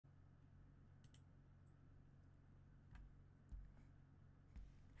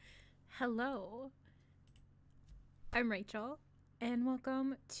Hello, I'm Rachel, and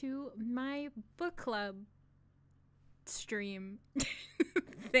welcome to my book club stream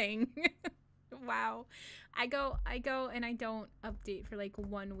thing. Wow. I go and I don't update for like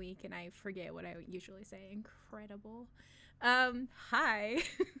 1 week and I forget what I usually say. Incredible. Hi.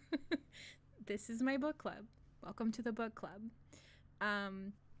 This is my book club. Welcome to the book club.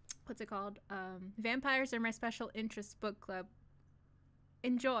 What's it called? Vampires are my special interest book club.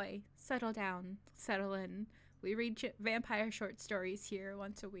 Enjoy. Settle down. Settle in. We read vampire short stories here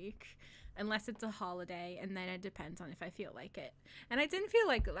once a week, unless it's a holiday, and then it depends on if I feel like it. And I didn't feel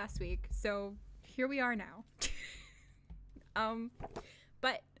like it last week, so here we are now.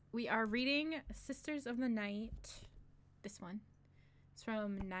 But we are reading Sisters of the Night. This one. It's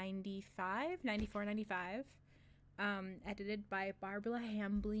from 94, 95. Edited by Barbara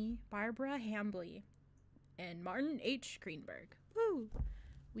Hambly, and Martin H. Greenberg. Woo!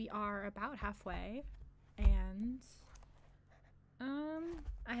 We are about halfway, and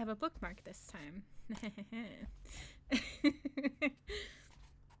I have a bookmark this time.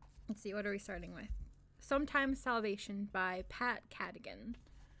 Let's see, what are we starting with? Sometimes Salvation by Pat Cadigan.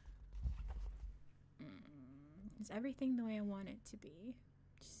 Is everything the way I want it to be?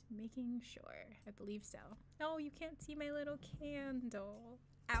 Just making sure. I believe so. Oh, you can't see my little candle.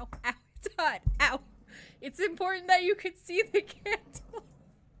 Ow, ow, it's hot. Ow. It's important that you could see the candle.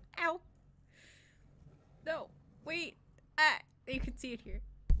 Ow. No, wait. Ah, you can see it here.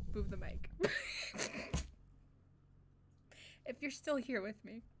 Move the mic. If you're still here with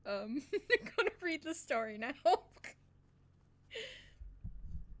me, I'm gonna read the story now.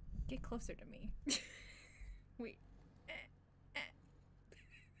 Get closer to me. Wait.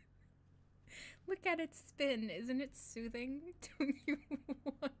 Look at it spin. Isn't it soothing? Don't you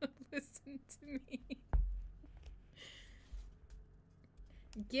want to listen to me?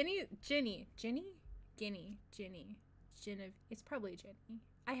 Ginny. It's probably Ginny.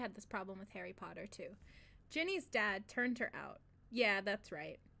 I had this problem with Harry Potter too. Ginny's dad turned her out. Yeah, that's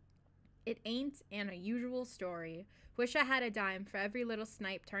right. It ain't an unusual story. Wish I had a dime for every little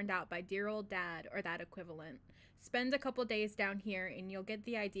snipe turned out by dear old dad or that equivalent. Spend a couple days down here and you'll get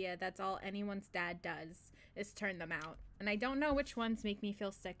the idea that's all anyone's dad does, is turn them out. And I don't know which ones make me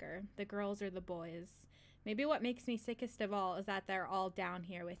feel sicker, the girls or the boys. Maybe what makes me sickest of all is that they're all down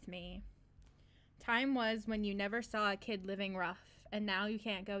here with me. Time was when you never saw a kid living rough, and now you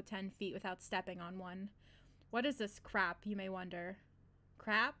can't go 10 feet without stepping on one. What is this crap, you may wonder?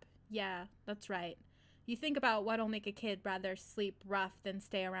 Crap? Yeah, that's right. You think about what'll make a kid rather sleep rough than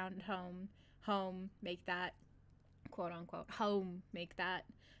stay around home. Home, make that. Quote unquote, home, make that.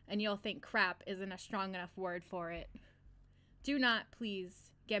 And you'll think crap isn't a strong enough word for it. Do not, please,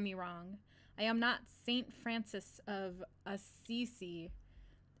 get me wrong. I am not Saint Francis of Assisi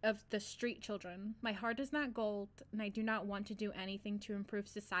of the street children. My heart is not gold, and I do not want to do anything to improve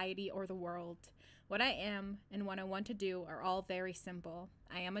society or the world. What I am and what I want to do are all very simple.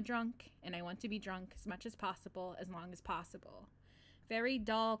 I am a drunk, and I want to be drunk as much as possible, as long as possible. Very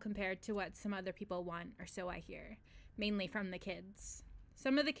dull compared to what some other people want, or so I hear, mainly from the kids.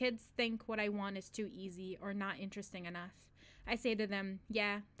 Some of the kids think what I want is too easy or not interesting enough. I say to them,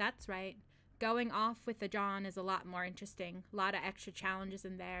 yeah, that's right. Going off with the John is a lot more interesting. A lot of extra challenges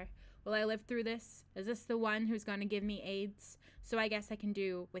in there. Will I live through this? Is this the one who's going to give me AIDS? So I guess I can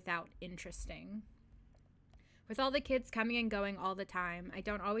do without interesting. With all the kids coming and going all the time, I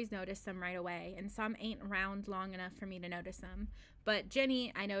don't always notice them right away, and some ain't around long enough for me to notice them. But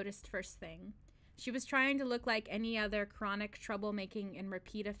Ginny, I noticed first thing. She was trying to look like any other chronic troublemaking and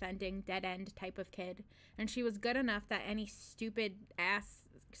repeat offending dead-end type of kid, and she was good enough that any stupid-ass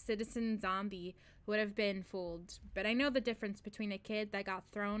citizen zombie would have been fooled. But I know the difference between a kid that got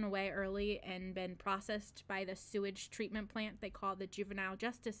thrown away early and been processed by the sewage treatment plant they call the juvenile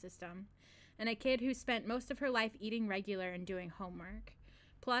justice system, and a kid who spent most of her life eating regular and doing homework.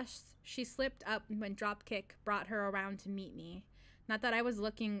 Plus, she slipped up when Dropkick brought her around to meet me. Not that I was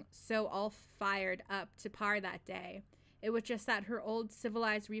looking so all fired up to par that day. It was just that her old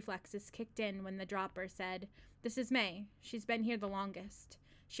civilized reflexes kicked in when the dropper said, "This is May. She's been here the longest."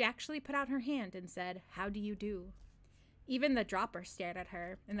 She actually put out her hand and said, "How do you do?" Even the dropper stared at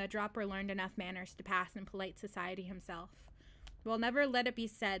her, and the dropper learned enough manners to pass in polite society himself. Well, never let it be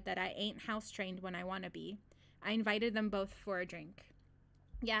said that I ain't house-trained when I want to be. I invited them both for a drink.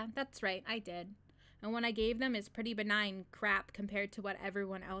 Yeah, that's right, I did. And what I gave them is pretty benign crap compared to what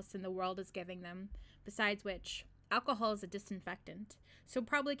everyone else in the world is giving them. Besides which, alcohol is a disinfectant, so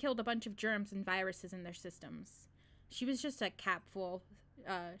probably killed a bunch of germs and viruses in their systems. She was just a capful.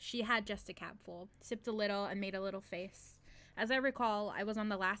 She had just a capful, sipped a little, and made a little face. As I recall, I was on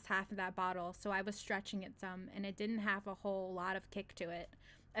the last half of that bottle, so I was stretching it some, and it didn't have a whole lot of kick to it.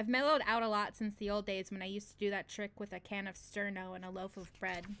 I've mellowed out a lot since the old days when I used to do that trick with a can of Sterno and a loaf of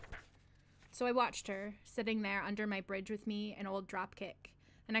bread. So I watched her, sitting there under my bridge with me, an old Dropkick,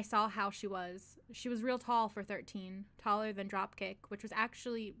 and I saw how she was. She was real tall for 13, taller than Dropkick, which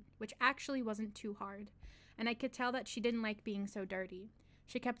actually wasn't too hard, and I could tell that she didn't like being so dirty.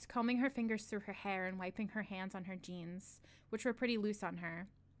 She kept combing her fingers through her hair and wiping her hands on her jeans, which were pretty loose on her.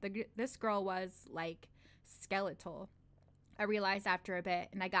 This girl was, like, skeletal. I realized after a bit,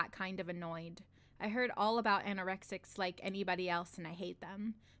 and I got kind of annoyed. I heard all about anorexics like anybody else, and I hate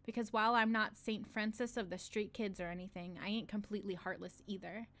them. Because while I'm not St. Francis of the street kids or anything, I ain't completely heartless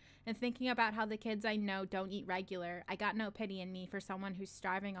either. And thinking about how the kids I know don't eat regular, I got no pity in me for someone who's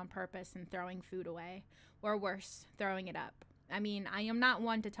starving on purpose and throwing food away. Or worse, throwing it up. I mean, I am not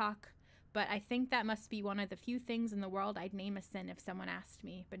one to talk, but I think that must be one of the few things in the world I'd name a sin if someone asked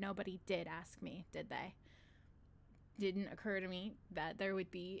me, but nobody did ask me, did they? Didn't occur to me that there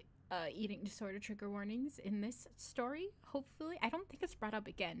would be eating disorder trigger warnings in this story, hopefully. I don't think it's brought up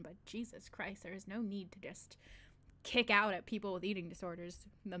again, but Jesus Christ, there is no need to just kick out at people with eating disorders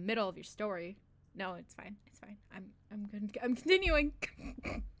in the middle of your story. No, it's fine. It's fine. I'm continuing.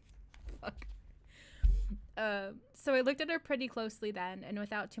 Fuck. So I looked at her pretty closely then, and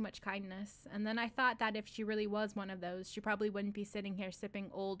without too much kindness, and then I thought that if she really was one of those, she probably wouldn't be sitting here sipping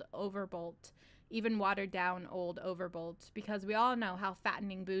old Overbolt, even watered down old Overbolt, because we all know how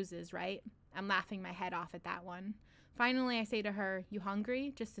fattening booze is, right? I'm laughing my head off at that one. Finally, I say to her, "You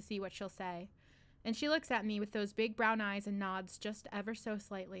hungry?" just to see what she'll say. And she looks at me with those big brown eyes and nods just ever so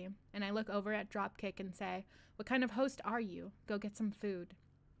slightly, and I look over at Dropkick and say, "What kind of host are you? Go get some food."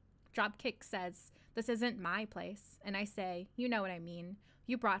 Dropkick says, "This isn't my place," and I say, "You know what I mean.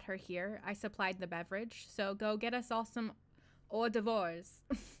 You brought her here. I supplied the beverage, so go get us all some hors d'oeuvres."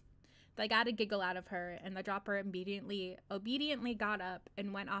 I got a giggle out of her, and the dropper obediently got up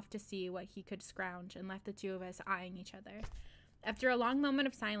and went off to see what he could scrounge, and left the two of us eyeing each other. After a long moment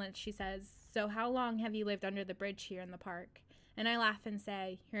of silence, she says, "So how long have you lived under the bridge here in the park?" And I laugh and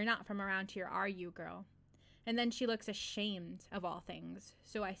say, "You're not from around here, are you, girl?" And then she looks ashamed, of all things.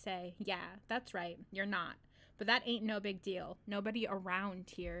 So I say, "Yeah, that's right, you're not. But that ain't no big deal. Nobody around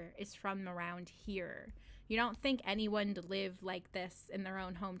here is from around here. You don't think anyone'd live like this in their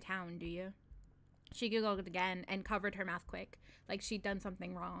own hometown, do you?" She giggled again and covered her mouth quick, like she'd done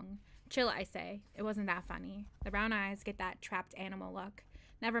something wrong. "Chill," I say. It wasn't that funny. The brown eyes get that trapped animal look.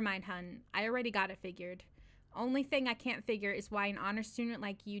 "Never mind, hun. I already got it figured. Only thing I can't figure is why an honor student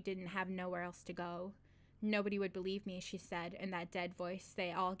like you didn't have nowhere else to go." "Nobody would believe me," she said, in that dead voice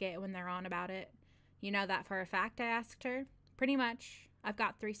they all get when they're on about it. "You know that for a fact?" I asked her. "Pretty much. I've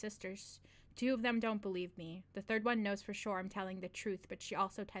got 3 sisters. 2 of them don't believe me. The 3rd one knows for sure I'm telling the truth, but she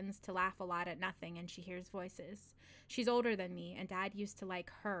also tends to laugh a lot at nothing, and she hears voices. She's older than me, and Dad used to like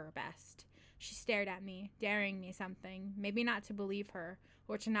her best." She stared at me, daring me something, maybe not to believe her,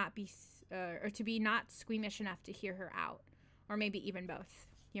 or to be not squeamish enough to hear her out, or maybe even both.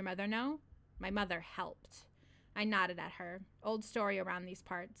 "Your mother know?" "My mother helped." I nodded at her. "Old story around these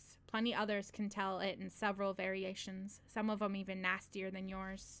parts. Plenty others can tell it in several variations, some of them even nastier than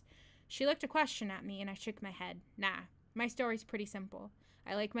yours." She looked a question at me, and I shook my head. "Nah, my story's pretty simple.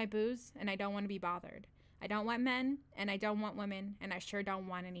 I like my booze, and I don't want to be bothered. I don't want men, and I don't want women, and I sure don't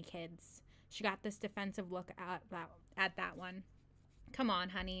want any kids." She got this defensive look at that one. "Come on,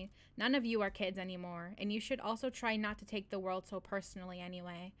 honey. None of you are kids anymore, and you should also try not to take the world so personally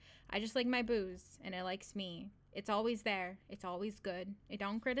anyway. I just like my booze, and it likes me. It's always there. It's always good. It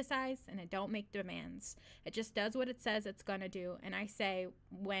don't criticize, and it don't make demands. It just does what it says it's gonna do, and I say,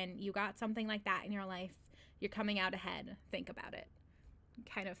 when you got something like that in your life, you're coming out ahead. Think about it."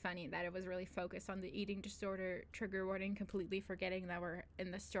 Kind of funny that it was really focused on the eating disorder trigger warning, completely forgetting that we're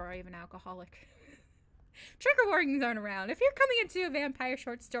in the story of an alcoholic. Trigger warnings aren't around. If you're coming into a vampire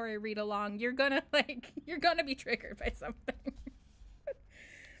short story read along, you're gonna be triggered by something.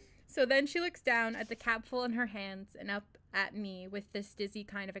 So then she looks down at the capful in her hands and up at me with this dizzy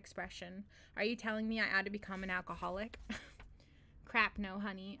kind of expression. "Are you telling me I ought to become an alcoholic?" "Crap, no,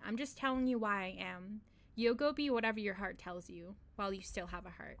 honey. I'm just telling you why I am. You'll go be whatever your heart tells you, while you still have a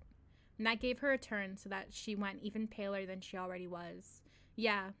heart." And that gave her a turn so that she went even paler than she already was.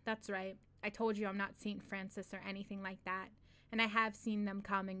 "Yeah, that's right. I told you I'm not St. Francis or anything like that. And I have seen them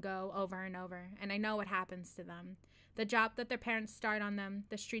come and go over and over, and I know what happens to them. The job that their parents start on them,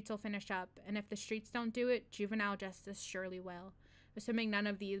 the streets will finish up, and if the streets don't do it, juvenile justice surely will. Assuming none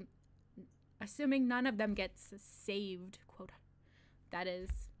of them gets saved, quote. That is,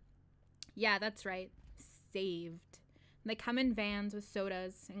 yeah, that's right, saved. They come in vans with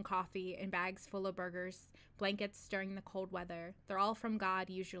sodas and coffee and bags full of burgers, blankets during the cold weather. They're all from God,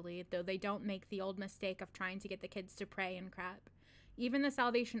 usually, though they don't make the old mistake of trying to get the kids to pray and crap. Even the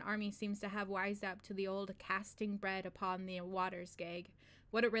Salvation Army seems to have wised up to the old casting bread upon the waters gag.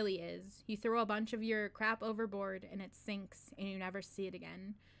 What it really is, you throw a bunch of your crap overboard and it sinks and you never see it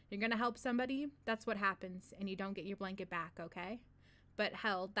again. You're gonna help somebody, that's what happens, and you don't get your blanket back, okay? But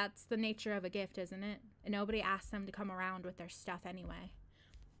hell, that's the nature of a gift, isn't it? And nobody asks them to come around with their stuff anyway.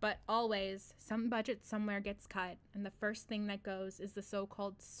 But always, some budget somewhere gets cut, and the first thing that goes is the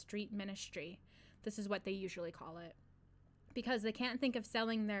so-called street ministry. This is what they usually call it. Because they can't think of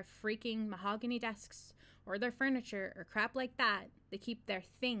selling their freaking mahogany desks or their furniture or crap like that. They keep their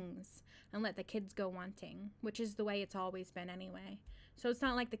things and let the kids go wanting, which is the way it's always been anyway. So it's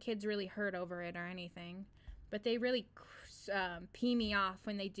not like the kids really hurt over it or anything. But they really pee me off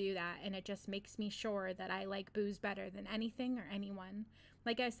when they do that, and it just makes me sure that I like booze better than anything or anyone.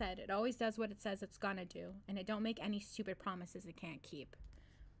 Like I said, it always does what it says it's gonna do, and it don't make any stupid promises it can't keep.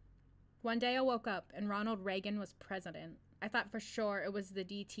 One day I woke up and Ronald Reagan was president. I thought for sure it was the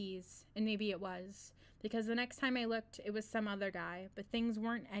DTs, and maybe it was, because the next time I looked, it was some other guy, but things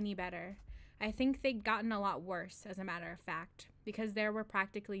weren't any better. I think they'd gotten a lot worse, as a matter of fact, because there were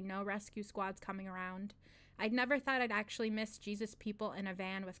practically no rescue squads coming around. I'd never thought I'd actually miss Jesus people in a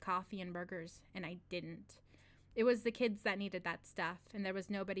van with coffee and burgers, and I didn't. It was the kids that needed that stuff, and there was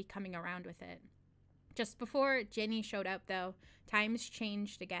nobody coming around with it. Just before Jenny showed up, though, times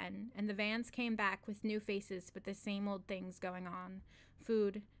changed again, and the vans came back with new faces but the same old things going on.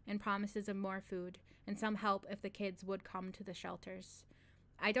 Food, and promises of more food, and some help if the kids would come to the shelters.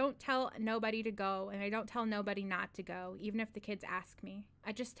 I don't tell nobody to go, and I don't tell nobody not to go, even if the kids ask me.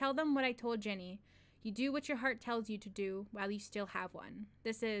 I just tell them what I told Jenny. You do what your heart tells you to do while you still have one.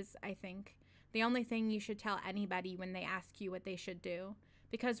 This is, I think, the only thing you should tell anybody when they ask you what they should do.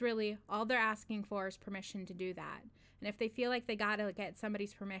 Because really, all they're asking for is permission to do that. And if they feel like they gotta get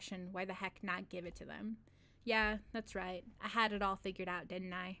somebody's permission, why the heck not give it to them? Yeah, that's right. I had it all figured out,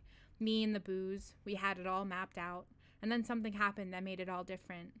 didn't I? Me and the booze, we had it all mapped out. And then something happened that made it all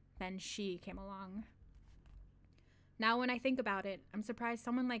different. Then she came along. Now when I think about it, I'm surprised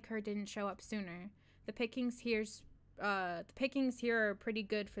someone like her didn't show up sooner. The pickings here are pretty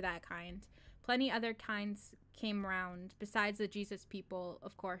good for that kind. Plenty other kinds came round, besides the Jesus people,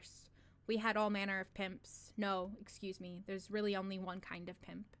 of course. We had all manner of pimps. No, excuse me, there's really only one kind of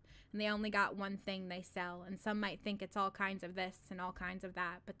pimp. And they only got one thing they sell, and some might think it's all kinds of this and all kinds of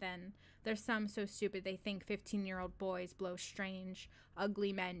that, but then there's some so stupid they think 15-year-old boys blow strange,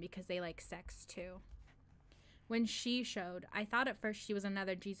 ugly men because they like sex too. When she showed, I thought at first she was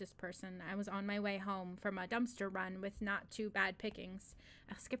another Jesus person. I was on my way home from a dumpster run with not too bad pickings.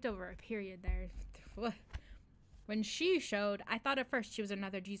 I skipped over a period there. When she showed, I thought at first she was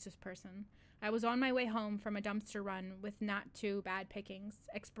another Jesus person. I was on my way home from a dumpster run with not too bad pickings.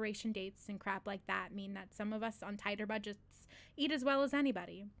 Expiration dates and crap like that mean that some of us on tighter budgets eat as well as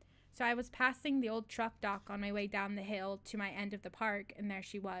anybody. So I was passing the old truck dock on my way down the hill to my end of the park, and there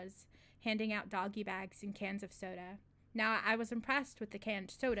she was, handing out doggy bags and cans of soda. Now, I was impressed with the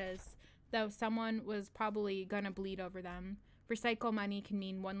canned sodas, though someone was probably gonna bleed over them. Recycle money can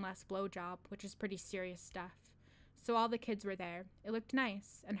mean one less blowjob, which is pretty serious stuff. So all the kids were there. It looked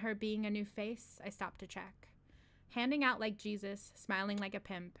nice, and her being a new face, I stopped to check. Handing out like Jesus, smiling like a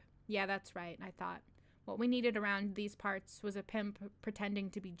pimp. Yeah, that's right, I thought. What we needed around these parts was a pimp pretending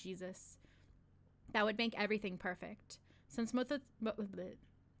to be Jesus. That would make everything perfect. Since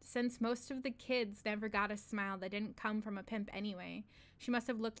most of the kids never got a smile that didn't come from a pimp anyway, she must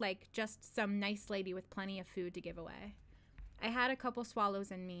have looked like just some nice lady with plenty of food to give away. I had a couple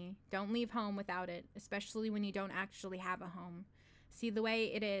swallows in me. Don't leave home without it, especially when you don't actually have a home. See, the way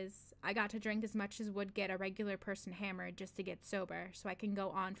it is, I got to drink as much as would get a regular person hammered just to get sober, so I can go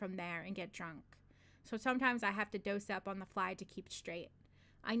on from there and get drunk. So sometimes I have to dose up on the fly to keep straight.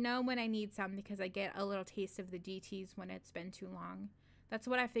 I know when I need some because I get a little taste of the DTs when it's been too long. That's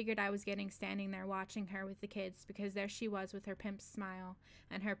what I figured I was getting standing there watching her with the kids, because there she was with her pimp smile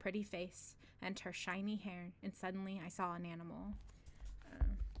and her pretty face and her shiny hair, and suddenly I saw an animal. Let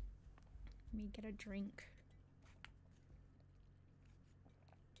me get a drink.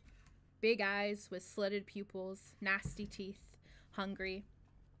 Big eyes with slitted pupils, nasty teeth, hungry,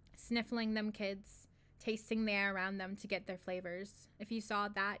 sniffling them kids, tasting the air around them to get their flavors. If you saw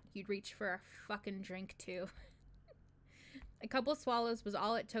that, you'd reach for a fucking drink too. A couple swallows was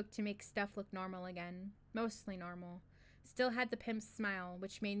all it took to make stuff look normal again. Mostly normal. Still had the pimp's smile,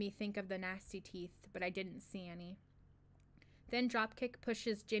 which made me think of the nasty teeth, but I didn't see any. Then Dropkick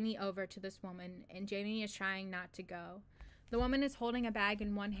pushes Ginny over to this woman, and Ginny is trying not to go. The woman is holding a bag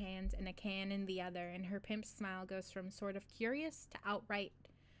in one hand and a can in the other, and her pimp smile goes from sort of curious to outright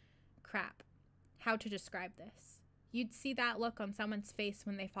crap. How to describe this? You'd see that look on someone's face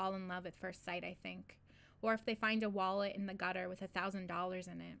when they fall in love at first sight, I think. Or if they find a wallet in the gutter with $1,000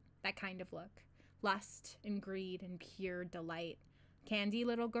 in it. That kind of look. Lust and greed and pure delight. Candy,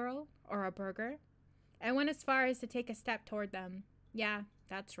 little girl? Or a burger? I went as far as to take a step toward them. Yeah,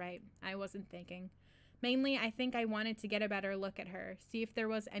 that's right. I wasn't thinking. Mainly, I think I wanted to get a better look at her, see if there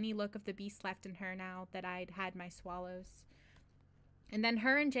was any look of the beast left in her now that I'd had my swallows. And then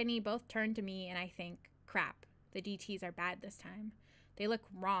her and Jenny both turned to me, and I think, crap, the DTs are bad this time. They look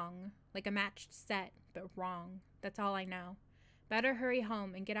wrong, like a matched set, but wrong. That's all I know. Better hurry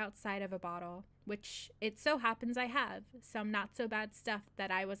home and get outside of a bottle, which it so happens I have, some not-so-bad stuff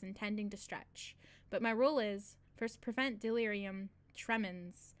that I was intending to stretch. But my rule is, first prevent delirium,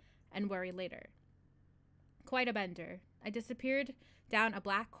 tremens, and worry later. Quite a bender. I disappeared down a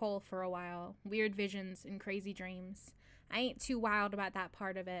black hole for a while, weird visions and crazy dreams. I ain't too wild about that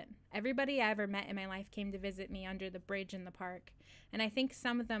part of it. Everybody I ever met in my life came to visit me under the bridge in the park, and I think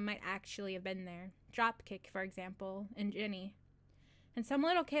some of them might actually have been there. Dropkick, for example, and Ginny. And some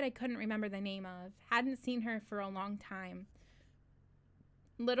little kid I couldn't remember the name of. Hadn't seen her for a long time.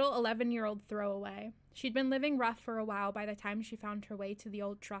 Little 11-year-old throwaway. She'd been living rough for a while by the time she found her way to the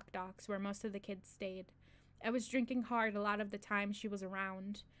old truck docks where most of the kids stayed. I was drinking hard a lot of the time she was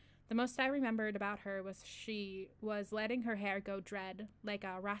around. The most I remembered about her was she was letting her hair go dread, like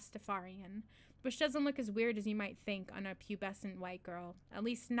a Rastafarian, which doesn't look as weird as you might think on a pubescent white girl, at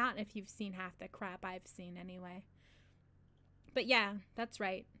least not if you've seen half the crap I've seen anyway. But yeah, that's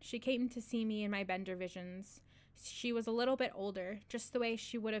right, she came to see me in my bender visions. She was a little bit older, just the way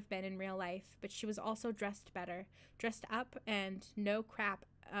she would have been in real life, but she was also dressed better, dressed up, and no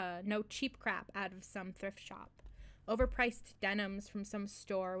cheap crap out of some thrift shop. Overpriced denims from some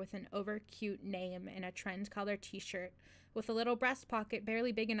store with an over-cute name and a trend-color t-shirt with a little breast pocket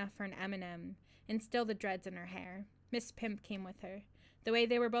barely big enough for an M&M, and still the dreads in her hair. Miss Pimp came with her. The way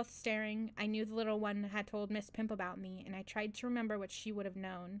they were both staring, I knew the little one had told Miss Pimp about me, and I tried to remember what she would have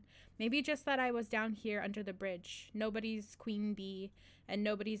known. Maybe just that I was down here under the bridge, nobody's queen bee, and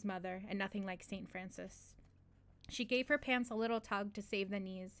nobody's mother, and nothing like St. Francis. She gave her pants a little tug to save the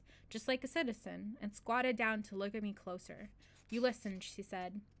knees, just like a citizen, and squatted down to look at me closer. You listened, she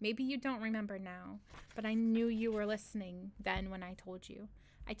said. Maybe you don't remember now, but I knew you were listening then when I told you.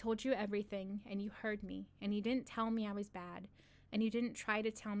 I told you everything, and you heard me, and you didn't tell me I was bad, and you didn't try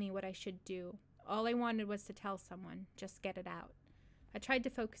to tell me what I should do. All I wanted was to tell someone, just get it out. I tried to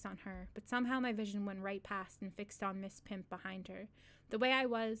focus on her, but somehow my vision went right past and fixed on Miss Pimp behind her. The way I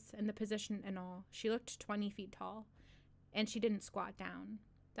was, and the position and all, she looked 20 feet tall, and she didn't squat down.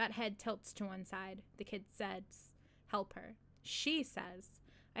 That head tilts to one side. The kid says, help her. She says,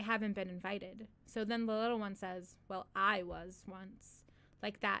 I haven't been invited. So then the little one says, well, I was once.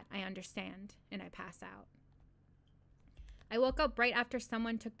 Like that, I understand, and I pass out. I woke up right after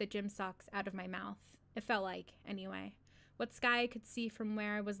someone took the gym socks out of my mouth. It felt like, anyway. What sky I could see from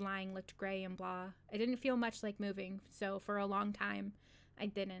where I was lying looked gray and blah. I didn't feel much like moving, so for a long time, I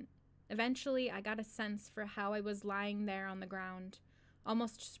didn't. Eventually, I got a sense for how I was lying there on the ground,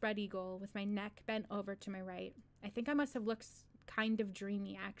 almost spread eagle, with my neck bent over to my right. I think I must have looked kind of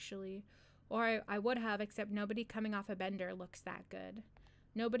dreamy, actually. Or I would have, except nobody coming off a bender looks that good.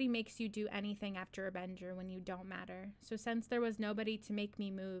 Nobody makes you do anything after a bender when you don't matter. So since there was nobody to make me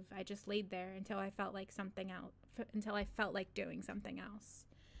move, I just laid there until I felt like doing something else.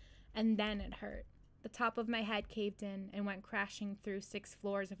 And then it hurt. The top of my head caved in and went crashing through 6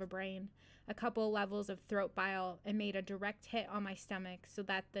 floors of a brain, a couple levels of throat bile, and made a direct hit on my stomach so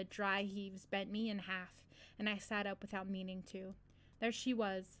that the dry heaves bent me in half, and I sat up without meaning to. There she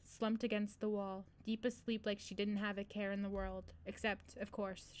was, slumped against the wall, deep asleep like she didn't have a care in the world, except, of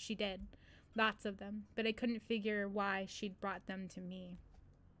course, she did. Lots of them, but I couldn't figure why she'd brought them to me.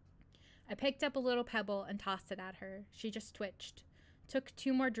 I picked up a little pebble and tossed it at her. She just twitched. Took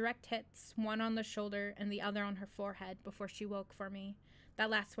 2 more direct hits, one on the shoulder and the other on her forehead, before she woke for me. That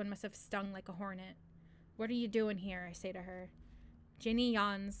last one must have stung like a hornet. What are you doing here? I say to her. Ginny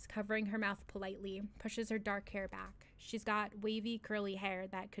yawns, covering her mouth politely, pushes her dark hair back. She's got wavy, curly hair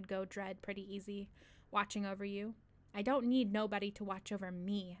that could go dread pretty easy. Watching over you. I don't need nobody to watch over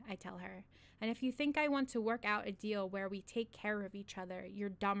me, I tell her. And if you think I want to work out a deal where we take care of each other, you're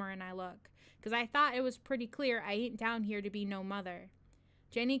dumber than I look. 'Cause I thought it was pretty clear I ain't down here to be no mother.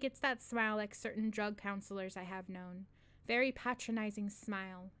 Jenny gets that smile like certain drug counselors I have known. Very patronizing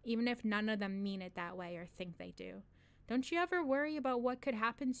smile, even if none of them mean it that way or think they do. Don't you ever worry about what could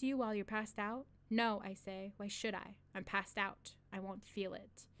happen to you while you're passed out? No, I say. Why should I? I'm passed out. I won't feel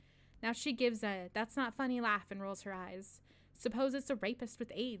it. Now she gives a "that's not funny" laugh and rolls her eyes. Suppose it's a rapist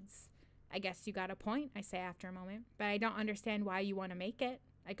with AIDS. I guess you got a point, I say after a moment, but I don't understand why you want to make it.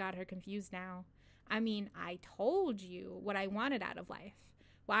 I got her confused now. I mean, I told you what I wanted out of life.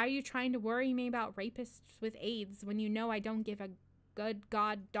 Why are you trying to worry me about rapists with AIDS when you know I don't give a good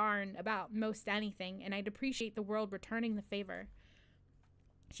god darn about most anything, and I'd appreciate the world returning the favor?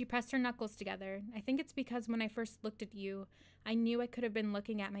 She pressed her knuckles together. I think it's because when I first looked at you, I knew I could have been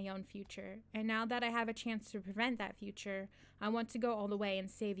looking at my own future, and now that I have a chance to prevent that future, I want to go all the way and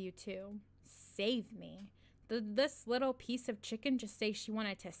save you too. Save me? Did this little piece of chicken just say she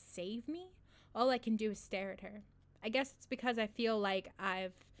wanted to save me? All I can do is stare at her. I guess it's because I feel like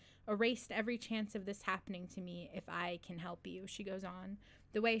I've erased every chance of this happening to me if I can help you, she goes on,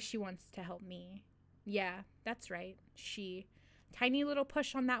 the way she wants to help me. Yeah, that's right, she. Tiny little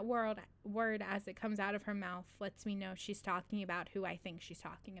push on that word as it comes out of her mouth lets me know she's talking about who I think she's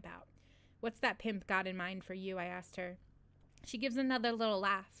talking about. What's that pimp got in mind for you? I asked her. She gives another little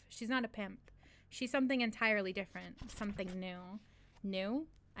laugh. She's not a pimp. She's something entirely different. Something new. New?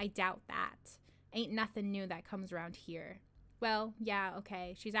 I doubt that. Ain't nothing new that comes around here. Well, yeah,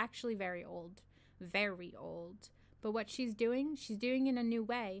 okay. She's actually very old. Very old. But what she's doing in a new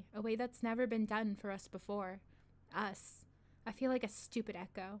way. A way that's never been done for us before. Us. I feel like a stupid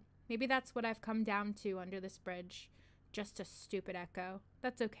echo. Maybe that's what I've come down to under this bridge. Just a stupid echo.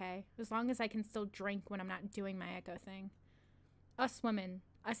 That's okay, as long as I can still drink when I'm not doing my echo thing. Us women,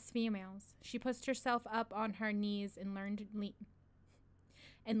 us females. She pushed herself up on her knees and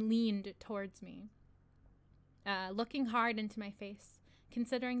leaned towards me, looking hard into my face.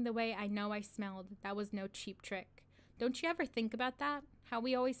 Considering the way I know I smelled, that was no cheap trick. Don't you ever think about that? How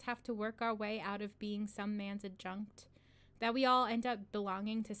we always have to work our way out of being some man's adjunct? That we all end up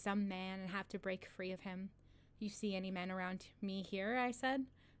belonging to some man and have to break free of him. You see any men around me here? I said.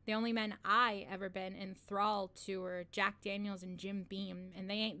 The only men I ever been enthralled to are Jack Daniels and Jim Beam, and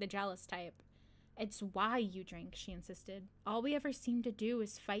they ain't the jealous type. It's why you drink, she insisted. All we ever seem to do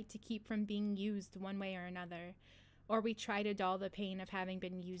is fight to keep from being used one way or another. Or we try to dull the pain of having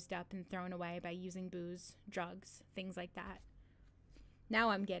been used up and thrown away by using booze, drugs, things like that. Now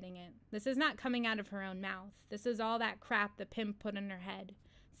I'm getting it. This is not coming out of her own mouth. This is all that crap the pimp put in her head.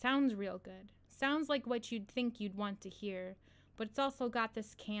 Sounds real good. Sounds like what you'd think you'd want to hear. But it's also got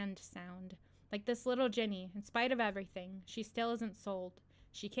this canned sound. Like this little Ginny, in spite of everything, she still isn't sold.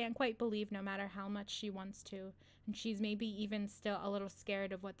 She can't quite believe no matter how much she wants to. And she's maybe even still a little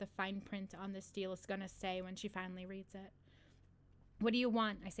scared of what the fine print on this deal is gonna say when she finally reads it. What do you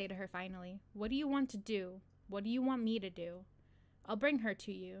want? I say to her finally. What do you want to do? What do you want me to do? I'll bring her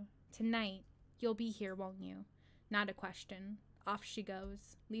to you. Tonight. You'll be here, won't you? Not a question. Off she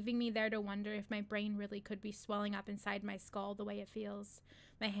goes, leaving me there to wonder if my brain really could be swelling up inside my skull the way it feels.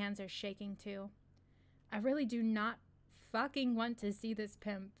 My hands are shaking too. I really do not fucking want to see this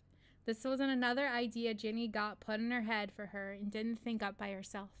pimp. This wasn't another idea Ginny got put in her head for her and didn't think up by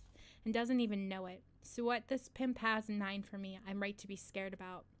herself, and doesn't even know it. So what this pimp has in mind for me, I'm right to be scared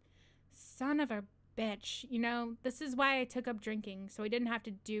about. Son of a bitch. You know, this is why I took up drinking, so I didn't have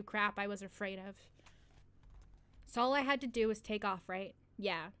to do crap I was afraid of. So all I had to do was take off, right?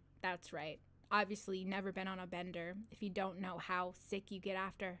 Yeah, that's right. Obviously, never been on a bender, if you don't know how sick you get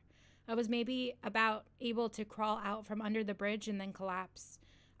after. I was maybe about able to crawl out from under the bridge and then collapse.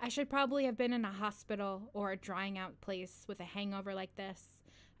 I should probably have been in a hospital or a drying out place with a hangover like this.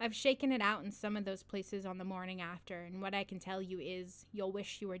 I've shaken it out in some of those places on the morning after, and what I can tell you is you'll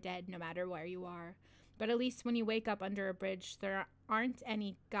wish you were dead no matter where you are. But at least when you wake up under a bridge, there aren't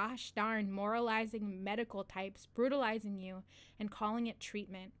any gosh darn moralizing medical types brutalizing you and calling it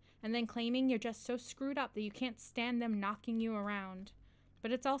treatment, and then claiming you're just so screwed up that you can't stand them knocking you around.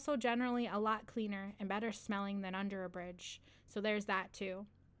 But it's also generally a lot cleaner and better smelling than under a bridge, so there's that too.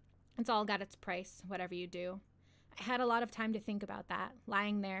 It's all got its price, whatever you do. I had a lot of time to think about that,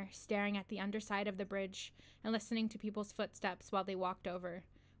 lying there, staring at the underside of the bridge and listening to people's footsteps while they walked over.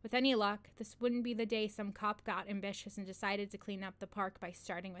 With any luck, this wouldn't be the day some cop got ambitious and decided to clean up the park by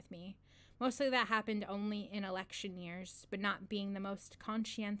starting with me. Mostly that happened only in election years, but not being the most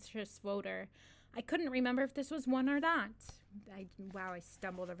conscientious voter, I couldn't remember if this was one or not. Wow, I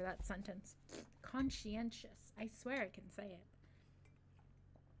stumbled over that sentence. Conscientious. I swear I can say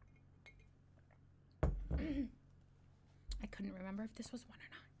it. I couldn't remember if this was one or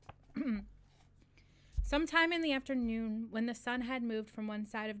not. Sometime in the afternoon, when the sun had moved from one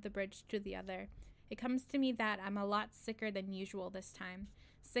side of the bridge to the other, it comes to me that I'm a lot sicker than usual this time.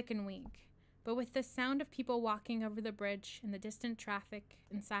 Sick and weak. But with the sound of people walking over the bridge and the distant traffic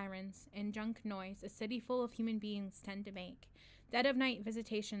and sirens and junk noise a city full of human beings tend to make, dead-of-night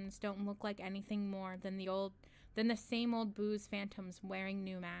visitations don't look like anything more than the same old booze phantoms wearing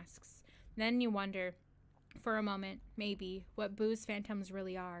new masks. Then you wonder, for a moment, maybe, what booze phantoms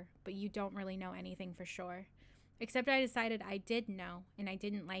really are, but you don't really know anything for sure. Except I decided I did know, and I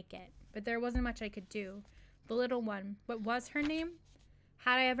didn't like it. But there wasn't much I could do. The little one, what was her name?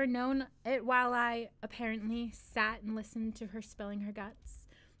 Had I ever known it while I, apparently, sat and listened to her spilling her guts?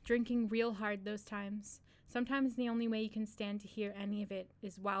 Drinking real hard those times. Sometimes the only way you can stand to hear any of it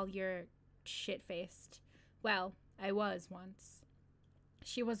is while you're shit-faced. Well, I was once.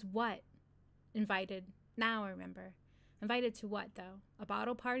 She was what? Invited. Now I remember. Invited to what, though? A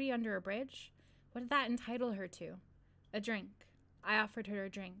bottle party under a bridge? What did that entitle her to? A drink. I offered her a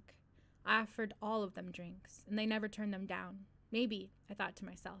drink. I offered all of them drinks, and they never turned them down. Maybe, I thought to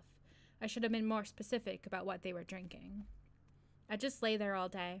myself, I should have been more specific about what they were drinking. I just lay there all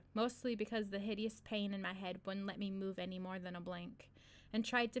day, mostly because the hideous pain in my head wouldn't let me move any more than a blink, and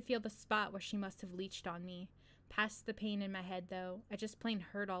tried to feel the spot where she must have leached on me. Past the pain in my head, though, I just plain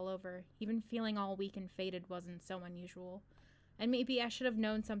hurt all over. Even feeling all weak and faded wasn't so unusual. And maybe I should have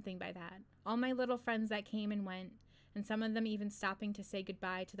known something by that. All my little friends that came and went, and some of them even stopping to say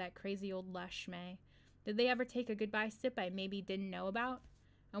goodbye to that crazy old lush May. Did they ever take a goodbye sip I maybe didn't know about?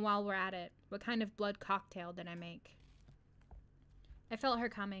 And while we're at it, what kind of blood cocktail did I make? I felt her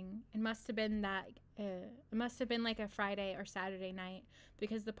coming. It must have been like a Friday or Saturday night,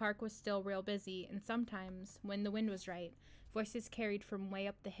 because the park was still real busy, and sometimes, when the wind was right, voices carried from way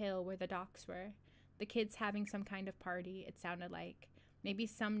up the hill where the docks were. The kids having some kind of party, it sounded like. Maybe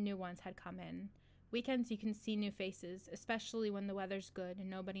some new ones had come in. Weekends you can see new faces, especially when the weather's good and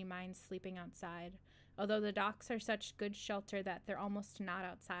nobody minds sleeping outside. Although the docks are such good shelter that they're almost not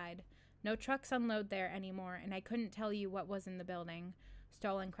outside. No trucks unload there anymore, and I couldn't tell you what was in the building.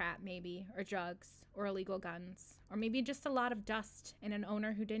 Stolen crap, maybe, or drugs, or illegal guns, or maybe just a lot of dust and an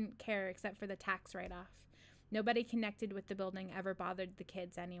owner who didn't care except for the tax write-off. Nobody connected with the building ever bothered the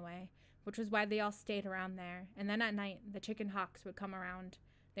kids anyway, which was why they all stayed around there, and then at night the chicken hawks would come around.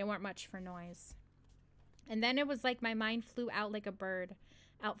 They weren't much for noise. And then it was like my mind flew out like a bird,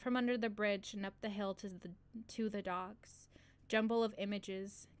 out from under the bridge and up the hill to the docks. Jumble of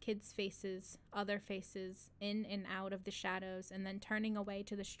images, kids' faces, other faces, in and out of the shadows, and then turning away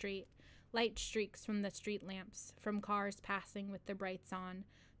to the street, light streaks from the street lamps, from cars passing with the brights on,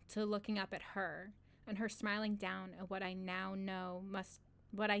 to looking up at her, and her smiling down at what I now know must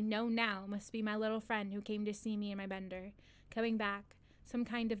be my little friend who came to see me in my bender, coming back, some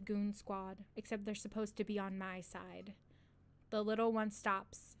kind of goon squad, except they're supposed to be on my side. The little one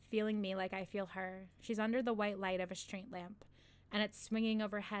stops, feeling me like I feel her. She's under the white light of a street lamp, and it's swinging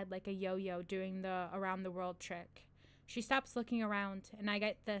overhead like a yo-yo doing the around-the-world trick. She stops looking around, and I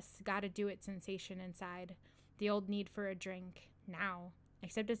get this gotta-do-it sensation inside, the old need for a drink, now,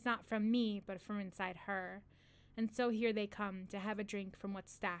 except it's not from me, but from inside her. And so here they come, to have a drink from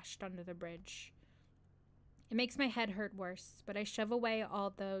what's stashed under the bridge. It makes my head hurt worse, but I shove away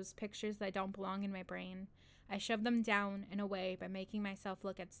all those pictures that don't belong in my brain. I shove them down and away by making myself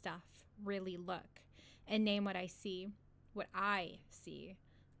look at stuff, really look, and name what I see. What I see.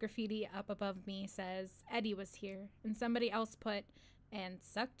 Graffiti up above me says, Eddie was here, and somebody else put, and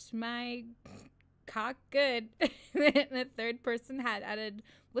sucked my cock good. And the third person had added,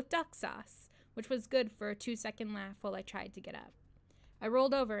 with duck sauce, which was good for a 2-second laugh while I tried to get up. I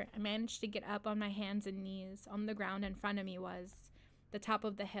rolled over and managed to get up on my hands and knees. On the ground in front of me was the top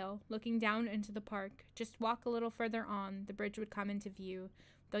of the hill, looking down into the park. Just walk a little further on, the bridge would come into view,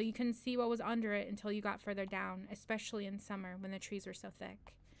 though you couldn't see what was under it until you got further down, especially in summer when the trees were so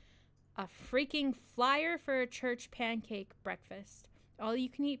thick. A freaking flyer for a church pancake breakfast.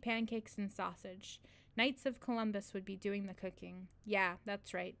 All-you-can-eat pancakes and sausage. Knights of Columbus would be doing the cooking. Yeah,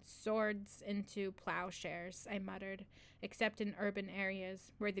 that's right. Swords into plowshares, I muttered, except in urban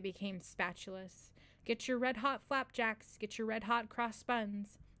areas where they became spatulas. Get your red-hot flapjacks. Get your red-hot cross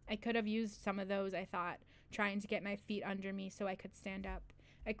buns. I could have used some of those, I thought, trying to get my feet under me so I could stand up.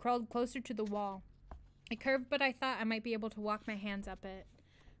 I crawled closer to the wall. I curved, but I thought I might be able to walk my hands up it.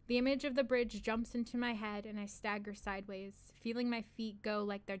 The image of the bridge jumps into my head, and I stagger sideways, feeling my feet go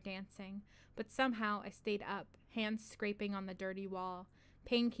like they're dancing. But somehow I stayed up, hands scraping on the dirty wall.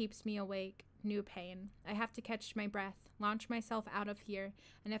 Pain keeps me awake. New pain. I have to catch my breath, launch myself out of here,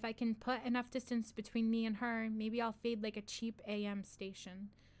 and if I can put enough distance between me and her, maybe I'll fade like a cheap AM station.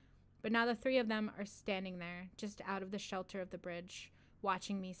 But now the three of them are standing there, just out of the shelter of the bridge,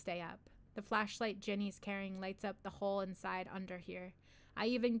 watching me stay up. The flashlight Jenny's carrying lights up the hole inside under here. I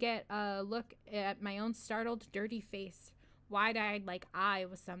even get a look at my own startled, dirty face, wide-eyed like I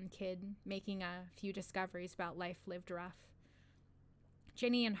was some kid making a few discoveries about life lived rough.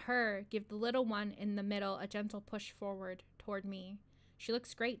 Ginny and her give the little one in the middle a gentle push forward toward me. She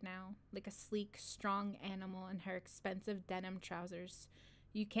looks great now, like a sleek, strong animal in her expensive denim trousers.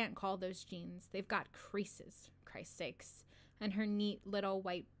 You can't call those jeans. They've got creases, Christ's sakes. And her neat little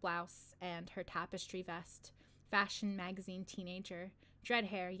white blouse and her tapestry vest. Fashion magazine teenager. Dread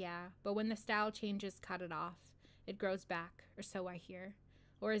hair, yeah, but when the style changes, cut it off. It grows back, or so I hear.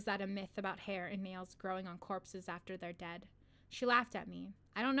 Or is that a myth about hair and nails growing on corpses after they're dead? She laughed at me.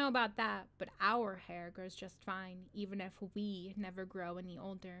 I don't know about that, but our hair grows just fine, even if we never grow any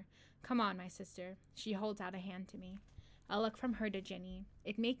older. Come on, my sister. She holds out a hand to me. I look from her to Ginny.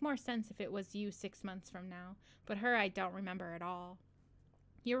 It'd make more sense if it was you 6 months from now, but her I don't remember at all.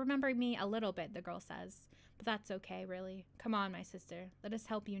 You remember me a little bit, the girl says, but that's okay, really. Come on, my sister. Let us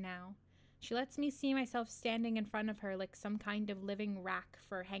help you now. She lets me see myself standing in front of her like some kind of living rack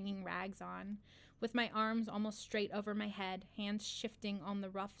for hanging rags on, with my arms almost straight over my head, hands shifting on the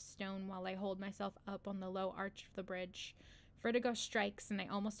rough stone while I hold myself up on the low arch of the bridge. Vertigo strikes and I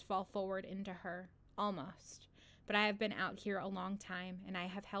almost fall forward into her. Almost. But I have been out here a long time, and I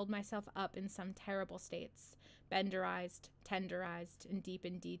have held myself up in some terrible states. Benderized, tenderized, and deep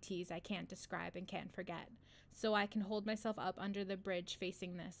in DTs I can't describe and can't forget. So I can hold myself up under the bridge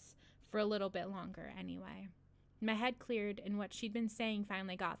facing this, for a little bit longer anyway. My head cleared, and what she'd been saying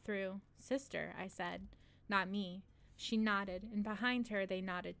finally got through. Sister, I said. Not me. She nodded, and behind her they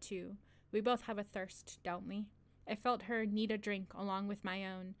nodded too. We both have a thirst, don't we? I felt her need a drink along with my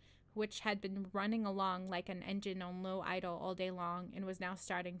own, which had been running along like an engine on low idle all day long and was now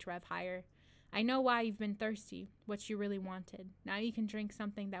starting to rev higher. I know why you've been thirsty, what you really wanted. Now you can drink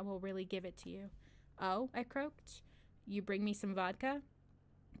something that will really give it to you. Oh, I croaked. You bring me some vodka?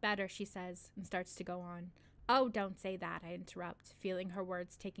 Better, she says, and starts to go on. Oh, don't say that, I interrupt, feeling her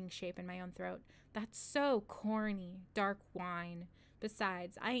words taking shape in my own throat. That's so corny. Dark wine.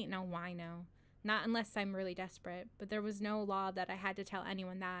 Besides, I ain't no wino. Not unless I'm really desperate, but there was no law that I had to tell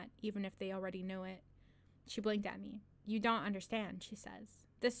anyone that, even if they already knew it. She blinked at me. You don't understand, she says.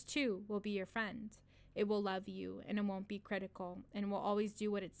 This, too, will be your friend. It will love you, and it won't be critical, and will always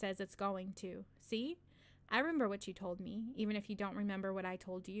do what it says it's going to. See? I remember what you told me, even if you don't remember what I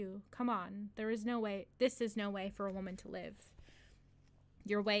told you. Come on, this is no way for a woman to live.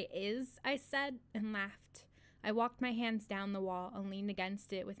 Your way is, I said, and laughed. I walked my hands down the wall and leaned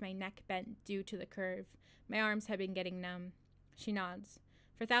against it with my neck bent due to the curve. My arms had been getting numb. She nods.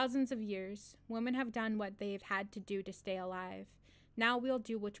 For thousands of years, women have done what they've had to do to stay alive. Now we'll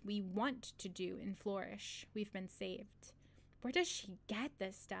do what we want to do and flourish. We've been saved. Where does she get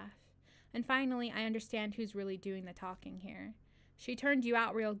this stuff? And finally, I understand who's really doing the talking here. She turned you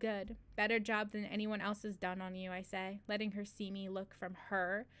out real good. Better job than anyone else has done on you, I say, letting her see me look from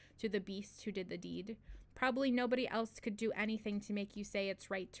her to the beast who did the deed. Probably nobody else could do anything to make you say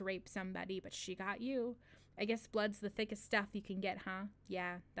it's right to rape somebody, but she got you. I guess blood's the thickest stuff you can get, huh?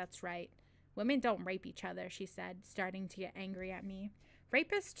 Yeah, that's right. Women don't rape each other, she said, starting to get angry at me.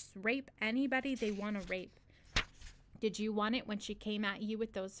 Rapists rape anybody they want to rape. Did you want it when she came at you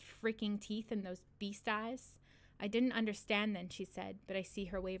with those freaking teeth and those beast eyes? I didn't understand then, she said, but I see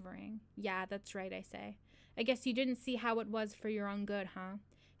her wavering. Yeah, that's right, I say. I guess you didn't see how it was for your own good, huh?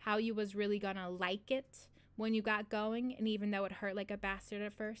 How you was really gonna like it when you got going, and even though it hurt like a bastard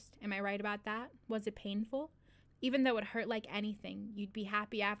at first. Am I right about that? Was it painful? Even though it hurt like anything, you'd be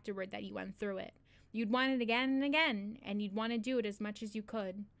happy afterward that you went through it. You'd want it again and again, and you'd want to do it as much as you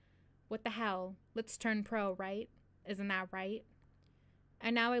could. What the hell? Let's turn pro, right? Isn't that right?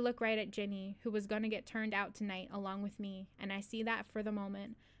 And now I look right at Ginny, who was going to get turned out tonight along with me, and I see that for the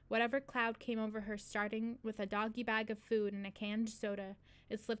moment. Whatever cloud came over her starting with a doggy bag of food and a canned soda,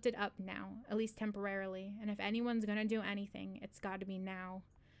 it's lifted up now, at least temporarily, and if anyone's going to do anything, it's got to be now.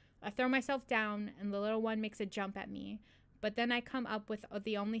 I throw myself down, and the little one makes a jump at me, but then I come up with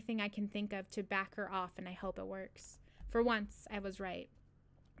the only thing I can think of to back her off, and I hope it works. For once, I was right.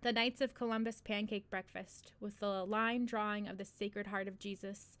 The Knights of Columbus pancake breakfast, with the line drawing of the Sacred Heart of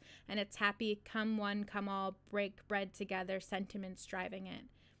Jesus, and its happy come one, come all, break bread together sentiments driving it.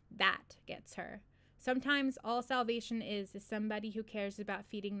 That gets her. Sometimes all salvation is somebody who cares about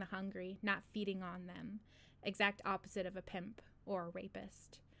feeding the hungry, not feeding on them. Exact opposite of a pimp or a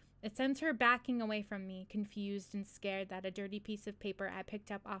rapist. It sends her backing away from me, confused and scared that a dirty piece of paper I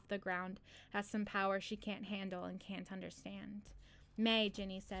picked up off the ground has some power she can't handle and can't understand. May,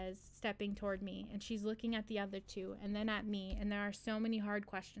 Ginny says, stepping toward me, and she's looking at the other two, and then at me, and there are so many hard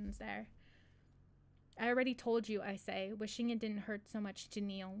questions there. I already told you, I say, wishing it didn't hurt so much to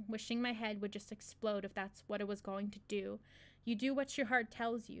kneel, wishing my head would just explode if that's what it was going to do. You do what your heart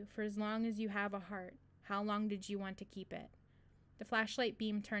tells you, for as long as you have a heart. How long did you want to keep it? The flashlight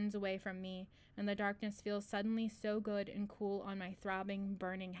beam turns away from me, and the darkness feels suddenly so good and cool on my throbbing,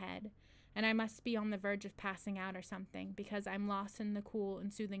 burning head. And I must be on the verge of passing out or something, because I'm lost in the cool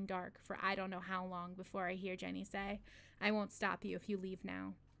and soothing dark for I don't know how long before I hear Jenny say, I won't stop you if you leave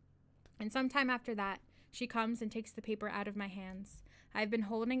now. And sometime after that, she comes and takes the paper out of my hands. I've been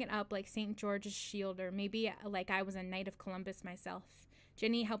holding it up like St. George's shield, or maybe like I was a Knight of Columbus myself.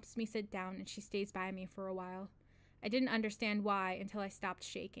 Jenny helps me sit down, and she stays by me for a while. I didn't understand why until I stopped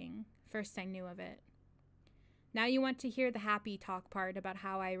shaking. First I knew of it. Now you want to hear the happy talk part about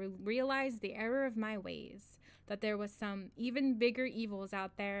how I realized the error of my ways, that there was some even bigger evils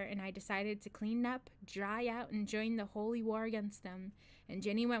out there, and I decided to clean up, dry out, and join the holy war against them. And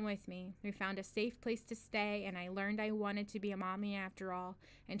Jenny went with me. We found a safe place to stay, and I learned I wanted to be a mommy after all,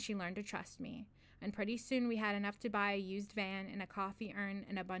 and she learned to trust me. And pretty soon we had enough to buy a used van and a coffee urn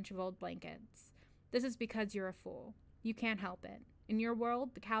and a bunch of old blankets. This is because you're a fool. You can't help it. In your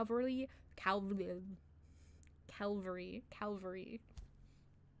world, the cavalry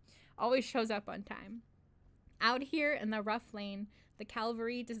always shows up on time. Out here in the rough lane, the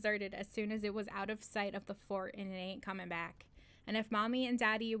cavalry deserted as soon as it was out of sight of the fort, and it ain't coming back. And if Mommy and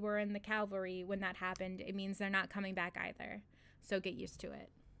Daddy were in the cavalry when that happened, it means they're not coming back either. So get used to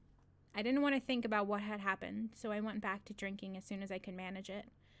it. I didn't want to think about what had happened, so I went back to drinking as soon as I could manage it.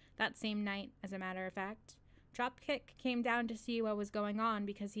 That same night, as a matter of fact, Dropkick came down to see what was going on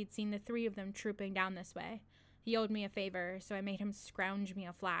because he'd seen the three of them trooping down this way. He owed me a favor, so I made him scrounge me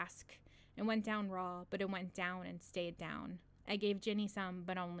a flask. It went down raw, but it went down and stayed down. I gave Ginny some,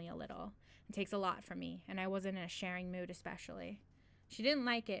 but only a little. It takes a lot from me, and I wasn't in a sharing mood especially. She didn't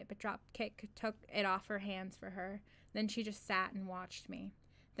like it, but Dropkick took it off her hands for her. Then she just sat and watched me.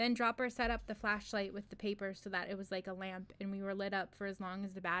 Then Dropper set up the flashlight with the paper so that it was like a lamp, and we were lit up for as long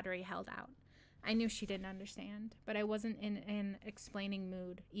as the battery held out. I knew she didn't understand, but I wasn't in an explaining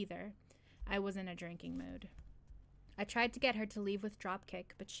mood either. I was in a drinking mood. I tried to get her to leave with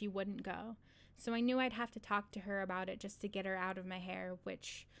Dropkick, but she wouldn't go, so I knew I'd have to talk to her about it just to get her out of my hair,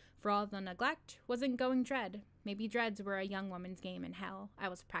 which, for all the neglect, wasn't going dread. Maybe dreads were a young woman's game in hell. I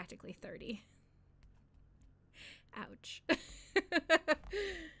was practically 30. Ouch.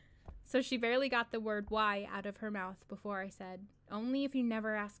 So she barely got the word why out of her mouth before I said, only if you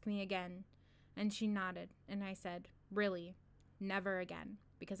never ask me again. And she nodded, and I said, really, never again,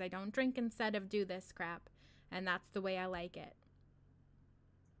 because I don't drink instead of do this crap, and that's the way I like it.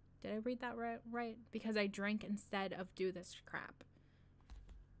 Did I read that right? Because I drink instead of do this crap.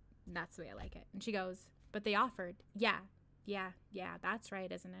 That's the way I like it. And she goes, but they offered. Yeah, that's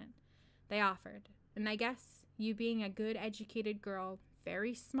right, isn't it? They offered. And I guess, you being a good educated girl,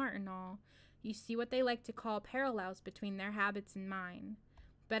 very smart and all, you see what they like to call parallels between their habits and mine.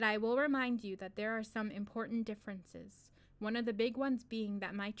 But I will remind you that there are some important differences. One of the big ones being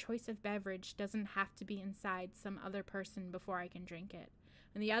that my choice of beverage doesn't have to be inside some other person before I can drink it.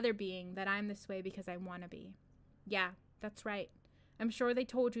 And the other being that I'm this way because I want to be. Yeah, that's right. I'm sure they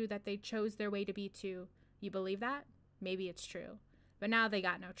told you that they chose their way to be too. You believe that? Maybe it's true. But now they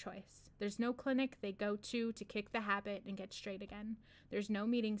got no choice. There's no clinic they go to kick the habit and get straight again. There's no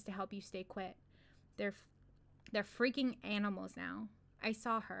meetings to help you stay quit. They're freaking animals now. I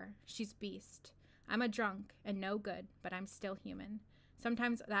saw her. She's beast. I'm a drunk and no good, but I'm still human.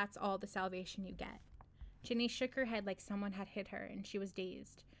 Sometimes that's all the salvation you get. Ginny shook her head like someone had hit her, and she was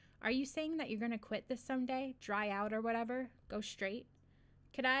dazed. Are you saying that you're going to quit this someday? Dry out or whatever? Go straight?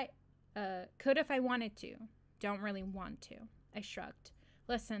 Could if I wanted to. Don't really want to. I shrugged.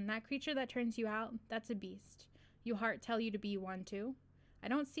 Listen, that creature that turns you out, that's a beast. You heart tell you to be one too? I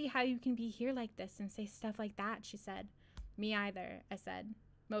don't see how you can be here like this and say stuff like that, she said. Me either, I said.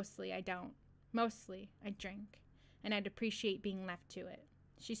 Mostly, I don't. Mostly, I drink. And I'd appreciate being left to it.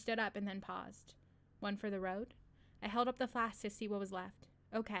 She stood up and then paused. One for the road? I held up the flask to see what was left.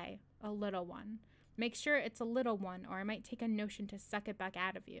 Okay, a little one. Make sure it's a little one, or I might take a notion to suck it back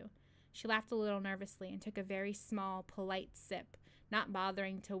out of you. She laughed a little nervously and took a very small, polite sip, not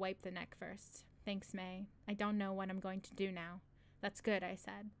bothering to wipe the neck first. Thanks, May. I don't know what I'm going to do now. That's good, I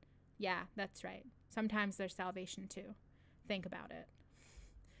said. Yeah, that's right. Sometimes there's salvation, too. Think about it.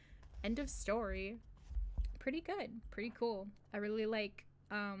 End of story. Pretty good. Pretty cool. I really like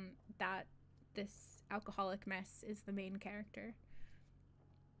that this alcoholic mess is the main character.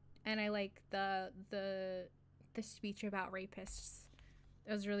 And I like the speech about rapists.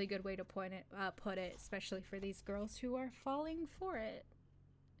 It was a really good way to put it, especially for these girls who are falling for it.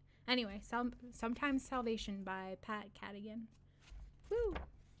 Anyway, Sometimes Salvation by Pat Cadigan. Woo!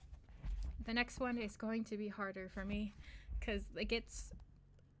 The next one is going to be harder for me because it gets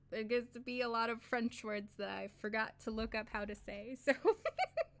to be a lot of French words that I forgot to look up how to say. So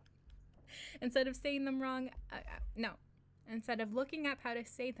instead of saying them wrong, instead of looking up how to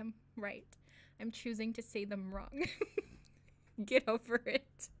say them right, I'm choosing to say them wrong. Get over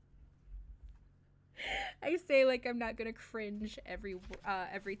it. I say like I'm not gonna cringe every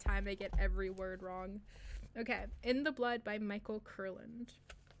time I get every word wrong. Okay, In the Blood by Michael Kurland.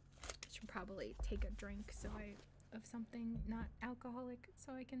 Should probably take a drink of something not alcoholic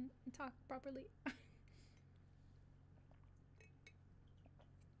so I can talk properly.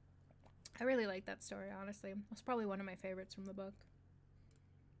 I really like that story, honestly. It's probably one of my favorites from the book.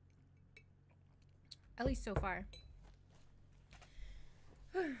 At least so far.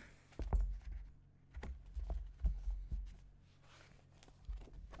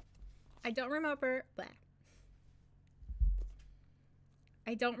 I don't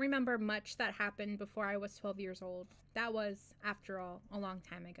remember much that happened before I was 12 years old. That was, after all, a long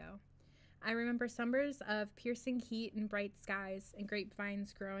time ago. I remember summers of piercing heat and bright skies and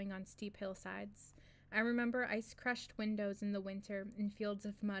grapevines growing on steep hillsides. I remember ice-crushed windows in the winter and fields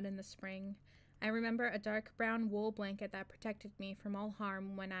of mud in the spring. I remember a dark brown wool blanket that protected me from all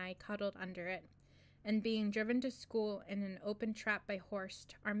harm when I cuddled under it, and being driven to school in an open trap by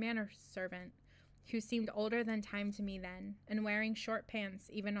Horst, our manor servant, who seemed older than time to me then, and wearing short pants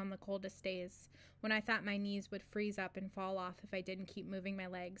even on the coldest days, when I thought my knees would freeze up and fall off if I didn't keep moving my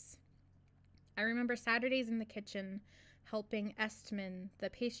legs. I remember Saturdays in the kitchen, helping Estman, the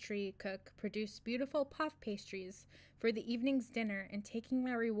pastry cook, produce beautiful puff pastries for the evening's dinner and taking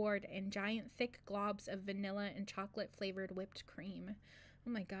my reward in giant thick globs of vanilla and chocolate-flavored whipped cream.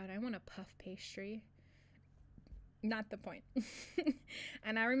 Oh my god, I want a puff pastry. Not the point.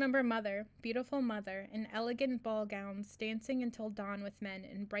 And I remember Mother, beautiful Mother, in elegant ball gowns, dancing until dawn with men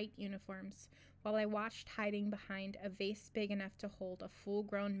in bright uniforms, while I watched hiding behind a vase big enough to hold a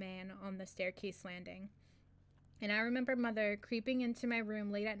full-grown man on the staircase landing. And I remember Mother creeping into my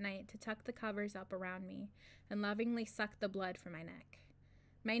room late at night to tuck the covers up around me and lovingly suck the blood from my neck.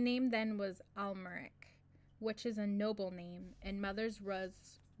 My name then was Almeric, which is a noble name, and Mother's was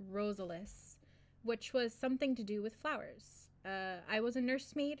Rosalis, which was something to do with flowers. I was a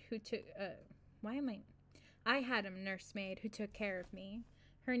nursemaid who took... I had a nursemaid who took care of me.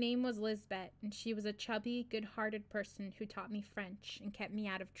 Her name was Lisbeth, and she was a chubby, good-hearted person who taught me French and kept me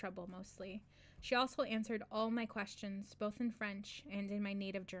out of trouble mostly. She also answered all my questions, both in French and in my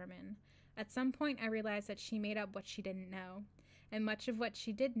native German. At some point, I realized that she made up what she didn't know, and much of what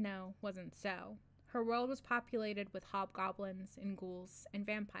she did know wasn't so. Her world was populated with hobgoblins and ghouls and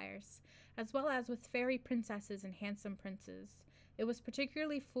vampires, as well as with fairy princesses and handsome princes. It was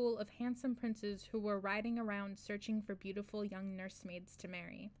particularly full of handsome princes who were riding around searching for beautiful young nursemaids to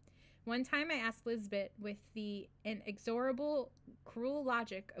marry. One time I asked Lisbeth, with the inexorable, cruel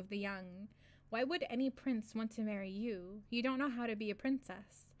logic of the young, "Why would any prince want to marry you? You don't know how to be a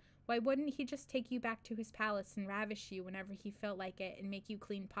princess. Why wouldn't he just take you back to his palace and ravish you whenever he felt like it and make you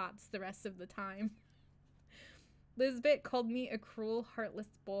clean pots the rest of the time?" Lisbeth called me a cruel,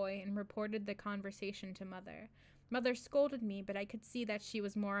 heartless boy and reported the conversation to Mother. Mother scolded me, but I could see that she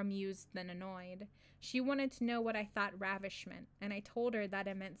was more amused than annoyed. She wanted to know what I thought ravish meant, and I told her that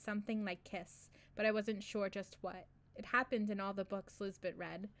it meant something like kiss, but I wasn't sure just what. It happened in all the books Lisbeth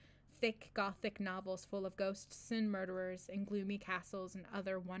read. Thick, gothic novels full of ghosts and murderers and gloomy castles and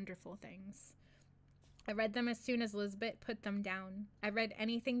other wonderful things. I read them as soon as Lisbeth put them down. I read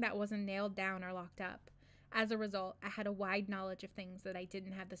anything that wasn't nailed down or locked up. As a result, I had a wide knowledge of things that I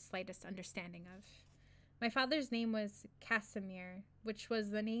didn't have the slightest understanding of. My father's name was Casimir, which was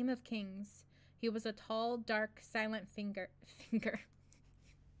the name of kings. He was a tall, dark, silent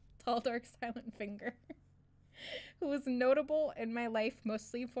tall, dark, silent finger, who was notable in my life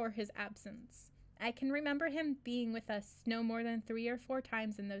mostly for his absence. I can remember him being with us no more than 3 or 4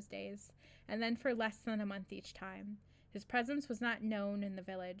 times in those days, and then for less than a month each time. His presence was not known in the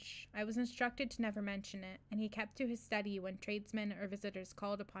village. I was instructed to never mention it, and he kept to his study when tradesmen or visitors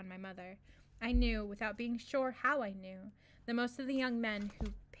called upon my mother. I knew, without being sure how I knew, that most of the young men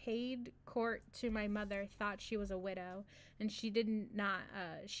who paid court to my mother thought she was a widow, and she did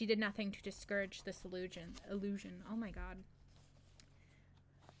nothing to discourage this illusion. Oh my god.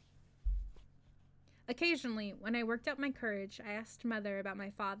 Occasionally, when I worked up my courage, I asked Mother about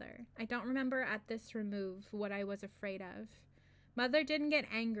my father. I don't remember at this remove what I was afraid of. Mother didn't get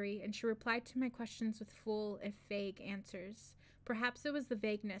angry, and she replied to my questions with full, if vague, answers. Perhaps it was the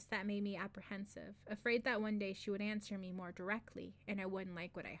vagueness that made me apprehensive, afraid that one day she would answer me more directly, and I wouldn't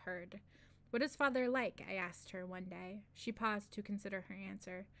like what I heard. "What is father like?" I asked her one day. She paused to consider her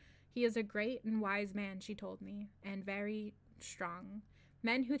answer. "He is a great and wise man," she told me, "and very strong.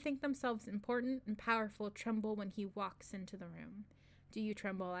 Men who think themselves important and powerful tremble when he walks into the room." "Do you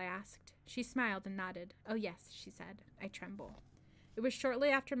tremble?" I asked. She smiled and nodded. "Oh yes," she said, "I tremble." It was shortly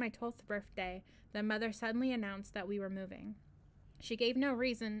after my 12th birthday that Mother suddenly announced that we were moving. She gave no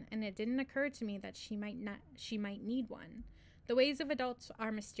reason, and it didn't occur to me that she might need one. The ways of adults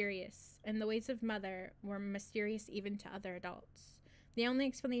are mysterious, and the ways of Mother were mysterious even to other adults. The only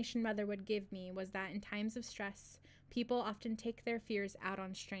explanation Mother would give me was that in times of stress, people often take their fears out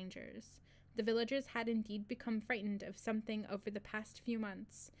on strangers. The villagers had indeed become frightened of something over the past few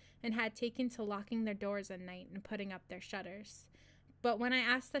months, and had taken to locking their doors at night and putting up their shutters. But when I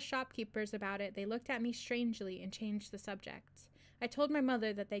asked the shopkeepers about it, they looked at me strangely and changed the subject. I told my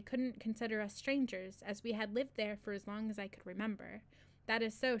mother that they couldn't consider us strangers, as we had lived there for as long as I could remember. "That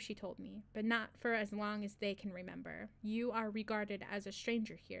is so," she told me, "but not for as long as they can remember. You are regarded as a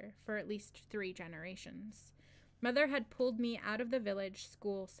stranger here for at least 3 generations. Mother had pulled me out of the village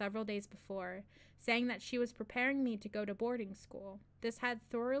school several days before, saying that she was preparing me to go to boarding school. This had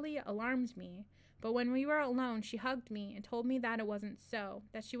thoroughly alarmed me, but when we were alone, she hugged me and told me that it wasn't so,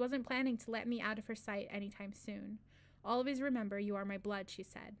 that she wasn't planning to let me out of her sight anytime soon. "Always remember you are my blood," she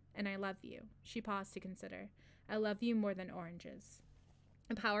said, "and I love you." She paused to consider. "I love you more than oranges."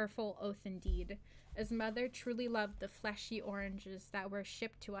 A powerful oath indeed, as Mother truly loved the fleshy oranges that were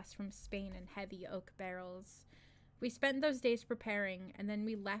shipped to us from Spain in heavy oak barrels. We spent those days preparing, and then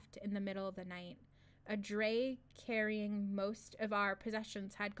we left in the middle of the night. A dray carrying most of our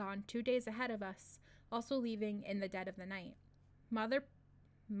possessions had gone 2 days ahead of us, also leaving in the dead of the night.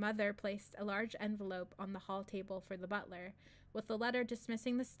 Mother placed a large envelope on the hall table for the butler, with a letter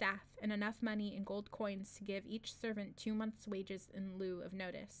dismissing the staff and enough money in gold coins to give each servant 2 months' wages in lieu of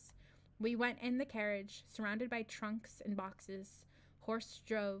notice. We went in the carriage, surrounded by trunks and boxes. Horse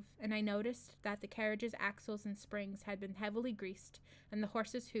drove, and I noticed that the carriage's axles and springs had been heavily greased, and the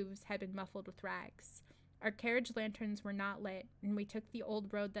horses' hooves had been muffled with rags. Our carriage lanterns were not lit, and we took the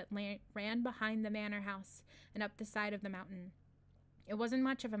old road that ran behind the manor house and up the side of the mountain. It wasn't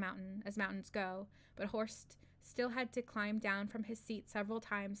much of a mountain, as mountains go, but Horst still had to climb down from his seat several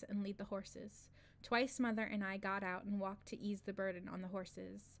times and lead the horses. Twice Mother and I got out and walked to ease the burden on the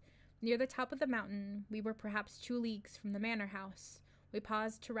horses. Near the top of the mountain, we were perhaps 2 leagues from the manor house. We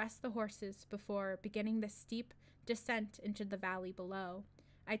paused to rest the horses before beginning the steep descent into the valley below.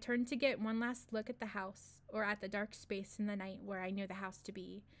 I turned to get one last look at the house, or at the dark space in the night where I knew the house to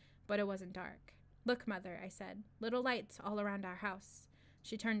be, but it wasn't dark. "Look, Mother," I said. "Little lights all around our house."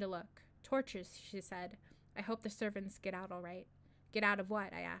 She turned to look. "Torches," she said. "I hope the servants get out all right." "Get out of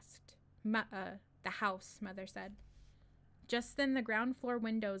what?" I asked. The house," Mother said. Just then the ground floor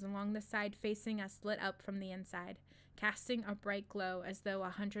windows along the side facing us lit up from the inside, casting a bright glow as though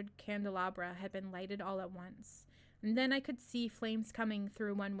 100 candelabra had been lighted all at once. And then I could see flames coming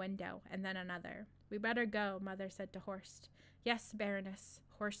through one window, and then another. "We better go," Mother said to Horst. "Yes, Baroness,"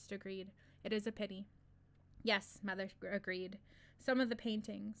 Horst agreed. "It is a pity." "Yes," Mother agreed. "Some of the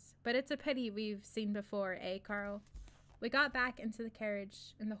paintings. But it's a pity we've seen before, eh, Carl?" We got back into the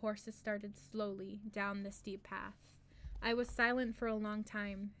carriage, and the horses started slowly down the steep path. I was silent for a long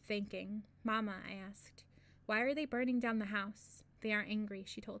time, thinking. "Mama," I asked, "why are they burning down the house?" "They are angry,"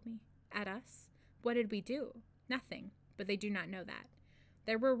 she told me. "At us? What did we do?" "Nothing, but they do not know that.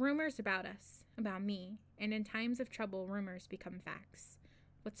 There were rumors about us, about me, and in times of trouble rumors become facts."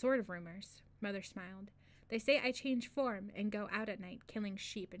 "What sort of rumors?" Mother smiled. "They say I change form and go out at night killing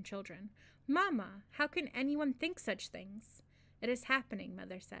sheep and children." "Mama, how can anyone think such things?" "It is happening,"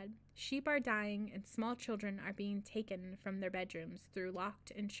 Mother said. "Sheep are dying and small children are being taken from their bedrooms through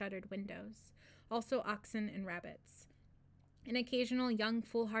locked and shuttered windows. Also oxen and rabbits. And occasional young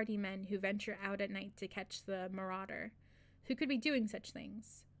foolhardy men who venture out at night to catch the marauder. Who could be doing such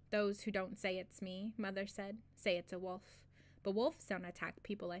things?" "Those who don't say it's me," Mother said. "Say it's a wolf." "But wolves don't attack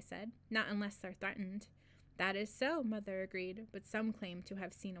people," I said. "Not unless they're threatened." "That is so," Mother agreed, "but some claim to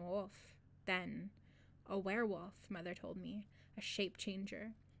have seen a wolf." Then, "A werewolf," Mother told me. "A shape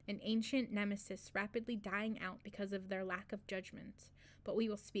changer. An ancient nemesis rapidly dying out because of their lack of judgment. But we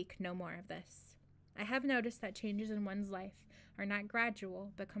will speak no more of this. I have noticed that changes in one's life are not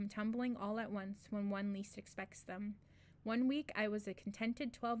gradual, but come tumbling all at once when one least expects them. One week I was a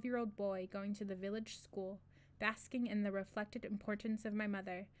contented 12-year-old boy going to the village school, basking in the reflected importance of my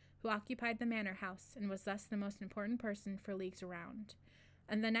mother, who occupied the manor house and was thus the most important person for leagues around.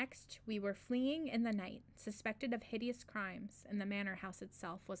 And the next, we were fleeing in the night, suspected of hideous crimes, and the manor house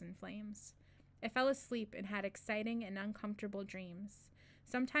itself was in flames. I fell asleep and had exciting and uncomfortable dreams.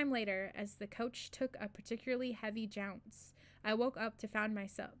 Some time later, as the coach took a particularly heavy jounce, I woke up to find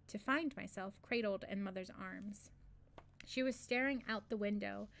myself cradled in Mother's arms. She was staring out the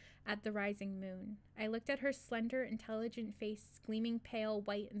window at the rising moon. I looked at her slender, intelligent face, gleaming pale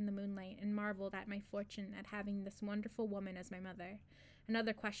white in the moonlight, and marveled at my fortune at having this wonderful woman as my mother.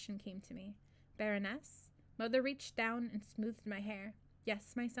 Another question came to me. Baroness? Mother reached down and smoothed my hair.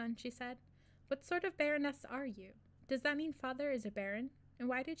 Yes, my son, she said. What sort of baroness are you? Does that mean father is a baron? And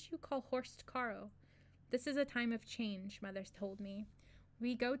why did you call Horst Caro? This is a time of change, Mother told me.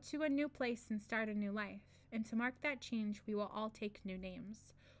 We go to a new place and start a new life, and to mark that change we will all take new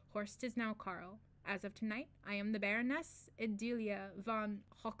names. Horst is now Caro. As of tonight, I am the Baroness Edilia von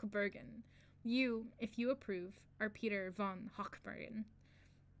Hochbergen. You, if you approve, are Peter von Hochbergen.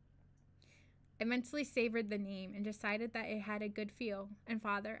 I mentally savored the name and decided that it had a good feel. And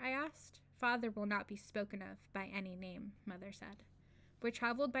father, I asked? Father will not be spoken of by any name, Mother said. We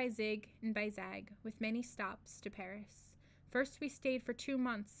traveled by zig and by zag, with many stops to Paris. First we stayed for 2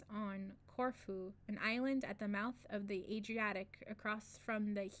 months on Corfu, an island at the mouth of the Adriatic across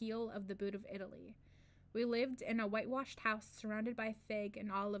from the heel of the boot of Italy. We lived in a whitewashed house surrounded by fig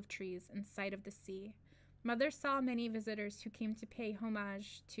and olive trees in sight of the sea. Mother saw many visitors who came to pay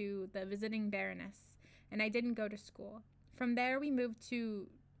homage to the visiting baroness, and I didn't go to school. From there we moved to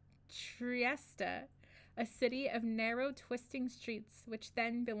Trieste, a city of narrow, twisting streets which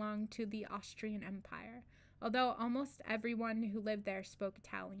then belonged to the Austrian Empire, although almost everyone who lived there spoke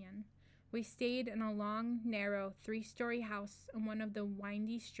Italian. We stayed in a long, narrow, 3-story house on one of the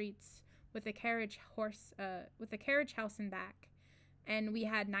windy streets with a carriage house in back, and we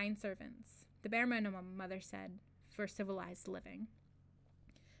had 9 servants. The bare minimum, Mother said, for civilized living.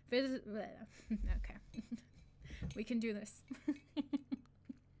 Okay. We can do this.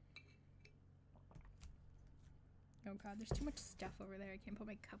 Oh god, there's too much stuff over there. I can't put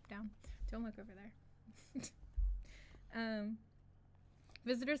my cup down. Don't look over there.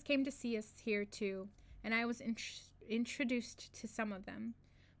 Visitors came to see us here too, and I was introduced to some of them.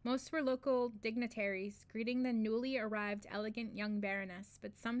 Most were local dignitaries, greeting the newly arrived elegant young baroness,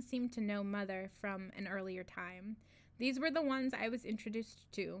 but some seemed to know Mother from an earlier time. These were the ones I was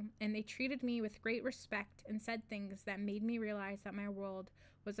introduced to, and they treated me with great respect and said things that made me realize that my world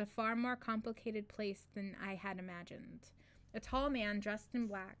was a far more complicated place than I had imagined. A tall man dressed in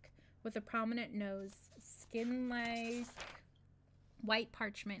black, with a prominent nose, skin like white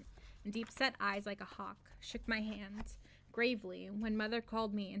parchment, and deep-set eyes like a hawk, shook my hand gravely when Mother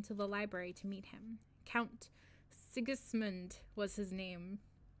called me into the library to meet him. Count Sigismund was his name.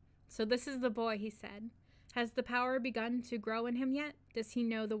 So this is the boy, he said. Has the power begun to grow in him yet? Does he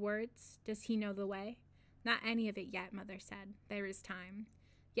know the words? Does he know the way? Not any of it yet, Mother said. There is time.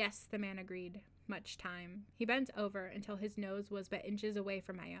 Yes, the man agreed. Much time. He bent over until his nose was but inches away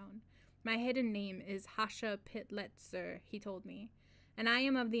from my own. My hidden name is Hasha Pitletzer, he told me, and I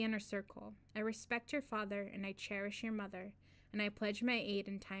am of the inner circle. I respect your father, and I cherish your mother, and I pledge my aid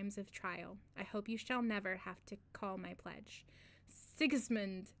in times of trial. I hope you shall never have to call my pledge.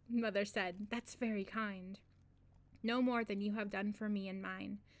 Sigismund, Mother said, that's very kind. No more than you have done for me and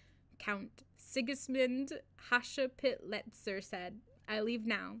mine. Count Sigismund Hasha Pitletzer said, I leave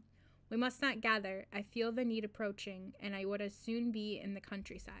now. We must not gather. I feel the need approaching, and I would as soon be in the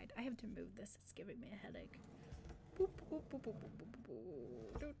countryside. I have to move this. It's giving me a headache. Boop, boop, boop, boop,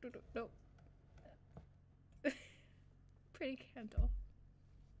 boop, boop, boop. Nope. Pretty candle.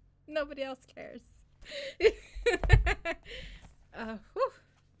 Nobody else cares.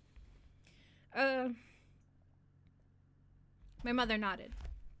 My mother nodded.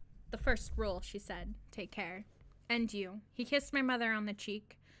 The first rule, she said. Take care. And you. He kissed my mother on the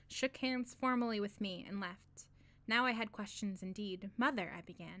cheek, shook hands formally with me, and left. Now I had questions indeed. Mother, I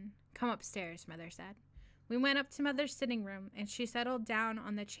began. Come upstairs, Mother said. We went up to Mother's sitting room, and she settled down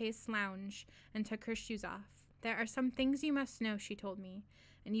on the chaise lounge and took her shoes off. There are some things you must know, she told me,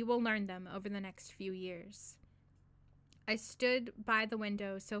 and you will learn them over the next few years. I stood by the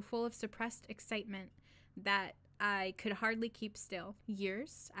window, so full of suppressed excitement that I could hardly keep still.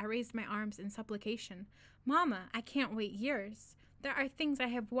 Years? I raised my arms in supplication. Mama, I can't wait years. There are things I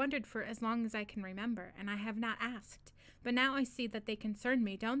have wondered for as long as I can remember, and I have not asked. But now I see that they concern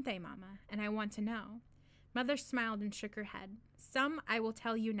me, don't they, Mama? And I want to know. Mother smiled and shook her head. Some I will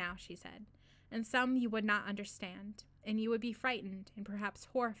tell you now, she said, and some you would not understand, and you would be frightened and perhaps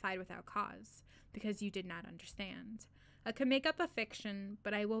horrified without cause, because you did not understand. I could make up a fiction,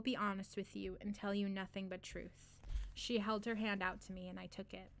 but I will be honest with you and tell you nothing but truth. She held her hand out to me, and I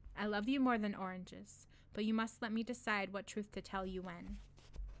took it. I love you more than oranges, but you must let me decide what truth to tell you when.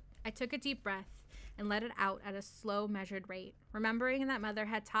 I took a deep breath and let it out at a slow, measured rate, remembering that Mother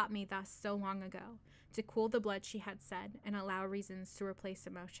had taught me thus so long ago, to cool the blood, she had said, and allow reasons to replace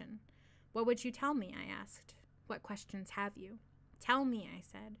emotion. What would you tell me? I asked. What questions have you? Tell me, I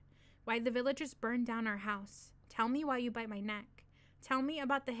said. Why the villagers burned down our house. Tell me why you bite my neck. Tell me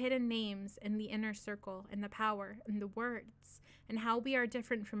about the hidden names in the inner circle and the power and the words and how we are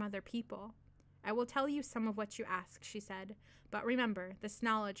different from other people. I will tell you some of what you ask, she said, but remember, this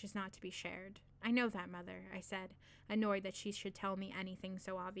knowledge is not to be shared. I know that, Mother, I said, annoyed that she should tell me anything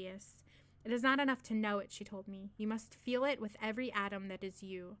so obvious. It is not enough to know it, she told me. You must feel it with every atom that is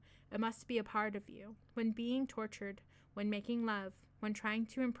you. It must be a part of you. When being tortured, when making love, when trying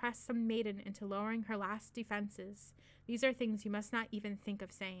to impress some maiden into lowering her last defenses, these are things you must not even think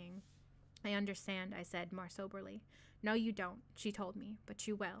of saying. I understand, I said more soberly. No, you don't, she told me, but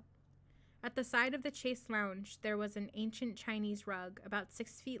you will. At the side of the Chase Lounge, there was an ancient Chinese rug about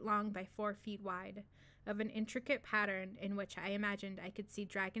 6 feet long by 4 feet wide, of an intricate pattern in which I imagined I could see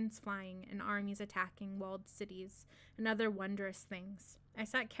dragons flying and armies attacking walled cities and other wondrous things. I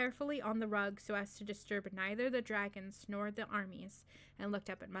sat carefully on the rug so as to disturb neither the dragons nor the armies, and looked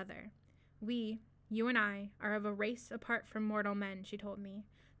up at Mother. We, you and I, are of a race apart from mortal men, she told me.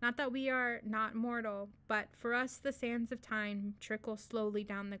 Not that we are not mortal, but for us the sands of time trickle slowly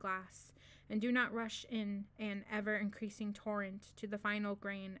down the glass, and do not rush in an ever-increasing torrent to the final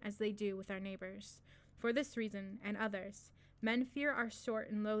grain as they do with our neighbors. For this reason, and others, men fear our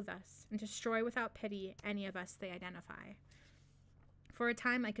sort and loathe us, and destroy without pity any of us they identify. For a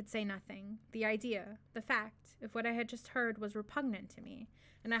time I could say nothing. The idea, the fact, of what I had just heard was repugnant to me,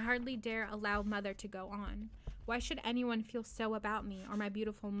 and I hardly dare allow Mother to go on. Why should anyone feel so about me, or my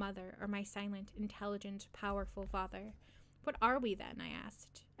beautiful mother, or my silent, intelligent, powerful father? What are we, then? I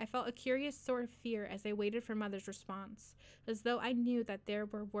asked. I felt a curious sort of fear as I waited for Mother's response, as though I knew that there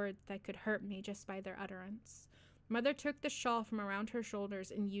were words that could hurt me just by their utterance. Mother took the shawl from around her shoulders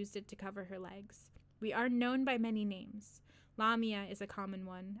and used it to cover her legs. We are known by many names. Lamia is a common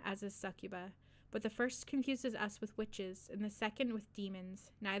one, as is succuba, but the first confuses us with witches, and the second with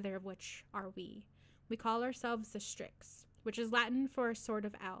demons, neither of which are we. We call ourselves the Strix, which is Latin for a sort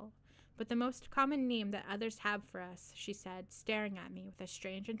of owl. But the most common name that others have for us, she said, staring at me with a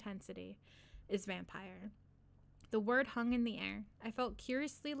strange intensity, is vampire. The word hung in the air. I felt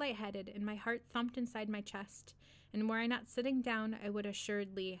curiously lightheaded, and my heart thumped inside my chest, and were I not sitting down, I would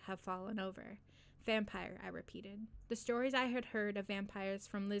assuredly have fallen over. Vampire, I repeated. The stories I had heard of vampires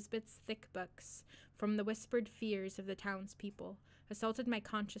from Lisbeth's thick books, from the whispered fears of the townspeople, assaulted my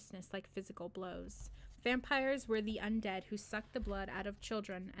consciousness like physical blows. Vampires were the undead who sucked the blood out of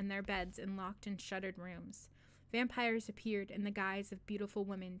children and their beds in locked and shuttered rooms. Vampires appeared in the guise of beautiful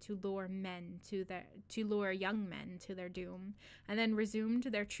women to lure young men to their doom, and then resumed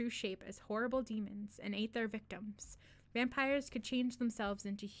their true shape as horrible demons and ate their victims. Vampires could change themselves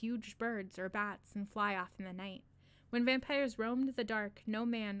into huge birds or bats and fly off in the night. When vampires roamed the dark, no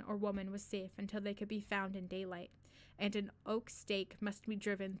man or woman was safe until they could be found in daylight, and an oak stake must be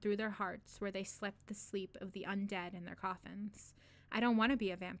driven through their hearts where they slept the sleep of the undead in their coffins. I don't want to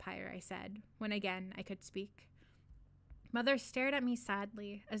be a vampire, I said, when again I could speak. Mother stared at me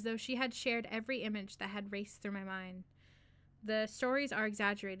sadly, as though she had shared every image that had raced through my mind. The stories are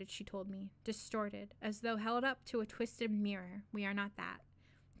exaggerated, she told me, distorted, as though held up to a twisted mirror. We are not that.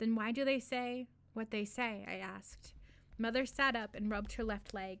 Then why do they say what they say? I asked. Mother sat up and rubbed her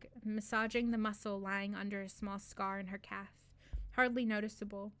left leg, massaging the muscle lying under a small scar in her calf. Hardly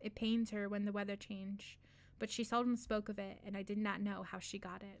noticeable, it pained her when the weather changed, but she seldom spoke of it, and I did not know how she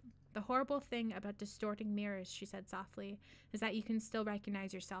got it. The horrible thing about distorting mirrors, she said softly, is that you can still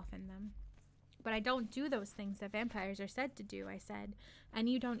recognize yourself in them. But I don't do those things that vampires are said to do, I said. And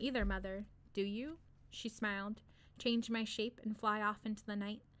you don't either, Mother. Do you? She smiled. Change my shape and fly off into the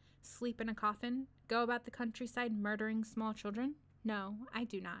night? Sleep in a coffin? Go about the countryside murdering small children? No, I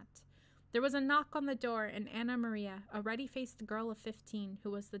do not. There was a knock on the door, and Anna Maria, a ruddy-faced girl of 15,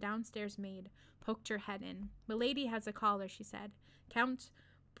 who was the downstairs maid, poked her head in. "Milady has a caller," she said. "Count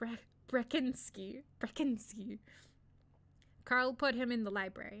Breckinski. Carl put him in the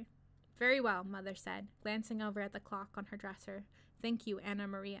library." "Very well," Mother said, glancing over at the clock on her dresser. "Thank you, Anna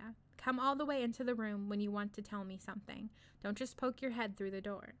Maria. Come all the way into the room when you want to tell me something. Don't just poke your head through the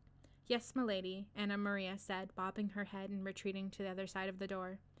door." "Yes, milady," Anna Maria said, bobbing her head and retreating to the other side of the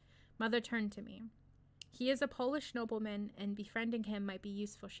door. Mother turned to me. "He is a Polish nobleman, and befriending him might be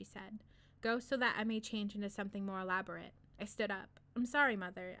useful," she said. Go so that I may change into something more elaborate. I stood up. I'm sorry,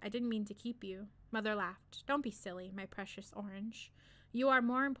 Mother. I didn't mean to keep you. Mother laughed. Don't be silly, my precious orange. You are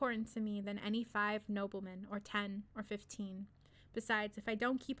more important to me than any 5 noblemen, or 10, or 15. Besides, if I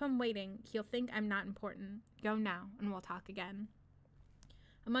don't keep him waiting, he'll think I'm not important. Go now, and we'll talk again.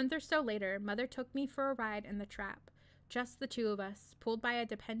 A month or so later, Mother took me for a ride in the trap. Just the 2 of us, pulled by a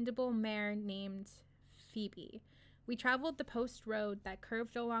dependable mare named Phoebe. We traveled the post road that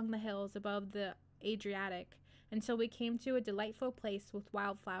curved along the hills above the Adriatic until we came to a delightful place with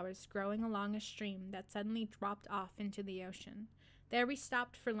wildflowers growing along a stream that suddenly dropped off into the ocean. There we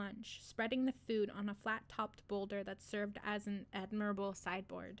stopped for lunch, spreading the food on a flat-topped boulder that served as an admirable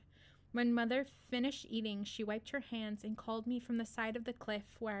sideboard. When Mother finished eating, she wiped her hands and called me from the side of the cliff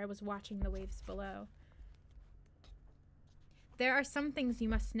where I was watching the waves below. There are some things you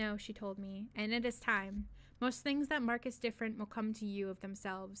must know, she told me, and it is time. Most things that mark as different will come to you of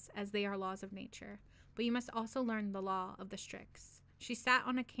themselves, as they are laws of nature. But you must also learn the law of the Strix. She sat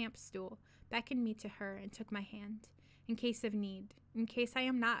on a camp stool, beckoned me to her, and took my hand. In case of need, in case I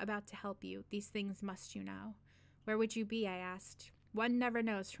am not about to help you, these things must you know. Where would you be, I asked. One never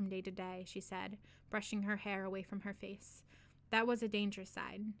knows from day to day, she said, brushing her hair away from her face. That was a dangerous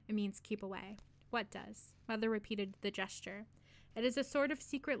side. It means keep away. What does? Mother repeated the gesture. It is a sort of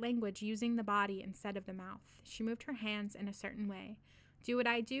secret language using the body instead of the mouth. She moved her hands in a certain way. Do what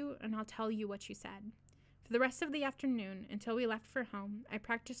I do, and I'll tell you what you said. For the rest of the afternoon, until we left for home, I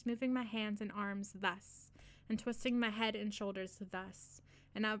practiced moving my hands and arms thus, and twisting my head and shoulders thus,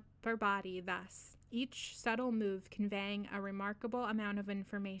 and upper body thus, each subtle move conveying a remarkable amount of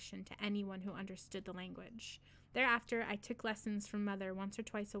information to anyone who understood the language. Thereafter, I took lessons from Mother once or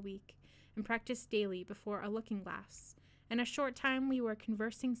twice a week, and practiced daily before a looking-glass. In a short time, we were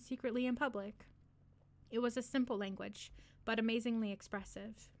conversing secretly in public. It was a simple language, but amazingly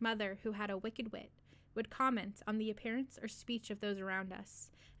expressive. Mother, who had a wicked wit, would comment on the appearance or speech of those around us,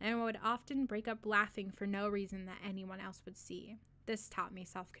 and would often break up laughing for no reason that anyone else would see. This taught me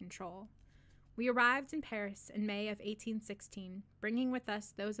self-control. We arrived in Paris in May of 1816, bringing with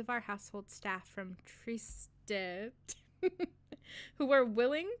us those of our household staff from Triste who were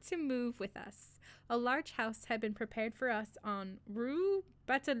willing to move with us. A large house had been prepared for us on Rue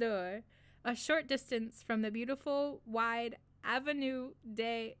Bateleur, a short distance from the beautiful, wide Avenue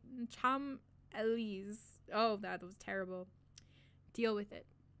des Champs-Élysées. Oh, that was terrible. Deal with it.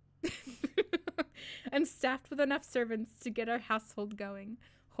 And staffed with enough servants to get our household going.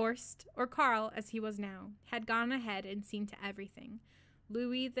 Horst, or Karl as he was now, had gone ahead and seen to everything.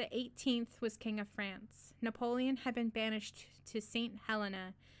 Louis XVIII was king of France. Napoleon had been banished to St.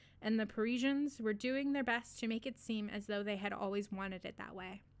 Helena, and the Parisians were doing their best to make it seem as though they had always wanted it that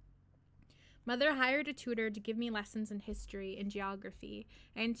way. Mother hired a tutor to give me lessons in history and geography,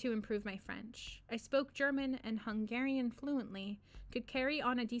 and to improve my French. I spoke German and Hungarian fluently, could carry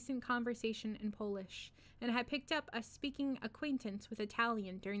on a decent conversation in Polish, and had picked up a speaking acquaintance with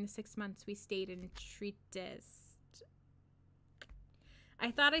Italian during the 6 months we stayed in Trieste. I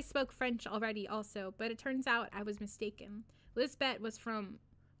thought I spoke French already also, but it turns out I was mistaken. Lisbeth was from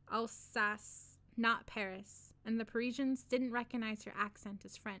Alsace, not Paris, and the Parisians didn't recognize her accent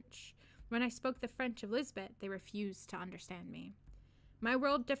as French. When I spoke the French of Lisbeth, they refused to understand me. My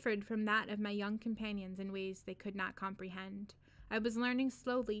world differed from that of my young companions in ways they could not comprehend. I was learning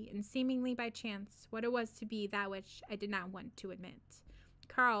slowly and seemingly by chance what it was to be that which I did not want to admit.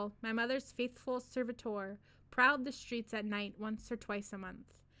 Karl, my mother's faithful servitor, prowled the streets at night once or twice a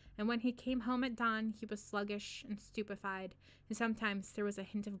month, and when he came home at dawn, he was sluggish and stupefied, and sometimes there was a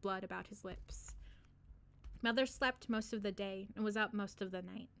hint of blood about his lips. Mother slept most of the day and was up most of the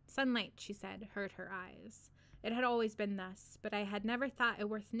night. Sunlight, she said, hurt her eyes. It had always been thus, but I had never thought it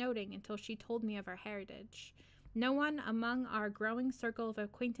worth noting until she told me of our heritage. No one among our growing circle of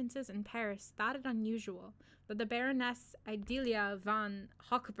acquaintances in Paris thought it unusual that the Baroness Idilia von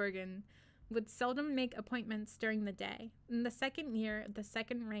Hochbergen would seldom make appointments during the day. In the second year of the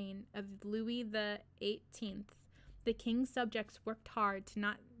second reign of Louis XVIII, the king's subjects worked hard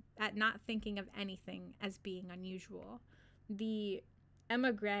at not thinking of anything as being unusual. The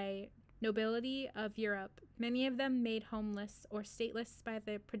émigré nobility of Europe, many of them made homeless or stateless by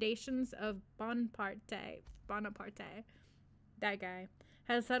the predations of Bonaparte, that guy,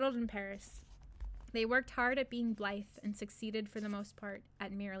 had settled in Paris. They worked hard at being blithe and succeeded for the most part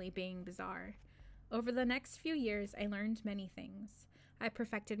at merely being bizarre. Over the next few years, I learned many things. I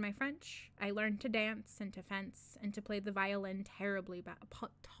perfected my French. I learned to dance and to fence and to play the violin tolerably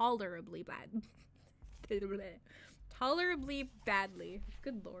badly.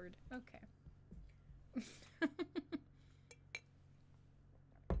 Good Lord. Okay.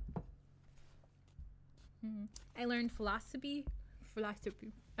 I learned philosophy.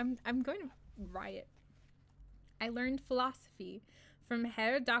 I'm going to riot. I learned philosophy from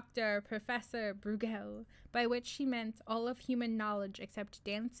Herr Dr. Professor Bruegel, by which she meant all of human knowledge except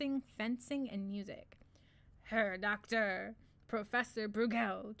dancing, fencing, and music. Herr Dr. Professor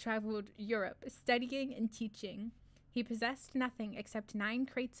Bruegel traveled Europe, studying and teaching. He possessed nothing except 9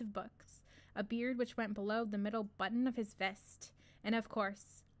 crates of books, a beard which went below the middle button of his vest, and, of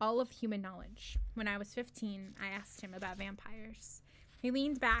course, all of human knowledge. When I was 15, I asked him about vampires. He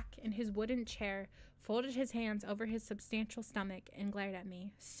leaned back in his wooden chair, folded his hands over his substantial stomach, and glared at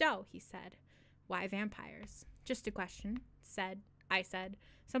me. So, he said, why vampires? Just a question, I said.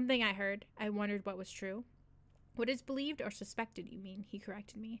 Something I heard. I wondered what was true. What is believed or suspected, you mean, he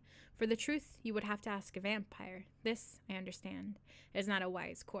corrected me. For the truth, you would have to ask a vampire. This, I understand, is not a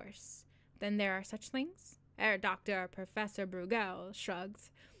wise course. Then there are such things? Dr. Professor Bruegel shrugs.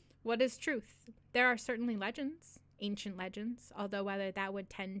 What is truth? There are certainly legends, ancient legends, although whether that would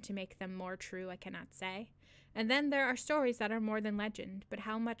tend to make them more true, I cannot say. And then there are stories that are more than legend, but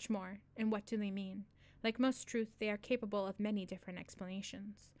how much more, and what do they mean? Like most truth, they are capable of many different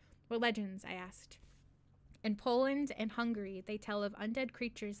explanations. What legends? I asked. In Poland and Hungary, they tell of undead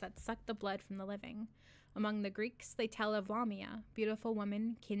creatures that suck the blood from the living. Among the Greeks, they tell of Lamia, beautiful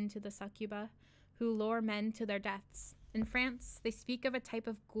woman kin to the succuba, who lure men to their deaths. In France, they speak of a type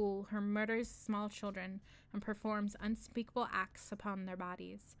of ghoul who murders small children and performs unspeakable acts upon their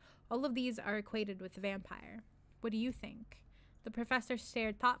bodies. All of these are equated with the vampire. What do you think? The professor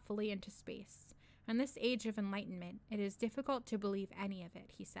stared thoughtfully into space. In this age of enlightenment, it is difficult to believe any of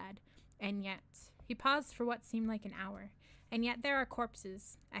it, he said. And yet, he paused for what seemed like an hour. And yet there are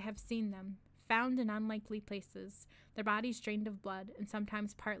corpses. I have seen them, found in unlikely places, their bodies drained of blood and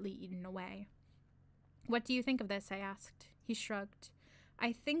sometimes partly eaten away. What do you think of this? I asked. He shrugged.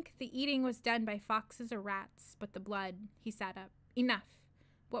 I think the eating was done by foxes or rats, but the blood. He sat up. Enough.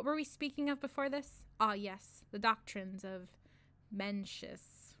 What were we speaking of before this? Ah, yes, the doctrines of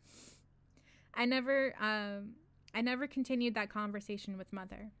Mencius. I never continued that conversation with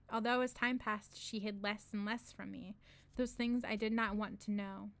Mother. Although as time passed, she hid less and less from me. Those things I did not want to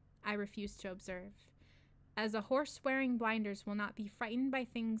know, I refused to observe. As a horse wearing blinders will not be frightened by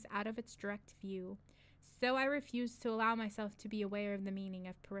things out of its direct view, so I refused to allow myself to be aware of the meaning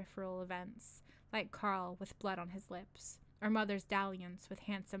of peripheral events, like Carl with blood on his lips, or Mother's dalliance with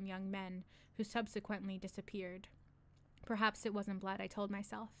handsome young men who subsequently disappeared. Perhaps it wasn't blood, I told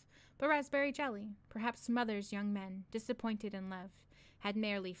myself, but raspberry jelly. Perhaps Mother's young men, disappointed in love, had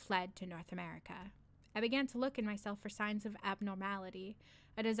merely fled to North America. I began to look in myself for signs of abnormality,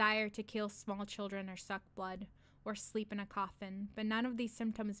 a desire to kill small children or suck blood, or sleep in a coffin, but none of these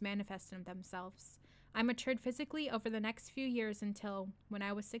symptoms manifested themselves. I matured physically over the next few years until, when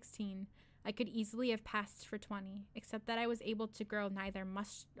I was 16, I could easily have passed for 20, except that I was able to grow neither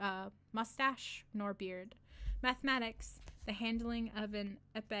mustache nor beard. Mathematics, the handling of an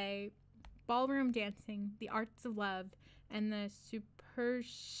epee, ballroom dancing, the arts of love, and the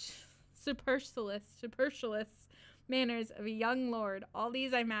supercilious manners of a young lord, all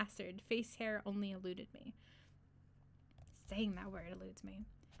these I mastered. Face hair only eluded me. Saying that word eludes me.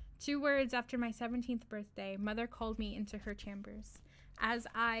 2 words after my 17th birthday, Mother called me into her chambers. As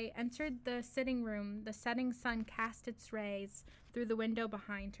I entered the sitting room, the setting sun cast its rays through the window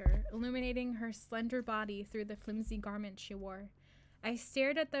behind her, illuminating her slender body through the flimsy garment she wore. I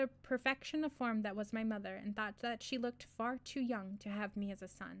stared at the perfection of form that was my mother and thought that she looked far too young to have me as a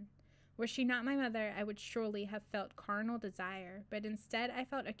son. Were she not my mother, I would surely have felt carnal desire, but instead I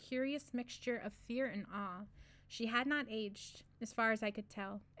felt a curious mixture of fear and awe. She had not aged, as far as I could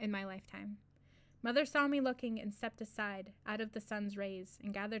tell, in my lifetime. Mother saw me looking and stepped aside, out of the sun's rays,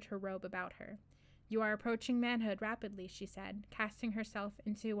 and gathered her robe about her. You are approaching manhood rapidly, she said, casting herself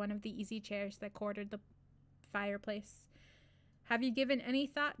into one of the easy chairs that quartered the fireplace. Have you given any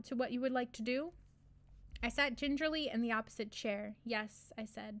thought to what you would like to do? I sat gingerly in the opposite chair. Yes, I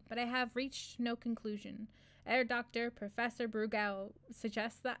said, but I have reached no conclusion. Dr. Professor Bruegel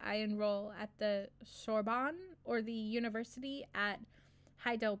suggests that I enroll at the Sorbonne or the University at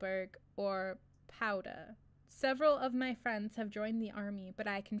Heidelberg or Padua. Several of my friends have joined the army, but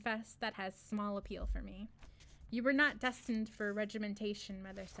I confess that has small appeal for me. You were not destined for regimentation,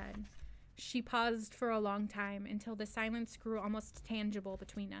 Mother said. She paused for a long time until the silence grew almost tangible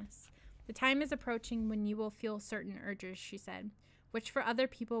between us. The time is approaching when you will feel certain urges, she said, which for other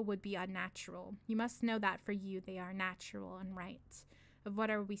people would be unnatural. You must know that for you they are natural and right. Of what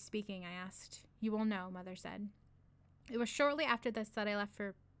are we speaking, I asked. You will know, Mother said. It was shortly after this that I left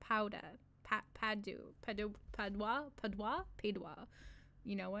for Padua.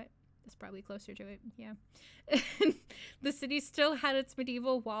 You know what? That's probably closer to it, yeah. The city still had its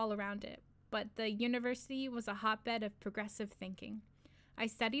medieval wall around it, but the university was a hotbed of progressive thinking. I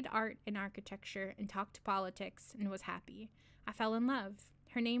studied art and architecture and talked politics and was happy. I fell in love.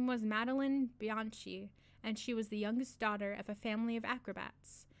 Her name was Madeline Bianchi, and she was the youngest daughter of a family of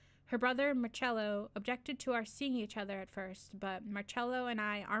acrobats. Her brother, Marcello, objected to our seeing each other at first, but Marcello and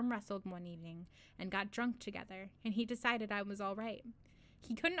I arm wrestled one evening and got drunk together, and he decided I was all right.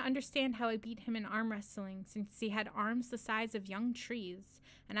 He couldn't understand how I beat him in arm wrestling, since he had arms the size of young trees,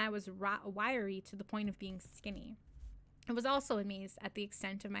 and I was wiry to the point of being skinny. I was also amazed at the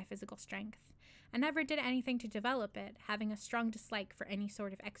extent of my physical strength. I never did anything to develop it, having a strong dislike for any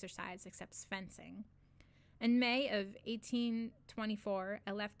sort of exercise except fencing. In May of 1824,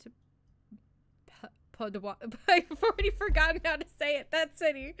 I left I've already forgotten how to say it, that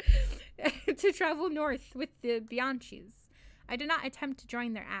city, to travel north with the Bianchis. I did not attempt to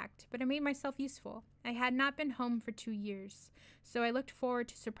join their act, but I made myself useful. I had not been home for 2 years, so I looked forward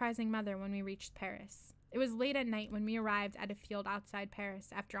to surprising Mother when we reached Paris. It was late at night when we arrived at a field outside Paris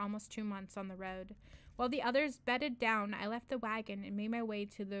after almost 2 months on the road. While the others bedded down, I left the wagon and made my way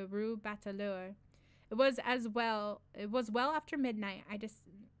to the Rue Bateleur. It was well after midnight.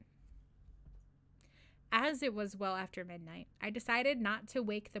 As it was well after midnight, I decided not to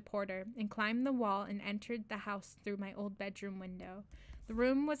wake the porter and climbed the wall and entered the house through my old bedroom window. The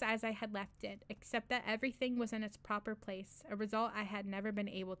room was as I had left it, except that everything was in its proper place, a result I had never been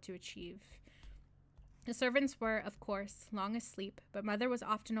able to achieve. The servants were, of course, long asleep, but Mother was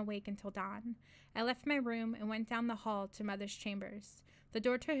often awake until dawn. I left my room and went down the hall to Mother's chambers. The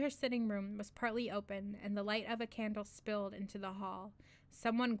door to her sitting room was partly open, and the light of a candle spilled into the hall.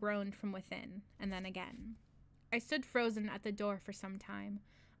 Someone groaned from within, and then again. I stood frozen at the door for some time,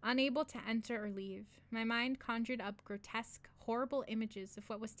 unable to enter or leave. My mind conjured up grotesque, horrible images of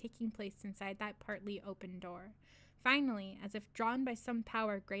what was taking place inside that partly open door. Finally, as if drawn by some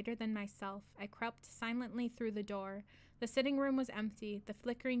power greater than myself, I crept silently through the door. The sitting room was empty. The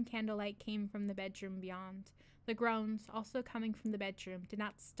flickering candlelight came from the bedroom beyond. The groans, also coming from the bedroom, did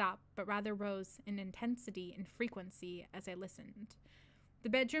not stop, but rather rose in intensity and frequency as I listened. The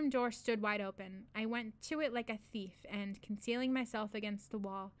bedroom door stood wide open. I went to it like a thief, and, concealing myself against the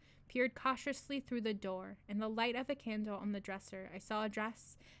wall, peered cautiously through the door. In the light of a candle on the dresser, I saw a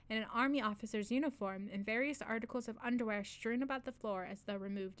dress and an army officer's uniform and various articles of underwear strewn about the floor as though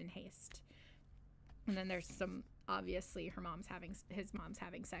removed in haste. And then there's some, obviously, his mom's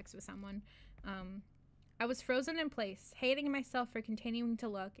having sex with someone. I was frozen in place, hating myself for continuing to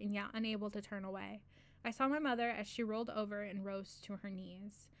look and yet unable to turn away. I saw my mother as she rolled over and rose to her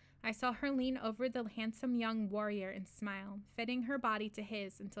knees. I saw her lean over the handsome young warrior and smile, fitting her body to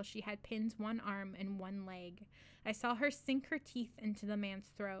his until she had pinned one arm and one leg. I saw her sink her teeth into the man's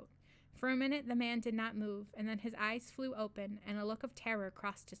throat. For a minute the man did not move, and then his eyes flew open and a look of terror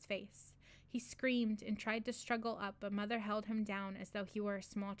crossed his face. He screamed and tried to struggle up, but Mother held him down as though he were a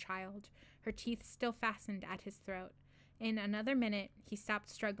small child, her teeth still fastened at his throat. In another minute he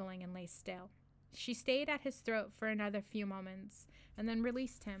stopped struggling and lay still. She stayed at his throat for another few moments, and then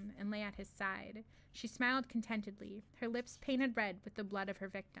released him and lay at his side. She smiled contentedly, her lips painted red with the blood of her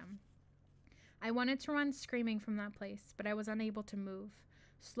victim. I wanted to run screaming from that place, but I was unable to move.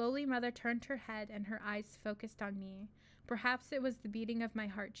 Slowly Mother turned her head and her eyes focused on me. Perhaps it was the beating of my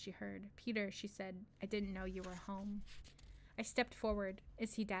heart she heard. "Peter," she said, "I didn't know you were home." I stepped forward.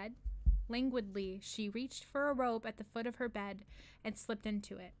 "Is he dead?" Languidly, she reached for a robe at the foot of her bed and slipped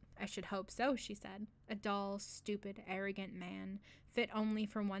into it. "I should hope so," she said. "A dull, stupid, arrogant man, fit only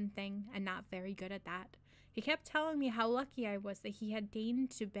for one thing, and not very good at that. He kept telling me how lucky I was that he had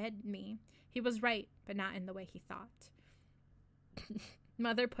deigned to bed me. He was right, but not in the way he thought."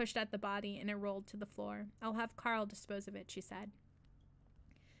 Mother pushed at the body, and it rolled to the floor. "I'll have Carl dispose of it," she said.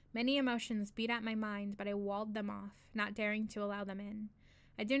 Many emotions beat at my mind, but I walled them off, not daring to allow them in.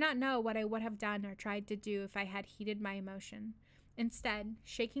 I do not know what I would have done or tried to do if I had heeded my emotion. Instead,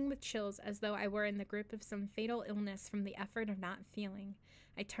 shaking with chills as though I were in the grip of some fatal illness from the effort of not feeling,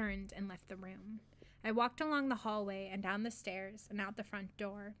 I turned and left the room. I walked along the hallway and down the stairs and out the front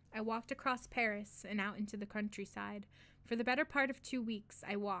door. I walked across Paris and out into the countryside. For the better part of 2 weeks,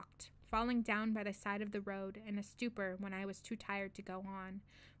 I walked, falling down by the side of the road in a stupor when I was too tired to go on,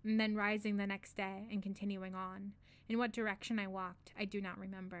 and then rising the next day and continuing on. In what direction I walked, I do not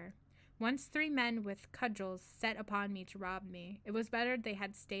remember. Once 3 men with cudgels set upon me to rob me. It was better they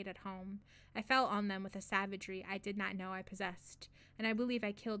had stayed at home. I fell on them with a savagery I did not know I possessed, and I believe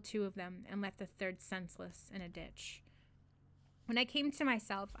I killed 2 of them and left the 3rd senseless in a ditch. When I came to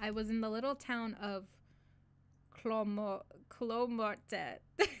myself, I was in the little town of clomortet.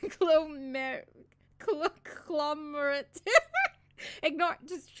 Ignore,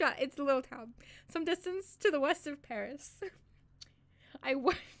 just shut. It's a little town. Some distance to the west of Paris. I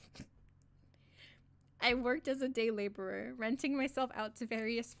worked as a day laborer, renting myself out to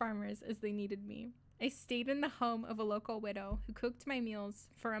various farmers as they needed me. I stayed in the home of a local widow who cooked my meals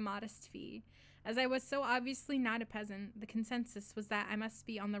for a modest fee. As I was so obviously not a peasant, the consensus was that I must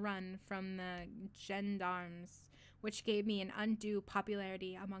be on the run from the gendarmes, which gave me an undue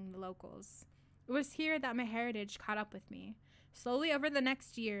popularity among the locals. It was here that my heritage caught up with me. Slowly over the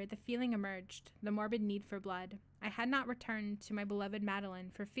next year, the feeling emerged, the morbid need for blood. I had not returned to my beloved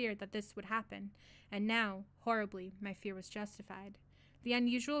Madeline for fear that this would happen, and now, horribly, my fear was justified. The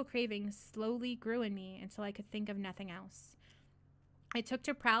unusual craving slowly grew in me until I could think of nothing else. I took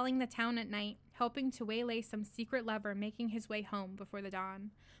to prowling the town at night, hoping to waylay some secret lover making his way home before the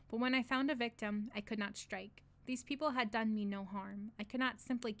dawn. But when I found a victim, I could not strike. These people had done me no harm. I could not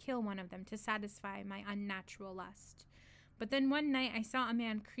simply kill one of them to satisfy my unnatural lust. But then one night I saw a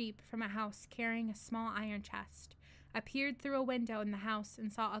man creep from a house carrying a small iron chest. I peered through a window in the house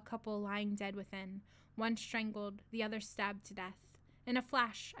and saw a couple lying dead within, one strangled, the other stabbed to death. In a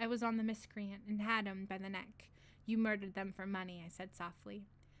flash, I was on the miscreant and had him by the neck. "You murdered them for money," I said softly.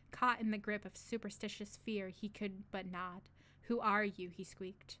 Caught in the grip of superstitious fear, he could but nod. "Who are you?" he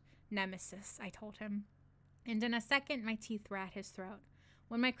squeaked. "Nemesis," I told him. And in a second, my teeth were at his throat.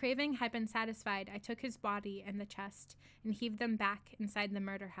 When my craving had been satisfied, I took his body and the chest and heaved them back inside the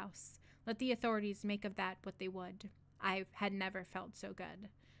murder house. Let the authorities make of that what they would. I had never felt so good.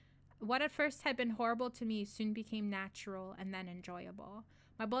 What at first had been horrible to me soon became natural and then enjoyable.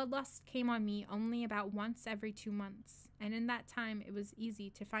 My bloodlust came on me only about once every 2 months, and in that time it was easy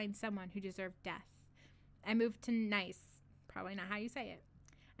to find someone who deserved death. I moved to Nice, probably not how you say it,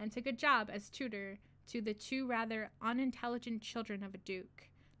 and took a job as tutor to the 2 rather unintelligent children of a duke.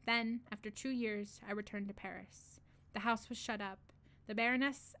 Then, after 2 years, I returned to Paris. The house was shut up. The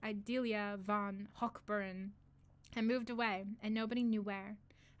Baroness Idalia von Hochburn had moved away, and nobody knew where.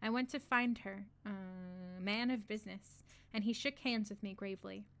 I went to find her, man of business, and he shook hands with me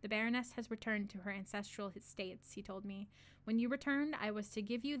gravely. "The Baroness has returned to her ancestral estates," he told me. "When you returned, I was to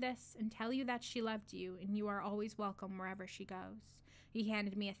give you this and tell you that she loved you, and you are always welcome wherever she goes." He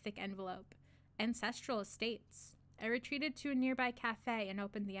handed me a thick envelope. Ancestral estates. I retreated to a nearby cafe and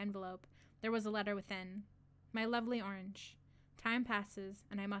opened the envelope. There was a letter within. "My lovely orange. Time passes,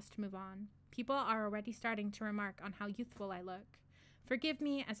 and I must move on. People are already starting to remark on how youthful I look. Forgive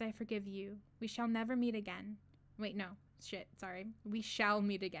me as I forgive you. We shall never meet again." Wait, no. Sorry. We shall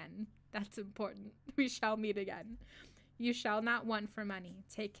meet again. That's important. We shall meet again. "You shall not want for money.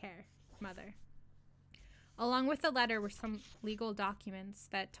 Take care. Mother." Along with the letter were some legal documents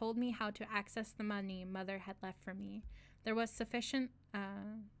that told me how to access the money Mother had left for me. There was sufficient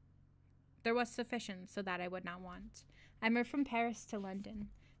so that I would not want. I moved from Paris to London.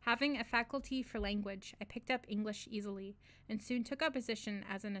 Having a faculty for language, I picked up English easily, and soon took a position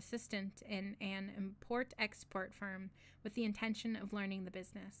as an assistant in an import-export firm with the intention of learning the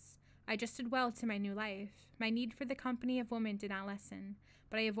business. I adjusted well to my new life. My need for the company of women did not lessen,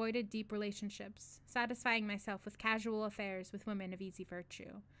 but I avoided deep relationships, satisfying myself with casual affairs with women of easy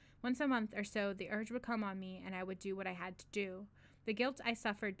virtue. Once a month or so, the urge would come on me, and I would do what I had to do. The guilt I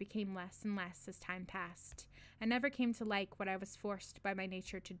suffered became less and less as time passed. I never came to like what I was forced by my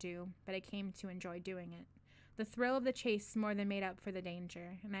nature to do, but I came to enjoy doing it. The thrill of the chase more than made up for the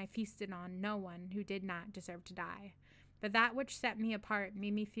danger, and I feasted on no one who did not deserve to die. But that which set me apart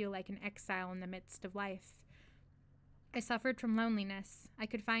made me feel like an exile in the midst of life. I suffered from loneliness. I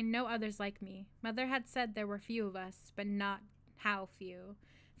could find no others like me. Mother had said there were few of us, but not how few.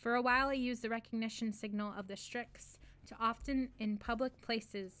 For a while I used the recognition signal of the Strix so often in public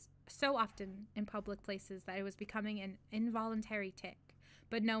places that I was becoming an involuntary tic,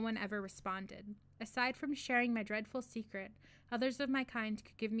 but no one ever responded. Aside from sharing my dreadful secret, others of my kind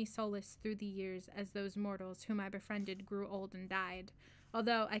could give me solace through the years as those mortals whom I befriended grew old and died,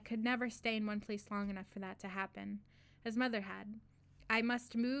 although I could never stay in one place long enough for that to happen, as Mother had. I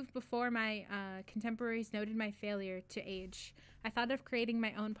must move before my contemporaries noted my failure to age. I thought of creating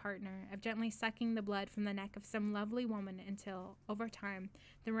my own partner, of gently sucking the blood from the neck of some lovely woman until, over time,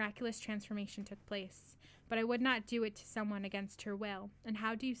 the miraculous transformation took place. But I would not do it to someone against her will, and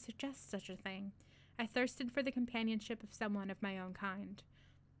how do you suggest such a thing? I thirsted for the companionship of someone of my own kind.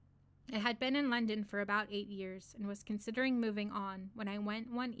 I had been in London for about 8 years and was considering moving on when I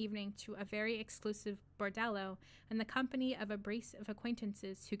went one evening to a very exclusive bordello in the company of a brace of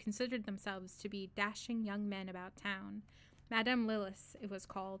acquaintances who considered themselves to be dashing young men about town. Madame Lillis, it was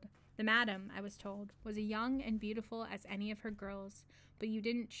called. The madam, I was told, was young and beautiful as any of her girls, but you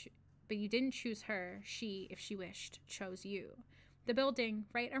didn't choose her. She, if she wished, chose you. The building,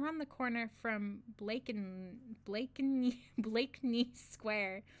 right around the corner from Blakeney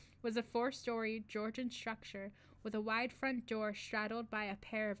Square, was a 4-story Georgian structure with a wide front door straddled by a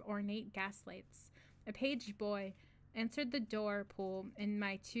pair of ornate gaslights. A page boy answered the door pull, and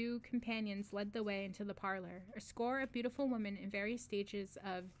my 2 companions led the way into the parlor. A score of beautiful women in various stages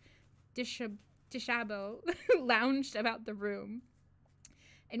of dishabille lounged about the room.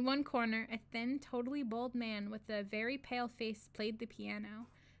 In one corner, a thin, totally bald man with a very pale face played the piano.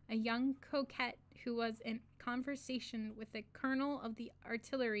 A young coquette who was in conversation with the colonel of the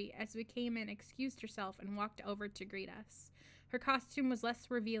artillery as we came in excused herself and walked over to greet us. Her costume was less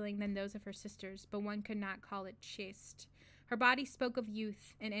revealing than those of her sisters, but one could not call it chaste. Her body spoke of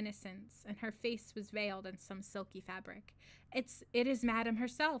youth and innocence, and her face was veiled in some silky fabric. It is Madame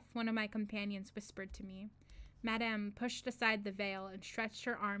herself," one of my companions whispered to me. Madame pushed aside the veil and stretched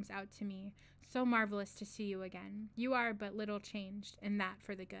her arms out to me. "So marvelous to see you again. You are but little changed, and that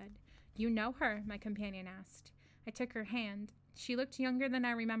for the good." "You know her?" my companion asked. I took her hand. She looked younger than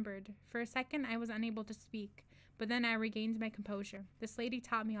I remembered. For a second I was unable to speak, but then I regained my composure. "This lady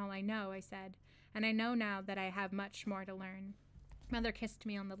taught me all I know," I said, "and I know now that I have much more to learn." Mother kissed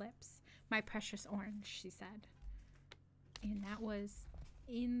me on the lips. "My precious orange," she said. And that was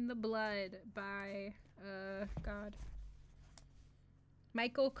In the Blood by, God.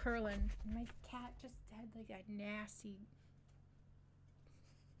 Michael Kurland. My cat just had like a nasty...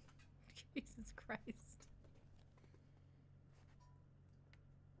 Jesus Christ.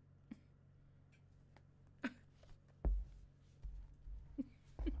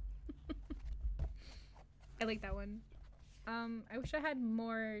 I like that one. I wish I had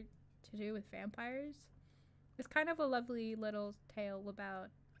more to do with vampires. It's kind of a lovely little tale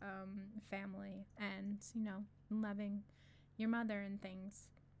about family and, you know, loving your mother and things.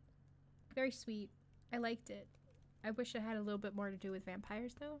 Very sweet. I liked it. I wish it had a little bit more to do with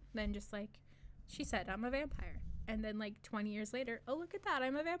vampires, though, than just like, she said, "I'm a vampire." And then like 20 years later, "Oh, look at that,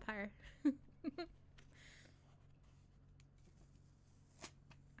 I'm a vampire."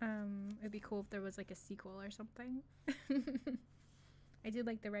 It'd be cool if there was like a sequel or something. I did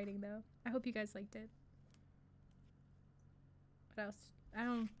like the writing, though. I hope you guys liked it. What else? I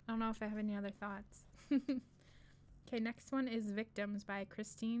don't know if I have any other thoughts. Okay, next one is Victims by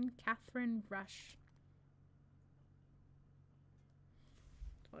Kristine, Kathryn, Rusch.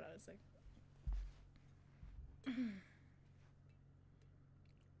 Hold on a sec.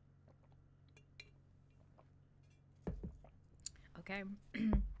 Okay.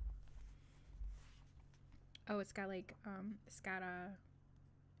 Oh, it's got like it's got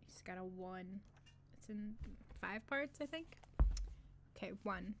a 1. It's in 5 parts, I think. Okay,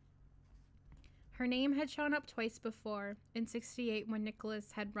 1. Her name had shown up twice before, in 68 when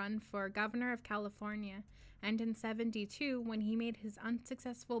Nicholas had run for governor of California, and in 72 when he made his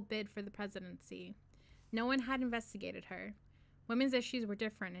unsuccessful bid for the presidency. No one had investigated her. Women's issues were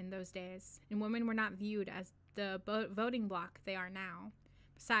different in those days, and women were not viewed as the voting bloc they are now.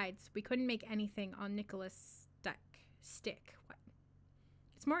 Besides, we couldn't make anything on Nicholas' stick. What?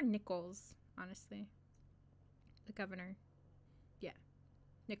 It's more Nichols, honestly. The governor. Yeah.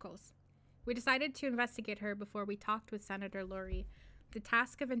 Nichols. We decided to investigate her before we talked with Senator Lurie. The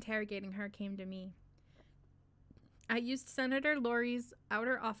task of interrogating her came to me. I used Senator Lurie's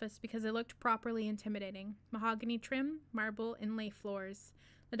outer office because it looked properly intimidating. Mahogany trim, marble inlay floors.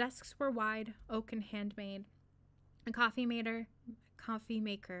 The desks were wide, oak and handmade. A coffee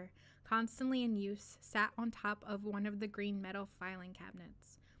maker, constantly in use, sat on top of one of the green metal filing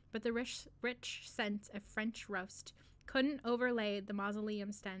cabinets. But the rich scent of French roast couldn't overlay the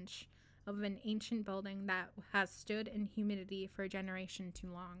mausoleum stench of an ancient building that has stood in humidity for a generation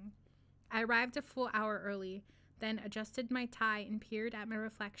too long. I arrived a full hour early, then adjusted my tie and peered at my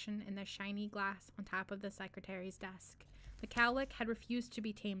reflection in the shiny glass on top of the secretary's desk. The cowlick had refused to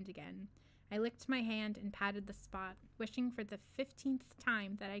be tamed again. I licked my hand and patted the spot, wishing for the 15th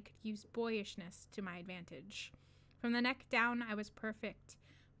time that I could use boyishness to my advantage. From the neck down, I was perfect.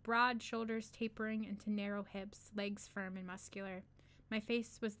 Broad shoulders tapering into narrow hips, legs firm and muscular. My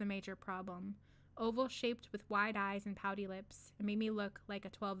face was the major problem. Oval-shaped with wide eyes and pouty lips, it made me look like a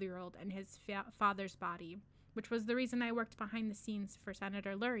 12-year-old in his father's body, which was the reason I worked behind the scenes for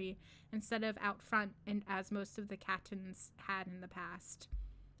Senator Lurie instead of out front, and as most of the Cattons had in the past.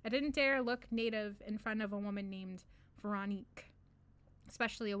 I didn't dare look native in front of a woman named Veronique,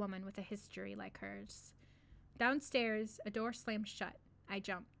 especially a woman with a history like hers. Downstairs, a door slammed shut. I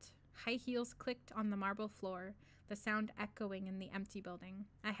jumped. High heels clicked on the marble floor. the sound echoing in the empty building.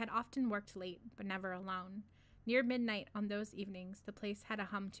 I had often worked late, but never alone. Near midnight on those evenings, the place had a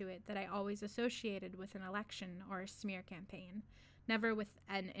hum to it that I always associated with an election or a smear campaign, never with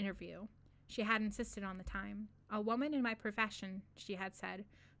an interview. She had insisted on the time. A woman in my profession, she had said,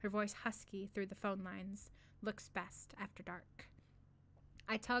 her voice husky through the phone lines, looks best after dark.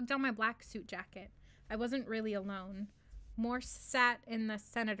 I tugged on my black suit jacket. I wasn't really alone. Morse sat in the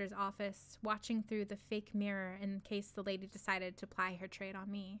senator's office, watching through the fake mirror in case the lady decided to ply her trade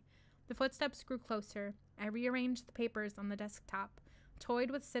on me. The footsteps grew closer. I rearranged the papers on the desktop, toyed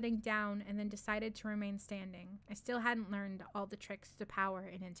with sitting down, and then decided to remain standing. I still hadn't learned all the tricks to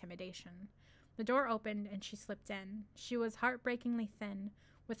power and intimidation. The door opened, and she slipped in. She was heartbreakingly thin,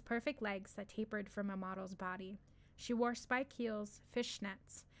 with perfect legs that tapered from a model's body. She wore spike heels,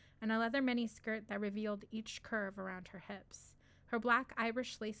 fishnets, and a leather miniskirt that revealed each curve around her hips. Her black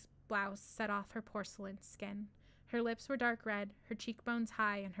Irish lace blouse set off her porcelain skin. Her lips were dark red, her cheekbones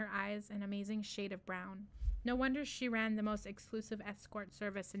high, and her eyes an amazing shade of brown. No wonder she ran the most exclusive escort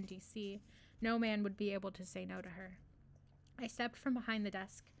service in D.C. No man would be able to say no to her. I stepped from behind the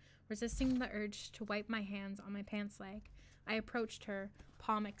desk, resisting the urge to wipe my hands on my pants leg. I approached her,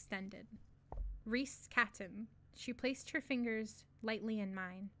 palm extended. Reese Catton. She placed her fingers lightly in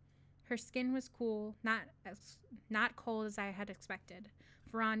mine. Her skin was cool, not cold as I had expected.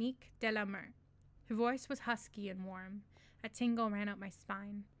 Veronique Delamere. Her voice was husky and warm. A tingle ran up my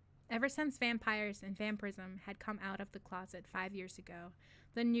spine. Ever since vampires and vampirism had come out of the closet 5 years ago,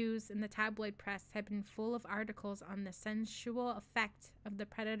 the news and the tabloid press had been full of articles on the sensual effect of the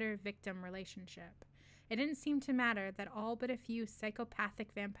predator-victim relationship. It didn't seem to matter that all but a few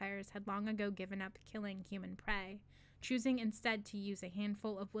psychopathic vampires had long ago given up killing human prey, choosing instead to use a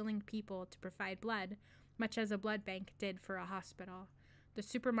handful of willing people to provide blood, much as a blood bank did for a hospital. The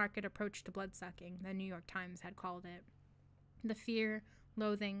supermarket approach to blood-sucking, the New York Times had called it. The fear,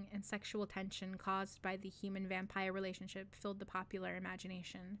 loathing, and sexual tension caused by the human-vampire relationship filled the popular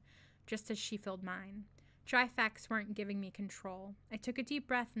imagination, just as she filled mine. Dry facts weren't giving me control. I took a deep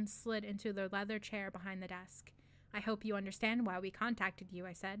breath and slid into the leather chair behind the desk. "I hope you understand why we contacted you,"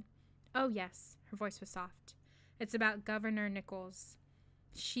 I said. "Oh, yes." Her voice was soft. "It's about Governor Nichols."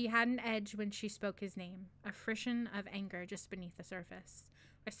 She had an edge when she spoke his name, a frisson of anger just beneath the surface.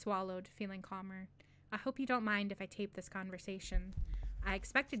 I swallowed, feeling calmer. "I hope you don't mind if I tape this conversation." "I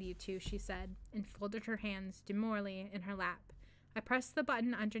expected you to," she said, and folded her hands demurely in her lap. I pressed the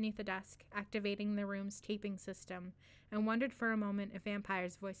button underneath the desk, activating the room's taping system, and wondered for a moment if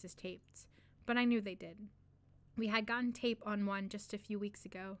vampires' voices taped. But I knew they did. We had gotten tape on one just a few weeks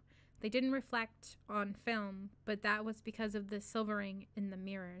ago. They didn't reflect on film, but that was because of the silvering in the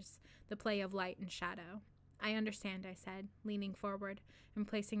mirrors, the play of light and shadow. "I understand," I said, leaning forward and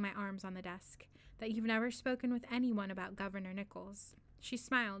placing my arms on the desk, "that you've never spoken with anyone about Governor Nichols." She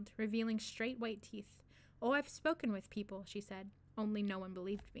smiled, revealing straight white teeth. "Oh, I've spoken with people," she said. "Only no one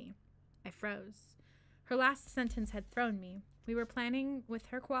believed me." I froze. Her last sentence had thrown me. We were planning, with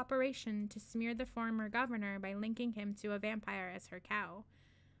her cooperation, to smear the former governor by linking him to a vampire as her cow.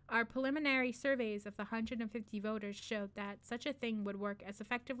 Our preliminary surveys of the 150 voters showed that such a thing would work as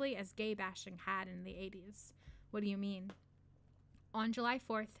effectively as gay bashing had in the 80s. "What do you mean?" "On July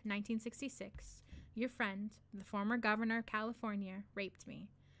 4th, 1966, your friend, the former governor of California, raped me."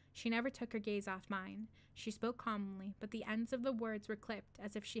 She never took her gaze off mine. She spoke calmly, but the ends of the words were clipped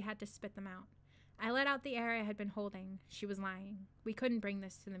as if she had to spit them out. I let out the air I had been holding. She was lying. We couldn't bring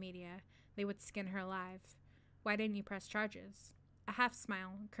this to the media. They would skin her alive. "Why didn't you press charges?" A half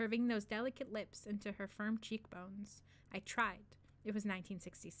smile, curving those delicate lips into her firm cheekbones. "I tried. It was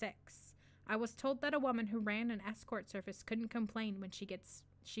 1966. I was told that a woman who ran an escort service couldn't complain when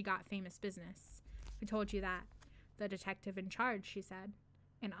she got famous business." "Who told you that?" "The detective in charge," she said.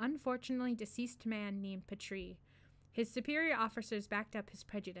 "An unfortunately deceased man named Petrie. His superior officers backed up his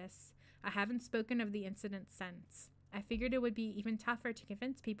prejudice. I haven't spoken of the incident since. I figured it would be even tougher to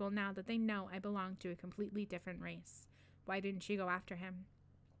convince people now that they know I belong to a completely different race. Why didn't you go after him?"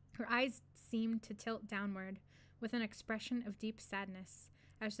 Her eyes seemed to tilt downward, with an expression of deep sadness,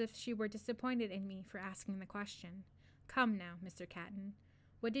 as if she were disappointed in me for asking the question. "Come now, Mr. Catton.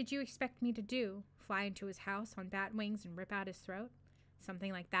 What did you expect me to do? Fly into his house on bat wings and rip out his throat?"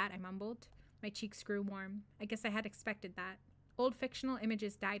 "Something like that," I mumbled. My cheeks grew warm. I guess I had expected that. Old fictional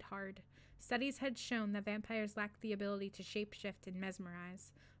images died hard. Studies had shown that vampires lacked the ability to shapeshift and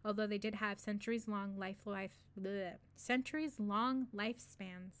mesmerize, although they did have centuries-long lifespans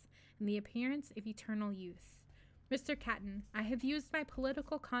and the appearance of eternal youth. "Mr. Catton, I have used my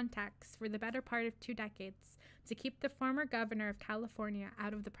political contacts for the better part of 2 decades to keep the former governor of California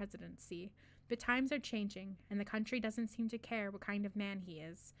out of the presidency. But times are changing, and the country doesn't seem to care what kind of man he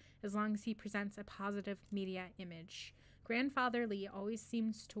is, as long as he presents a positive media image. Grandfather Lee always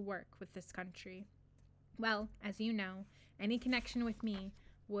seems to work with this country. Well, as you know, any connection with me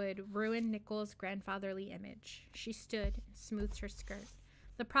would ruin Nichols' grandfatherly image. She stood and smoothed her skirt.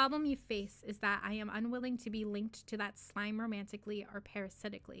 The problem you face is that I am unwilling to be linked to that slime romantically or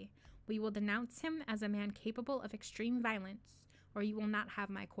parasitically. We will denounce him as a man capable of extreme violence, or you will not have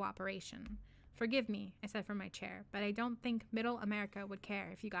my cooperation. Forgive me, I said from my chair, but I don't think Middle America would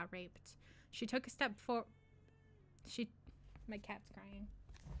care if you got raped. She took a step forward. My cat's crying.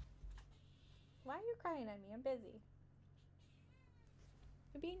 Why are you crying at me? I'm busy.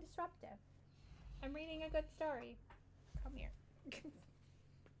 You're being disruptive. I'm reading a good story. Come here.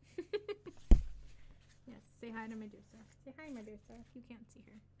 Yes, say hi to Medusa. Say hi, Medusa, if you can't see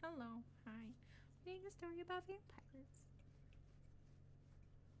her. Hello. Hi. Reading a story about vampires.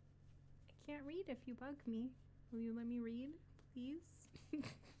 I can't read if you bug me. Will you let me read, please?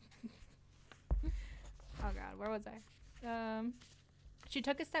 Oh god, where was I? She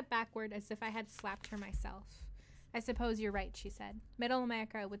took a step backward as if I had slapped her myself. I suppose you're right, she said. Middle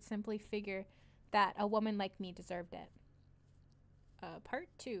America would simply figure that a woman like me deserved it. Part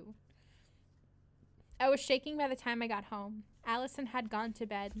 2. I was shaking by the time I got home. Allison had gone to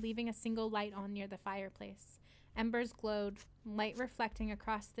bed, leaving a single light on near the fireplace. Embers glowed, light reflecting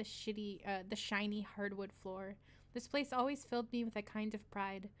across the shiny hardwood floor. This place always filled me with a kind of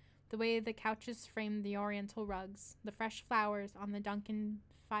pride. The way the couches framed the oriental rugs, the fresh flowers on the Duncan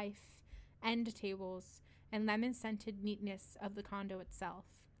Fife end tables, and lemon-scented neatness of the condo itself.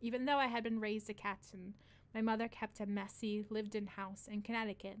 Even though I had been raised a Kathryn, my mother kept a messy, lived-in house in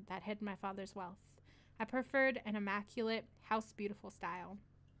Connecticut that hid my father's wealth. I preferred an immaculate, house-beautiful style.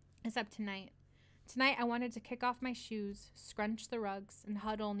 Except tonight. Tonight I wanted to kick off my shoes, scrunch the rugs, and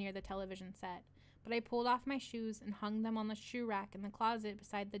huddle near the television set. But I pulled off my shoes and hung them on the shoe rack in the closet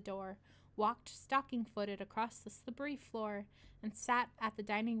beside the door, walked stocking-footed across the slippery floor, and sat at the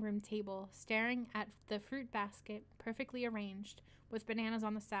dining room table, staring at the fruit basket, perfectly arranged, with bananas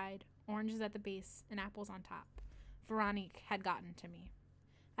on the side, oranges at the base, and apples on top. Veronique had gotten to me.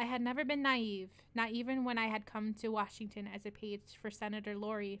 I had never been naive, not even when I had come to Washington as a page for Senator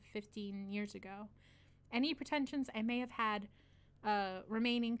Laurie 15 years ago. Any pretensions I may have had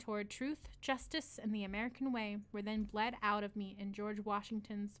remaining toward truth, justice, and the American way were then bled out of me in George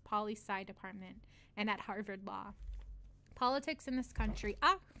Washington's poli-sci department and at Harvard Law. Politics in this country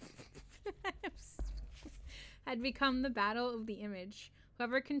had become the battle of the image.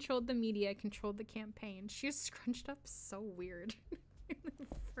 Whoever controlled the media controlled the campaign. She is scrunched up so weird.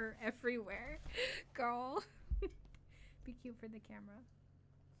 For everywhere. Girl. Be cute for the camera.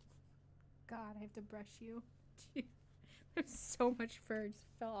 God, I have to brush you. There's so much fur just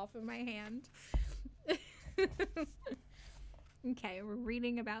fell off of my hand. Okay, we're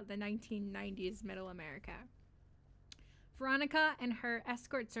reading about the 1990s Middle America. Veronica and her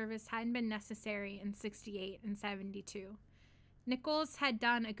escort service hadn't been necessary in 68 and 72. Nichols had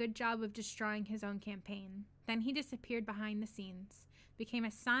done a good job of destroying his own campaign. Then he disappeared behind the scenes, became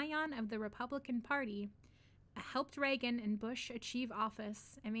a scion of the Republican Party, helped Reagan and Bush achieve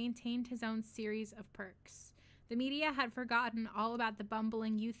office, and maintained his own series of perks. The media had forgotten all about the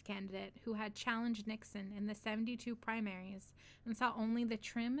bumbling youth candidate who had challenged Nixon in the 72 primaries and saw only the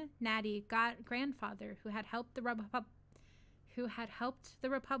trim, natty grandfather who had helped the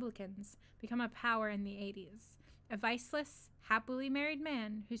Republicans become a power in the 80s. A viceless, happily married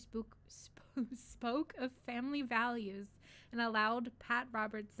man who spoke of family values and allowed Pat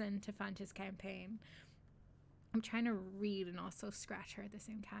Robertson to fund his campaign. I'm trying to read and also scratch her at the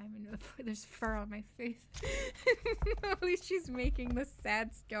same time, and there's fur on my face. At least she's making the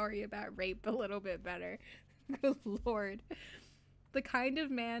sad story about rape a little bit better. Good Lord. The kind of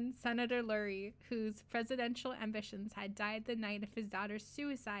man, Senator Lurie, whose presidential ambitions had died the night of his daughter's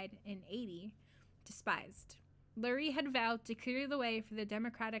suicide in 80, despised. Lurie had vowed to clear the way for the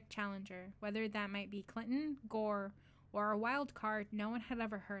Democratic challenger, whether that might be Clinton, Gore, or a wild card no one had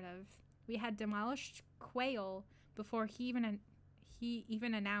ever heard of. We had demolished Quayle before he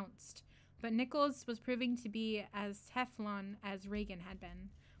even announced, but Nichols was proving to be as Teflon as Reagan had been.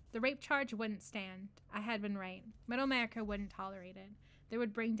 The rape charge wouldn't stand. I had been right. Middle America wouldn't tolerate it. They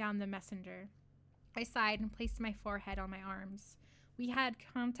would bring down the messenger. I sighed and placed my forehead on my arms. We had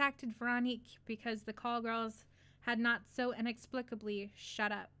contacted Veronique because the call girls had not so inexplicably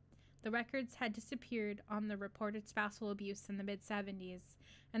shut up. The records had disappeared on the reported spousal abuse in the mid-70s,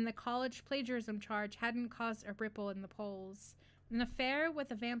 and the college plagiarism charge hadn't caused a ripple in the polls. An affair with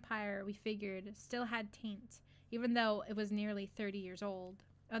a vampire, we figured, still had taint, even though it was nearly 30 years old.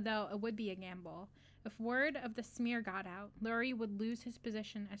 although it would be a gamble. If word of the smear got out, Lurie would lose his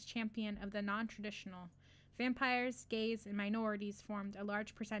position as champion of the non-traditional. Vampires, gays, and minorities formed a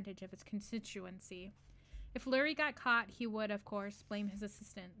large percentage of his constituency. If Lurie got caught, he would, of course, blame his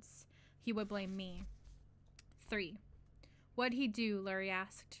assistants. He would blame me. 3. What'd he do, Lurie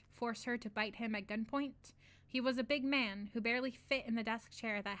asked. Force her to bite him at gunpoint? He was a big man who barely fit in the desk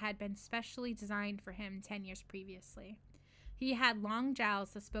chair that had been specially designed for him 10 years previously. He had long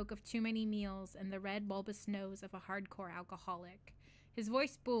jowls that spoke of too many meals and the red bulbous nose of a hardcore alcoholic. His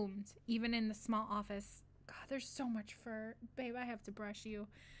voice boomed, even in the small office. God, there's so much fur. Babe, I have to brush you.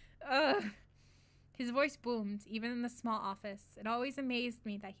 Ugh. His voice boomed, even in the small office. It always amazed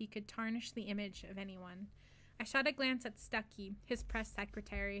me that he could tarnish the image of anyone. I shot a glance at Stucky, his press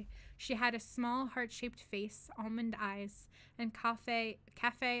secretary. She had a small, heart-shaped face, almond eyes, and cafe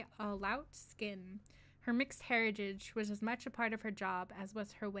au lait skin. Her mixed heritage was as much a part of her job as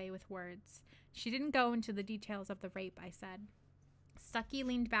was her way with words. She didn't go into the details of the rape, I said. Stucky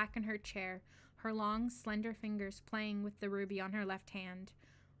leaned back in her chair, her long, slender fingers playing with the ruby on her left hand.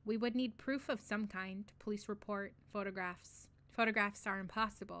 We would need proof of some kind, police report, photographs. Photographs are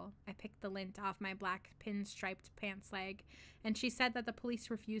impossible. I picked the lint off my black pinstriped pants leg, and she said that the police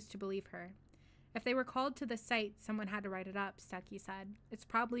refused to believe her. If they were called to the site, someone had to write it up, Stucky said. It's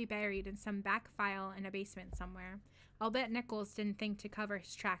probably buried in some back file in a basement somewhere. I'll bet Nichols didn't think to cover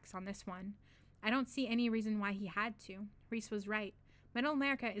his tracks on this one. I don't see any reason why he had to. Reese was right. Middle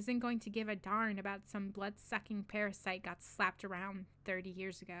America isn't going to give a darn about some blood-sucking parasite got slapped around 30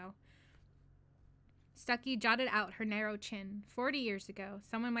 years ago. Stucky jotted out her narrow chin. 40 years ago,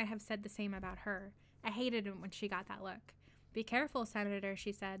 someone might have said the same about her. I hated it when she got that look. Be careful, Senator,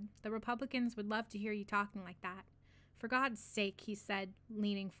 she said. The Republicans would love to hear you talking like that. For God's sake, he said,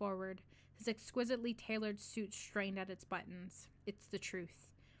 leaning forward. His exquisitely tailored suit strained at its buttons. It's the truth.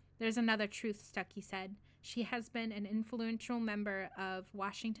 There's another truth, Stucky said. She has been an influential member of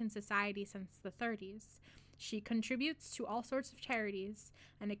Washington society since the 30s. She contributes to all sorts of charities,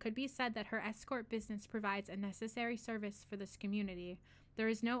 and it could be said that her escort business provides a necessary service for this community. There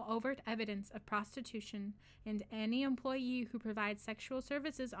is no overt evidence of prostitution, and any employee who provides sexual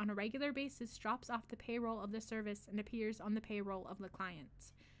services on a regular basis drops off the payroll of the service and appears on the payroll of the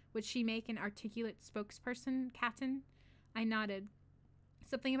client. Would she make an articulate spokesperson, Captain? I nodded.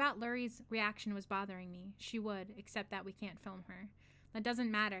 Something about Lurie's reaction was bothering me. She would, except that we can't film her. That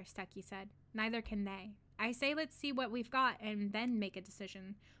doesn't matter, Stucky said. Neither can they. I say let's see what we've got and then make a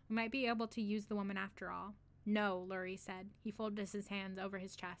decision. We might be able to use the woman after all. No, Lurie said. He folded his hands over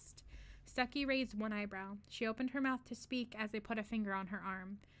his chest. Stucky raised one eyebrow. She opened her mouth to speak as they put a finger on her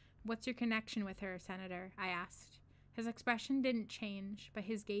arm. What's your connection with her, Senator? I asked. His expression didn't change, but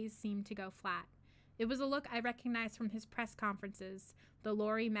his gaze seemed to go flat. It was a look I recognized from his press conferences, the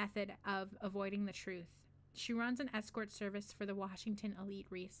Lurie method of avoiding the truth. She runs an escort service for the Washington elite,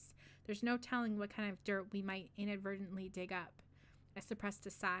 Reese. There's no telling what kind of dirt we might inadvertently dig up. I suppressed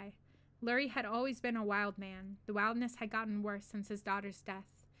a sigh. Lurie had always been a wild man. The wildness had gotten worse since his daughter's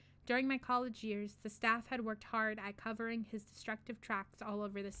death. During my college years, the staff had worked hard at covering his destructive tracks all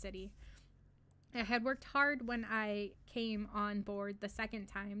over the city. I had worked hard when I came on board the second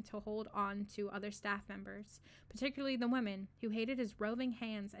time to hold on to other staff members, particularly the women, who hated his roving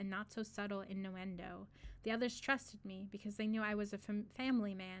hands and not so subtle innuendo. The others trusted me because they knew I was a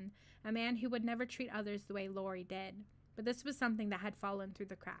family man, a man who would never treat others the way Lurie did. But this was something that had fallen through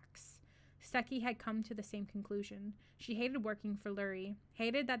the cracks. Stucky had come to the same conclusion. She hated working for Lurie,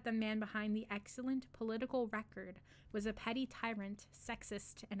 hated that the man behind the excellent political record was a petty tyrant,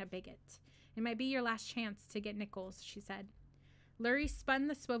 sexist, and a bigot. It might be your last chance to get Nichols, she said. Lurie spun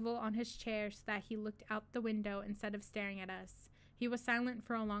the swivel on his chair so that he looked out the window instead of staring at us. He was silent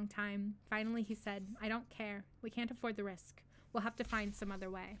for a long time. Finally, he said, I don't care. We can't afford the risk. We'll have to find some other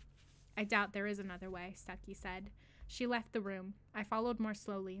way. I doubt there is another way, Stucky said. She left the room. I followed more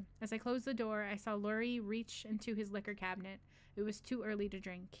slowly. As I closed the door, I saw Lurie reach into his liquor cabinet. It was too early to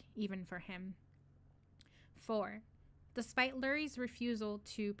drink, even for him. 4. Despite Lurie's refusal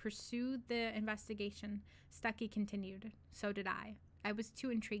to pursue the investigation, Stucky continued. So did I. I was too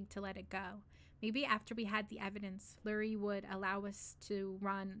intrigued to let it go. Maybe after we had the evidence, Lurie would allow us to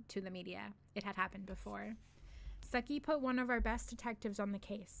run to the media. It had happened before. Stucky put one of our best detectives on the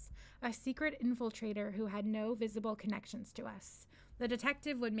case, a secret infiltrator who had no visible connections to us. The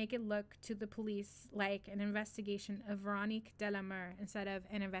detective would make it look to the police like an investigation of Veronique Delamere instead of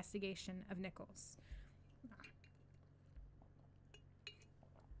an investigation of Nichols.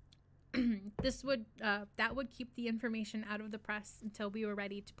 That would keep the information out of the press until we were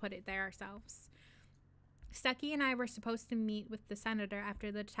ready to put it there ourselves. Stuckey and I were supposed to meet with the senator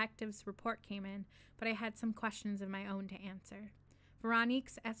after the detective's report came in, but I had some questions of my own to answer.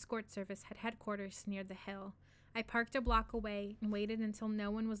 Veronique's escort service had headquarters near the hill. I parked a block away and waited until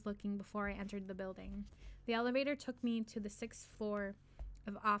no one was looking before I entered the building. The elevator took me to the 6th floor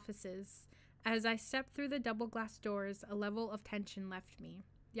of offices. As I stepped through the double glass doors, a level of tension left me.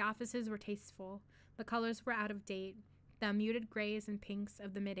 The offices were tasteful. The colors were out of date, the muted grays and pinks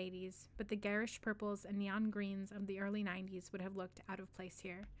of the mid-'80s, but the garish purples and neon greens of the early 90s would have looked out of place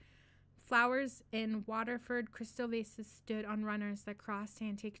here. Flowers in Waterford crystal vases stood on runners that crossed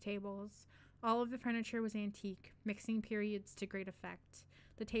antique tables. All of the furniture was antique, mixing periods to great effect.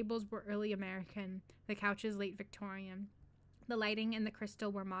 The tables were early American, the couches late Victorian. The lighting and the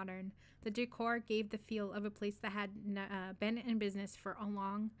crystal were modern. The decor gave the feel of a place that had been in business for a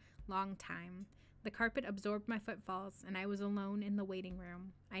long, long time. The carpet absorbed my footfalls, and I was alone in the waiting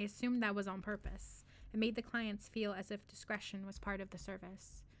room. I assumed that was on purpose. It made the clients feel as if discretion was part of the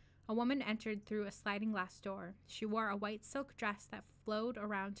service. A woman entered through a sliding glass door. She wore a white silk dress that flowed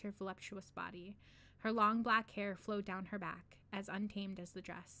around her voluptuous body. Her long black hair flowed down her back, as untamed as the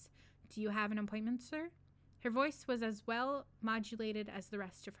dress. "Do you have an appointment, sir?" Her voice was as well modulated as the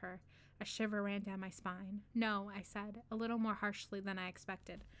rest of her. A shiver ran down my spine. "No," I said, a little more harshly than I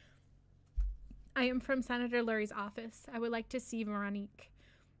expected. "I am from Senator Lurie's office. I would like to see Veronique."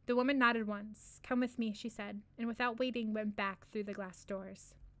 The woman nodded once. "Come with me," she said, and without waiting went back through the glass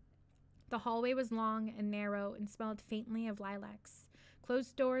doors. The hallway was long and narrow and smelled faintly of lilacs.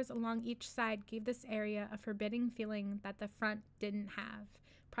 Closed doors along each side gave this area a forbidding feeling that the front didn't have.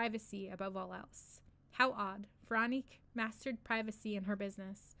 Privacy above all else. How odd. Veronique mastered privacy in her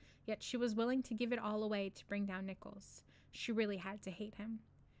business, yet she was willing to give it all away to bring down Nichols. She really had to hate him.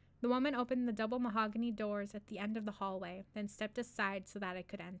 The woman opened the double mahogany doors at the end of the hallway, then stepped aside so that I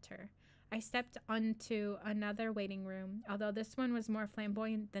could enter. I stepped onto another waiting room, although this one was more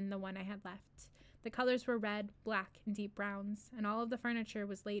flamboyant than the one I had left. The colors were red, black, and deep browns, and all of the furniture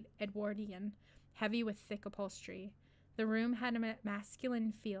was late Edwardian, heavy with thick upholstery. The room had a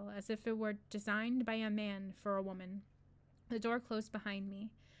masculine feel, as if it were designed by a man for a woman. The door closed behind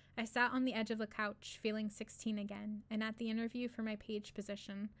me. I sat on the edge of the couch, feeling 16 again, and at the interview for my page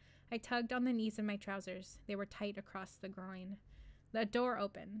position, I tugged on the knees of my trousers. They were tight across the groin. The door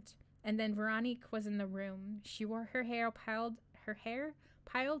opened, and then Veronique was in the room. She wore her hair piled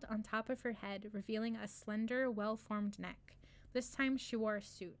on top of her head, revealing a slender, well-formed neck. This time she wore a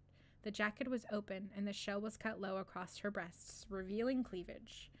suit. The jacket was open, and the shell was cut low across her breasts, revealing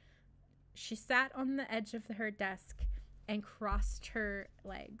cleavage. She sat on the edge of her desk and crossed her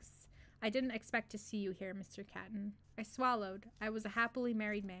legs. "I didn't expect to see you here, Mr. Catton." I swallowed. I was a happily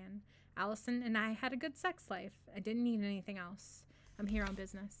married man. Allison and I had a good sex life. I didn't need anything else. "I'm here on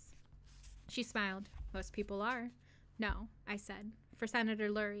business." She smiled. "Most people are." "No," I said. "For Senator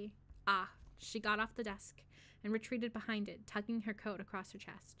Lurie." "Ah." She got off the desk and retreated behind it, tugging her coat across her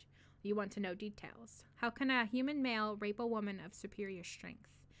chest. "You want to know details. How can a human male rape a woman of superior strength?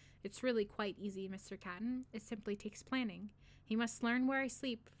 It's really quite easy, Mr. Catton. It simply takes planning. He must learn where I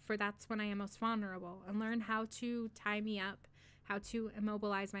sleep, for that's when I am most vulnerable, and learn how to tie me up, how to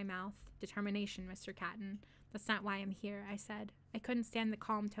immobilize my mouth. Determination, Mr. Catton. That's not why I'm here," I said. I couldn't stand the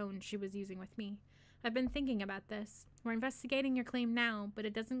calm tone she was using with me. "I've been thinking about this. We're investigating your claim now, but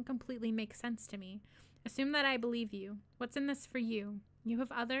it doesn't completely make sense to me. Assume that I believe you. What's in this for you? You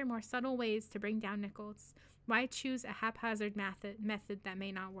have other, more subtle ways to bring down Nichols. Why choose a haphazard method that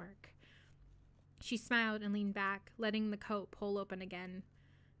may not work?" She smiled and leaned back, letting the coat pull open again,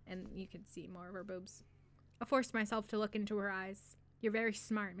 and you could see more of her boobs. I forced myself to look into her eyes. "You're very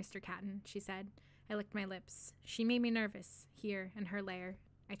smart, Mr. Catton," she said. I licked my lips. She made me nervous, here in her lair.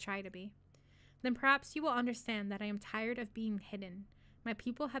 I try to be. "Then perhaps you will understand that I am tired of being hidden. My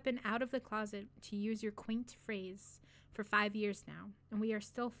people have been out of the closet, to use your quaint phrase, for 5 years now, and we are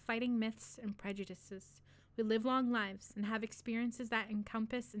still fighting myths and prejudices. We live long lives and have experiences that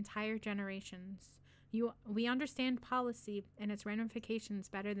encompass entire generations. We understand policy and its ramifications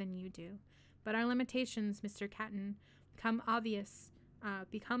better than you do, but our limitations, Mr. Catton, become obvious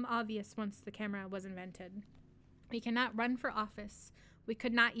once the camera was invented. We cannot run for office. We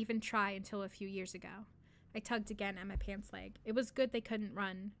could not even try until a few years ago." I tugged again at my pants leg. It was good they couldn't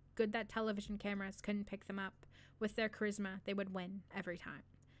run. Good that television cameras couldn't pick them up. With their charisma, they would win every time.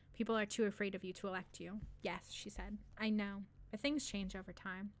 "People are too afraid of you to elect you." "Yes," she said. "I know. But things change over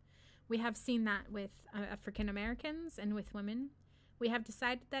time. We have seen that with African Americans and with women. We have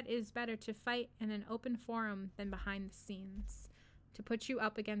decided that it is better to fight in an open forum than behind the scenes. To put you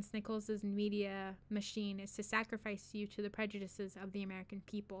up against Nichols' media machine is to sacrifice you to the prejudices of the American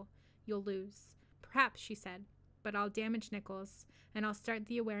people. You'll lose. Perhaps, she said, but I'll damage Nichols, and I'll start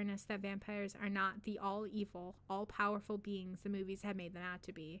the awareness that vampires are not the all-evil, all-powerful beings the movies have made them out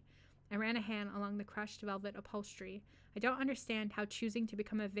to be. I ran a hand along the crushed velvet upholstery. I don't understand how choosing to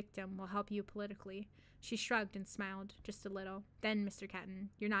become a victim will help you politically. She shrugged and smiled, just a little. Then, Mr. Catton,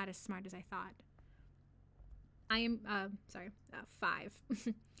 you're not as smart as I thought. I am, 5.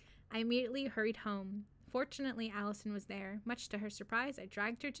 I immediately hurried home. Fortunately, Allison was there. Much to her surprise, I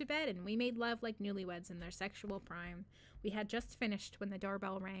dragged her to bed, and we made love like newlyweds in their sexual prime. We had just finished when the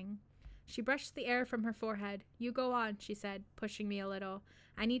doorbell rang. She brushed the air from her forehead. You go on, she said, pushing me a little.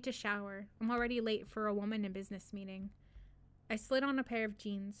 I need to shower. I'm already late for a woman in business meeting. I slid on a pair of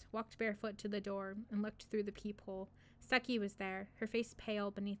jeans, walked barefoot to the door, and looked through the peephole. Stucky was there, her face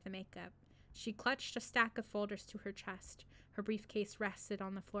pale beneath the makeup. She clutched a stack of folders to her chest. Her briefcase rested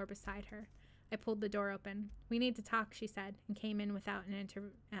on the floor beside her. I pulled the door open. We need to talk, she said, and came in without an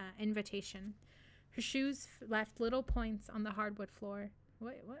invitation. Her shoes left little points on the hardwood floor.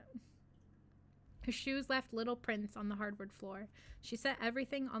 What? Her shoes left little prints on the hardwood floor. She set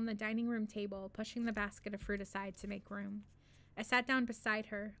everything on the dining room table, pushing the basket of fruit aside to make room. I sat down beside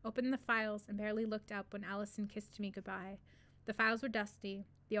her, opened the files, and barely looked up when Allison kissed me goodbye. The files were dusty,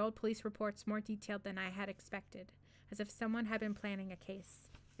 the old police reports more detailed than I had expected, as if someone had been planning a case.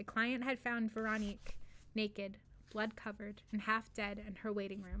 A client had found Veronique, naked, blood-covered, and half dead in her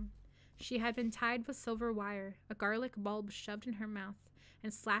waiting room. She had been tied with silver wire, a garlic bulb shoved in her mouth,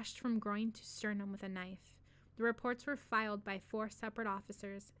 and slashed from groin to sternum with a knife. The reports were filed by 4 separate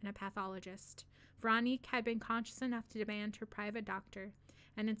officers and a pathologist. Veronique had been conscious enough to demand her private doctor,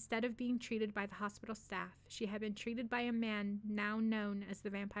 and instead of being treated by the hospital staff, she had been treated by a man now known as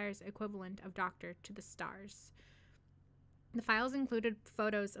the vampire's equivalent of doctor to the stars. The files included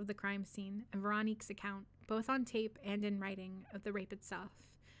photos of the crime scene and Veronique's account, both on tape and in writing, of the rape itself.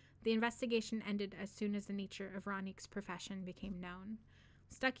 The investigation ended as soon as the nature of Veronique's profession became known.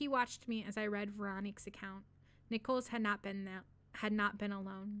 Stucky watched me as I read Veronique's account. Nichols had not been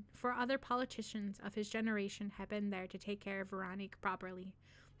alone. 4 other politicians of his generation had been there to take care of Veronique properly.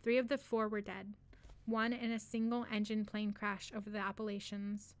 3 of the 4 were dead. 1 in a single-engine plane crash over the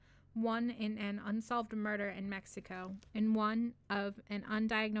Appalachians, 1 in an unsolved murder in Mexico, and 1 of an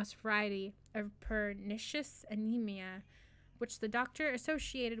undiagnosed variety of pernicious anemia, which the doctor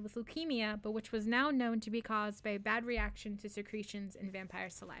associated with leukemia, but which was now known to be caused by a bad reaction to secretions in vampire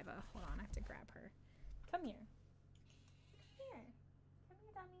saliva. Hold on, I have to grab her. Come here. Come here. Come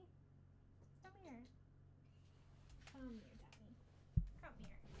here, dummy. Come here. Come here, dummy. Come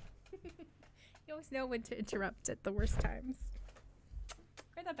here. You always know when to interrupt at the worst times.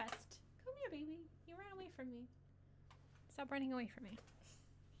 You're the best. Come here, baby. You ran away from me. Stop running away from me.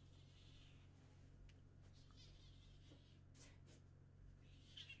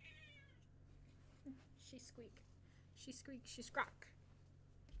 She squeak. She squeak. She scrock.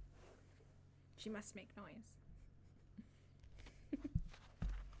 She must make noise.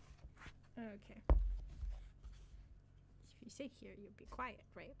 Okay. If you sit here, you'll be quiet,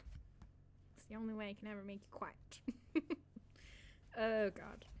 right? It's the only way I can ever make you quiet. Oh,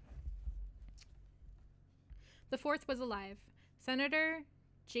 God. The 4th was alive. Senator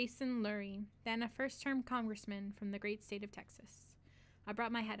Jason Lurie, then a first-term congressman from the great state of Texas. I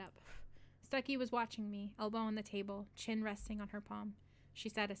brought my head up. Stucky was watching me, elbow on the table, chin resting on her palm. She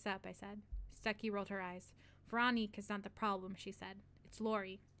set us up, I said. Stucky rolled her eyes. Veronique is not the problem, she said. It's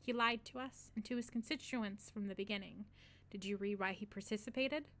Laurie. He lied to us and to his constituents from the beginning. Did you read why he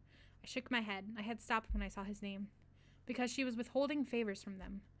participated? I shook my head. I had stopped when I saw his name. Because she was withholding favors from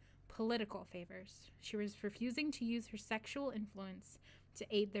them. Political favors. She was refusing to use her sexual influence to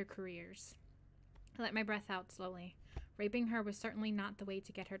aid their careers. I let my breath out slowly. Raping her was certainly not the way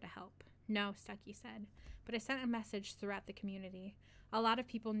to get her to help. No, Stucky said, but I sent a message throughout the community. A lot of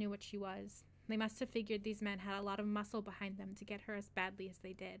people knew what she was. They must have figured these men had a lot of muscle behind them to get her as badly as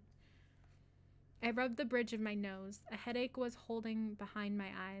they did. I rubbed the bridge of my nose. A headache was holding behind my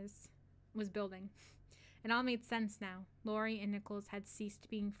eyes. Was building. It all made sense now. Laurie and Nichols had ceased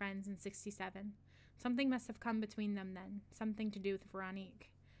being friends in 1967. Something must have come between them then. Something to do with Veronique.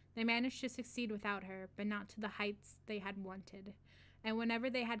 They managed to succeed without her, but not to the heights they had wanted. And whenever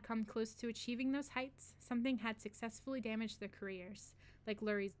they had come close to achieving those heights, something had successfully damaged their careers, like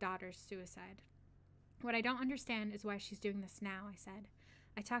Lurie's daughter's suicide. What I don't understand is why she's doing this now, I said.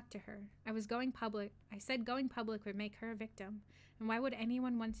 I talked to her. I said going public would make her a victim, and why would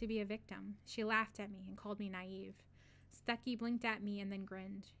anyone want to be a victim? She laughed at me and called me naive. Stucky blinked at me and then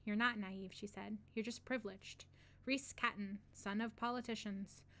grinned. You're not naive, she said. You're just privileged. Rhys Catton, son of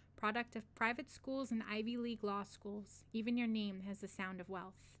politicians, product of private schools and Ivy League law schools. Even your name has the sound of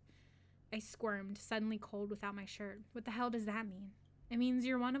wealth. I squirmed, suddenly cold without my shirt. What the hell does that mean? It means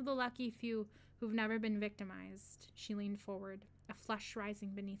you're one of the lucky few who've never been victimized. She leaned forward, a flush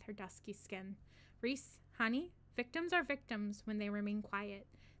rising beneath her dusky skin. Reese, honey, victims are victims when they remain quiet.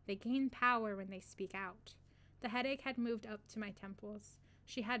 They gain power when they speak out. The headache had moved up to my temples.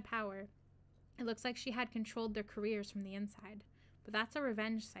 She had power. It looks like she had controlled their careers from the inside. But that's a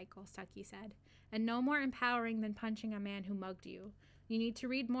revenge cycle, Stucky said, and no more empowering than punching a man who mugged you. You need to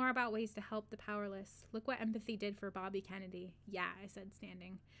read more about ways to help the powerless. Look what empathy did for Bobby Kennedy. Yeah, I said,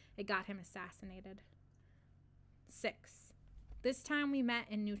 standing. It got him assassinated. 6. This time we met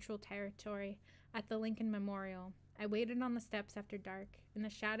in neutral territory at the Lincoln Memorial. I waited on the steps after dark, in the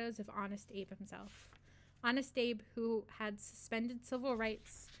shadows of Honest Abe himself. Honest Abe, who had suspended civil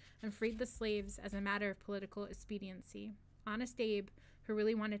rights and freed the slaves as a matter of political expediency. Honest Abe, who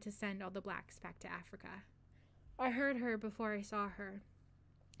really wanted to send all the blacks back to Africa. I heard her before I saw her.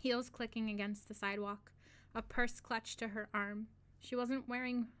 Heels clicking against the sidewalk, a purse clutched to her arm. She wasn't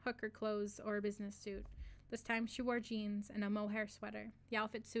wearing hooker clothes or a business suit. This time she wore jeans and a mohair sweater. The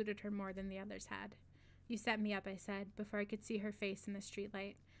outfit suited her more than the others had. You set me up, I said, before I could see her face in the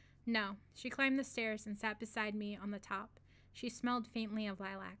streetlight. No, she climbed the stairs and sat beside me on the top. She smelled faintly of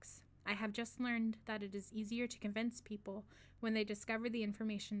lilacs. I have just learned that it is easier to convince people when they discover the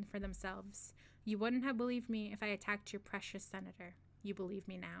information for themselves. You wouldn't have believed me if I attacked your precious senator. You believe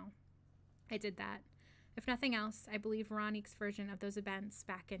me now. I did that. If nothing else, I believe Veronique's version of those events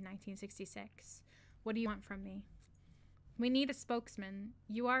back in 1966. What do you want from me? We need a spokesman.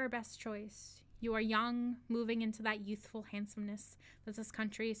 You are our best choice. You are young, moving into that youthful handsomeness that this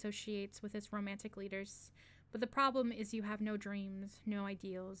country associates with its romantic leaders. But the problem is you have no dreams, no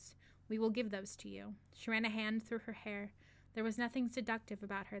ideals. We will give those to you. She ran a hand through her hair. There was nothing seductive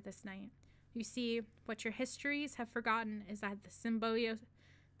about her this night. You see, what your histories have forgotten is that the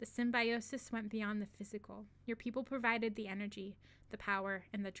symbiosis went beyond the physical. Your people provided the energy, the power,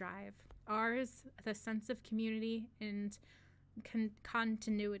 and the drive. Ours, the sense of community and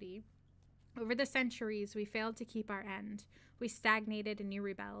continuity. Over the centuries, we failed to keep our end. We stagnated and you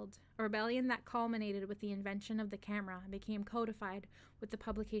rebelled. A rebellion that culminated with the invention of the camera and became codified with the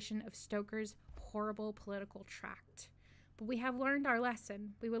publication of Stoker's horrible political tract. But we have learned our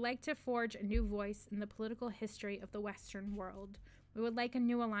lesson. We would like to forge a new voice in the political history of the Western world. We would like a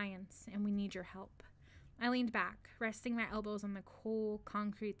new alliance, and we need your help. I leaned back, resting my elbows on the cool,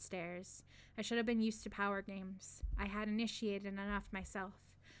 concrete stairs. I should have been used to power games. I had initiated enough myself.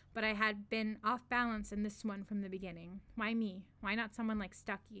 But I had been off balance in this one from the beginning. Why me? Why not someone like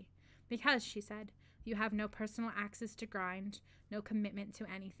Stucky? Because, she said, you have no personal axes to grind, no commitment to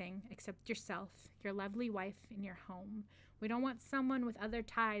anything except yourself, your lovely wife, and your home. We don't want someone with other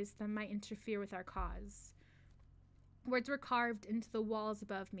ties that might interfere with our cause. Words were carved into the walls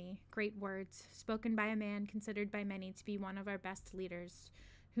above me, great words, spoken by a man considered by many to be one of our best leaders.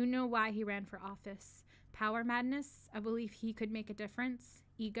 Who knew why he ran for office? Power madness? A belief he could make a difference?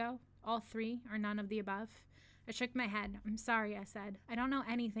 Ego? All three, or none of the above? I shook my head. I'm sorry, I said. I don't know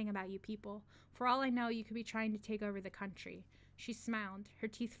anything about you people. For all I know, you could be trying to take over the country. She smiled, her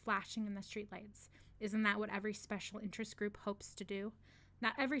teeth flashing in the streetlights. Isn't that what every special interest group hopes to do?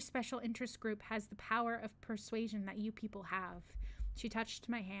 Not every special interest group has the power of persuasion that you people have. She touched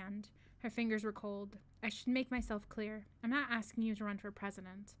my hand. Her fingers were cold. I should make myself clear. I'm not asking you to run for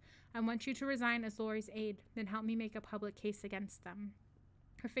president. I want you to resign as Laurie's aide, then help me make a public case against them.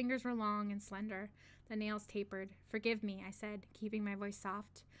 Her fingers were long and slender, the nails tapered. Forgive me, I said, keeping my voice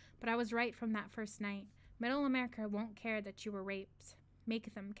soft. But I was right from that first night. Middle America won't care that you were raped.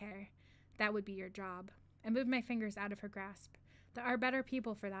 Make them care. That would be your job. I moved my fingers out of her grasp. There are better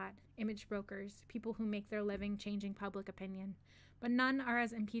people for that. Image brokers, people who make their living changing public opinion. But none are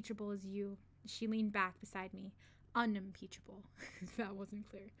as impeachable as you. She leaned back beside me. Unimpeachable. That wasn't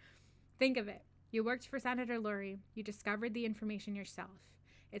clear. Think of it. You worked for Senator Lurie. You discovered the information yourself.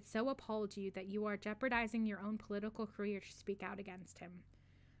 It so appalled you that you are jeopardizing your own political career to speak out against him.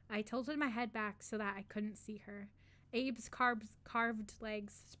 I tilted my head back so that I couldn't see her. Abe's carved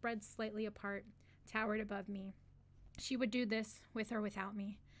legs, spread slightly apart, towered above me. She would do this, with or without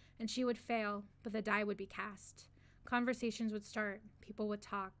me, and she would fail, but the die would be cast. Conversations would start, people would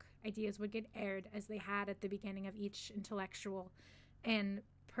talk, ideas would get aired as they had at the beginning of each intellectual and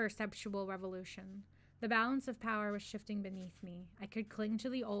perceptual revolution. The balance of power was shifting beneath me. I could cling to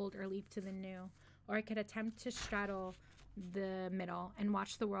the old or leap to the new, or I could attempt to straddle the middle and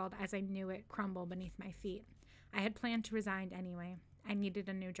watch the world as I knew it crumble beneath my feet. I had planned to resign anyway. I needed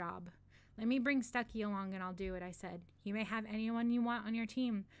a new job. Let me bring Stucky along and I'll do it, I said. You may have anyone you want on your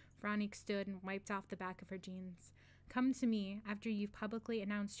team. Veronique stood and wiped off the back of her jeans. Come to me after you've publicly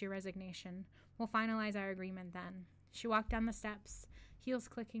announced your resignation. We'll finalize our agreement then. She walked down the steps, heels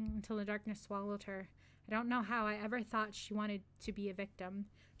clicking until the darkness swallowed her. I don't know how I ever thought she wanted to be a victim.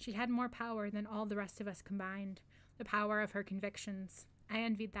 She had more power than all the rest of us combined. The power of her convictions. I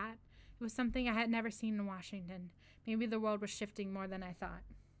envied that. It was something I had never seen in Washington. Maybe the world was shifting more than I thought.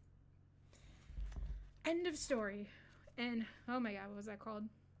 End of story. And, oh my god, what was that called?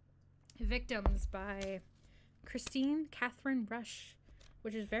 Victims by Kristine, Kathryn, Rusch,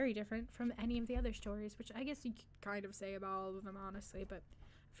 which is very different from any of the other stories, which I guess you could kind of say about all of them, honestly, but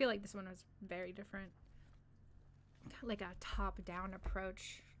I feel like this one was very different. Like a top-down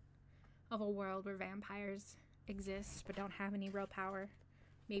approach of a world where vampires exist but don't have any real power.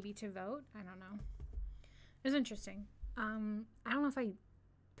 Maybe to vote? I don't know. It was interesting. I don't know if I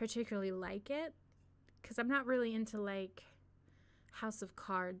particularly like it, because I'm not really into, like, House of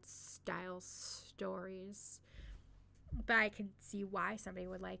Cards style stories. But I could see why somebody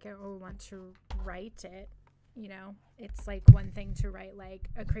would like it or want to write it. You know, it's like one thing to write, like,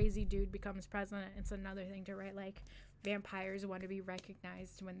 a crazy dude becomes president. It's another thing to write, like, vampires want to be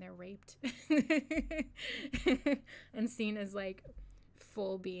recognized when they're raped. And seen as, like,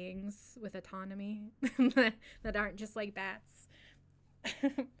 full beings with autonomy that aren't just like bats.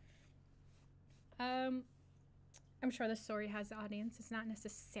 I'm sure the story has an audience. It's not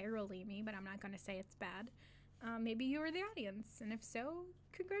necessarily me, but I'm not going to say it's bad. Maybe you were the audience, and if so,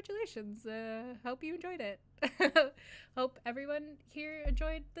 congratulations. Hope you enjoyed it. Hope everyone here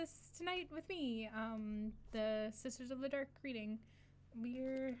enjoyed this tonight with me. The Sisters of the Dark reading.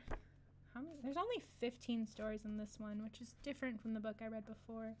 There's only 15 stories in this one, which is different from the book I read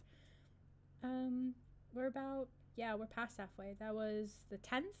before. We're past halfway. That was the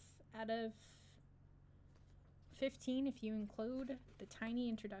 10th out of 15 if you include the tiny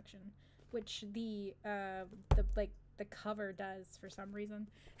introduction, which the cover does for some reason.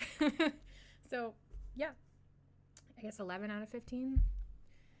 So yeah, I guess 11 out of 15.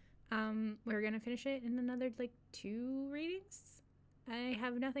 We're gonna finish it in another 2 readings. I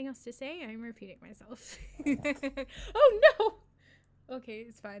have nothing else to say. I'm repeating myself. Oh no! Okay,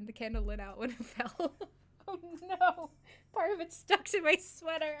 it's fine. The candle lit out when it fell. Oh no! Part of it stuck to my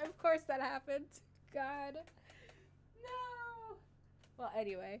sweater. Of course that happened. God. No! Well,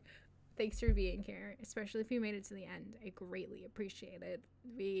 anyway, thanks for being here, especially if you made it to the end. I greatly appreciate it.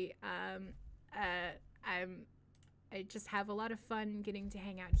 I just have a lot of fun getting to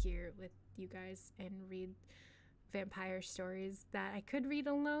hang out here with you guys and read vampire stories that I could read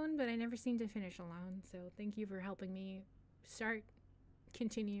alone, but I never seem to finish alone. So thank you for helping me start,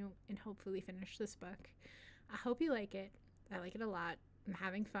 continue, and hopefully finish this book. I hope you like it. I like it a lot. I'm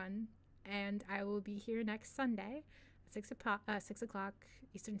having fun, and I will be here next Sunday at 6 o'clock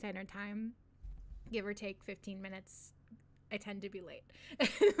Eastern Standard Time, give or take 15 minutes. I tend to be late.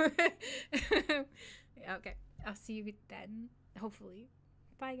 Okay, I'll see you then, hopefully.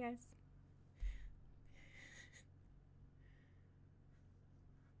 Bye, guys.